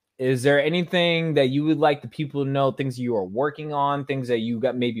 Is there anything that you would like the people to know, things you are working on, things that you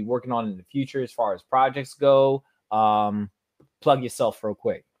got maybe working on in the future as far as projects go? Plug yourself real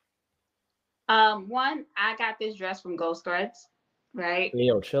quick. One, I got this dress from Ghost Threads, right?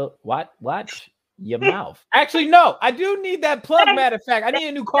 Yo, chill. What? Your mouth. Actually, no. I do need that plug. Matter of fact, I need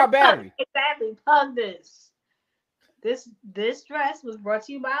a new car battery. Exactly. Plug this. This dress was brought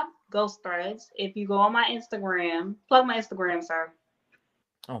to you by Ghost Threads. If you go on my Instagram, plug my Instagram, sir.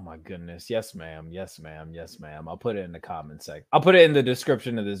 Oh my goodness. Yes, ma'am. Yes, ma'am. Yes, ma'am. I'll put it in the comment section. I'll put it in the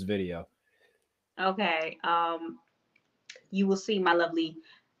description of this video. Okay. You will see my lovely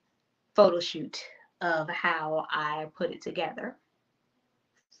photo shoot of how I put it together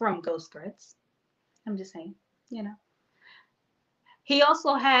from Ghost Threads. I'm just saying, you know. He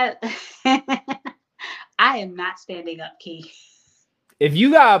also had I am not standing up, Key. If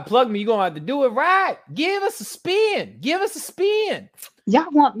you gotta plug me, you're gonna have to do it right. Give us a spin.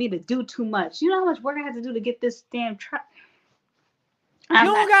 Y'all want me to do too much. You know how much work I have to do to get this damn truck. You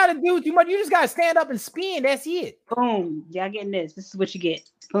don't gotta do too much. You just gotta stand up and spin. That's it. Boom. Y'all getting this. This is what you get.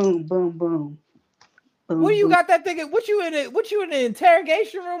 Boom, boom, boom. What do you got that thing? What you in the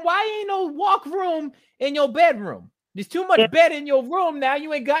interrogation room? Why ain't no walk room in your bedroom? There's too much bed in your room now.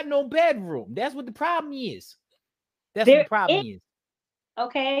 You ain't got no bedroom. That's what the problem is.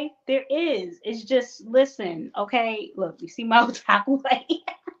 Okay, there is. It's just, listen, okay? Look, you see my otaku way?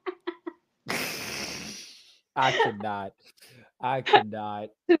 I cannot. I cannot.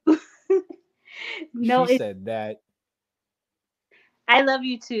 No, She it's said that. I love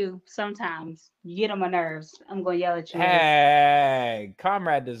you too. Sometimes you get on my nerves. I'm gonna yell at you later. Hey,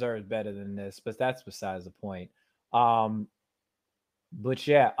 Comrade deserves better than this, but that's besides the point. Um, but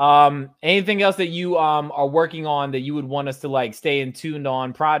yeah, anything else that you are working on that you would want us to like stay in tuned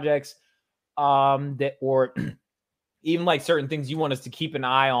on projects that or even like certain things you want us to keep an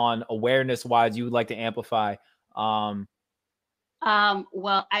eye on awareness wise you would like to amplify. Um,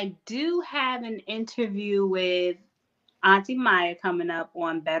 Well, I do have an interview with Auntie Maya coming up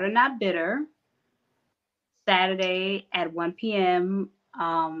on Better Not Bitter Saturday at 1 p.m.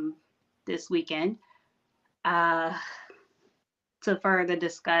 This weekend. Uh, to further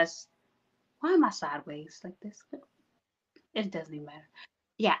discuss why am I sideways like this? It doesn't even matter.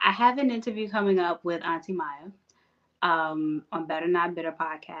 Yeah, I have an interview coming up with Auntie Maya on Better Not Bitter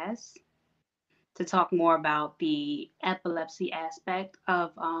podcast to talk more about the epilepsy aspect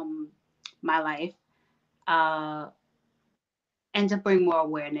of my life uh, and to bring more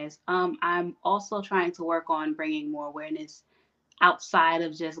awareness. I'm also trying to work on bringing more awareness outside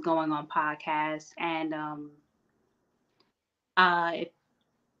of just going on podcasts and if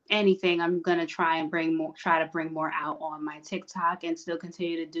anything, I'm gonna try to bring more out on my TikTok and still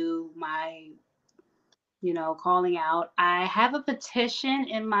continue to do my, calling out. I have a petition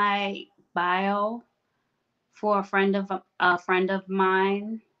in my bio for a friend of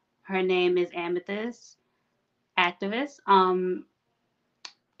mine. Her name is Amethyst Activist.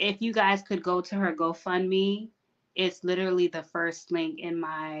 If you guys could go to her GoFundMe, it's literally the first link in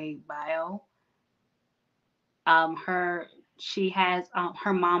my bio. Her she has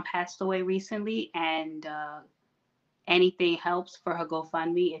her mom passed away recently, and anything helps for her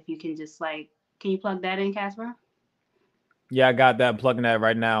GoFundMe. If you can just can you plug that in, Casper? yeah, I got that. I'm plugging that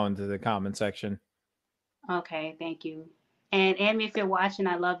right now into the comment section. Okay, thank you. And Amy, if you're watching,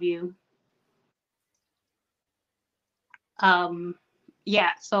 I love you. Um,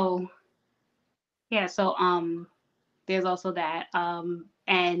 yeah. So there's also that.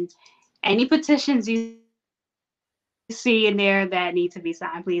 And any petitions you see in there that need to be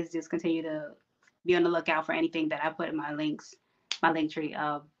signed, please just continue to be on the lookout for anything that I put in my links, my link tree.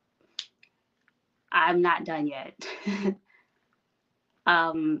 I'm not done yet.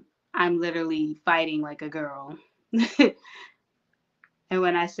 um, I'm literally fighting like a girl. And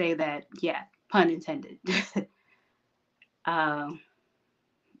when I say that, yeah, pun intended. um,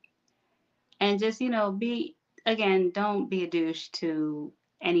 and just be again, don't be a douche to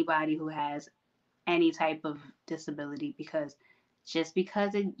anybody who has any type of disability, because just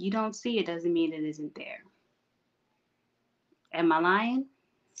because you don't see it doesn't mean it isn't there. Am I lying?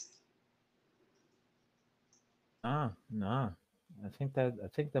 Nah. I think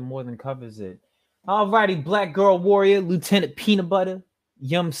that more than covers it. Alrighty, Black Girl Warrior, Lieutenant Peanut Butter.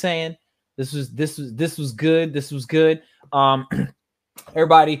 You know what I'm saying? This was good. This was good.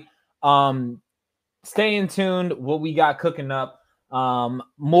 Everybody, stay in tuned. What we got cooking up.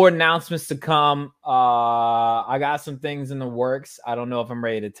 More announcements to come. I got some things in the works. I don't know if I'm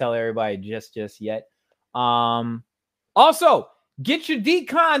ready to tell everybody just yet. Also, get your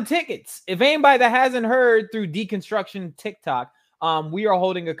decon tickets. If anybody that hasn't heard through Deconstruction TikTok, we are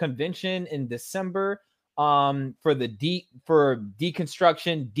holding a convention in December for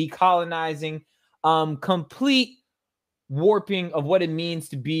deconstruction, decolonizing, complete warping of what it means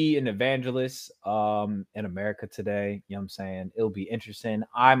to be an evangelist in America today. You know what I'm saying? It'll be interesting.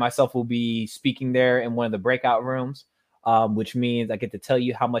 I myself will be speaking there in one of the breakout rooms, which means I get to tell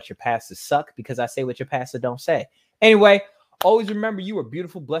you how much your pastors suck because I say what your pastor don't say. Anyway, always remember you are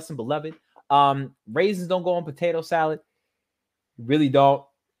beautiful, blessed, and beloved. Raisins don't go on potato salad. Really don't.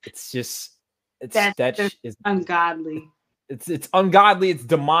 It's just That's ungodly. it's ungodly. It's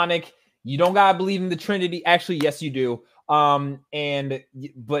demonic. You don't gotta believe in the Trinity. Actually, yes, you do.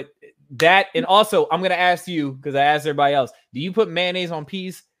 But that, and also I'm gonna ask you because I asked everybody else. Do you put mayonnaise on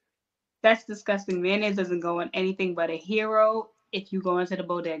peas? That's disgusting. Mayonnaise doesn't go on anything but a hero if you go into the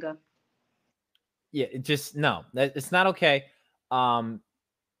bodega. Yeah, it just no. It's not okay. Um,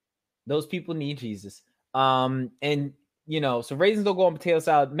 those people need Jesus. And so raisins don't go on potato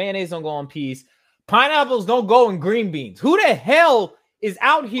salad, mayonnaise don't go on peas, pineapples don't go in green beans. Who the hell is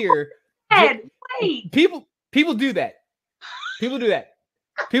out here? Dad, wait. People do that. People do that.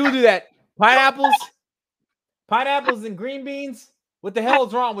 People do that. Pineapples and green beans. What the hell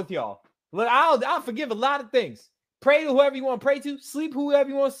is wrong with y'all? Look, I'll forgive a lot of things. Pray to whoever you want to pray to. Sleep whoever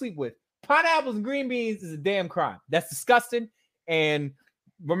you want to sleep with. Pineapples and green beans is a damn crime. That's disgusting. And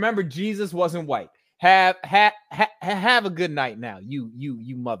remember, Jesus wasn't white. Have a good night now,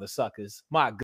 you mother suckers. My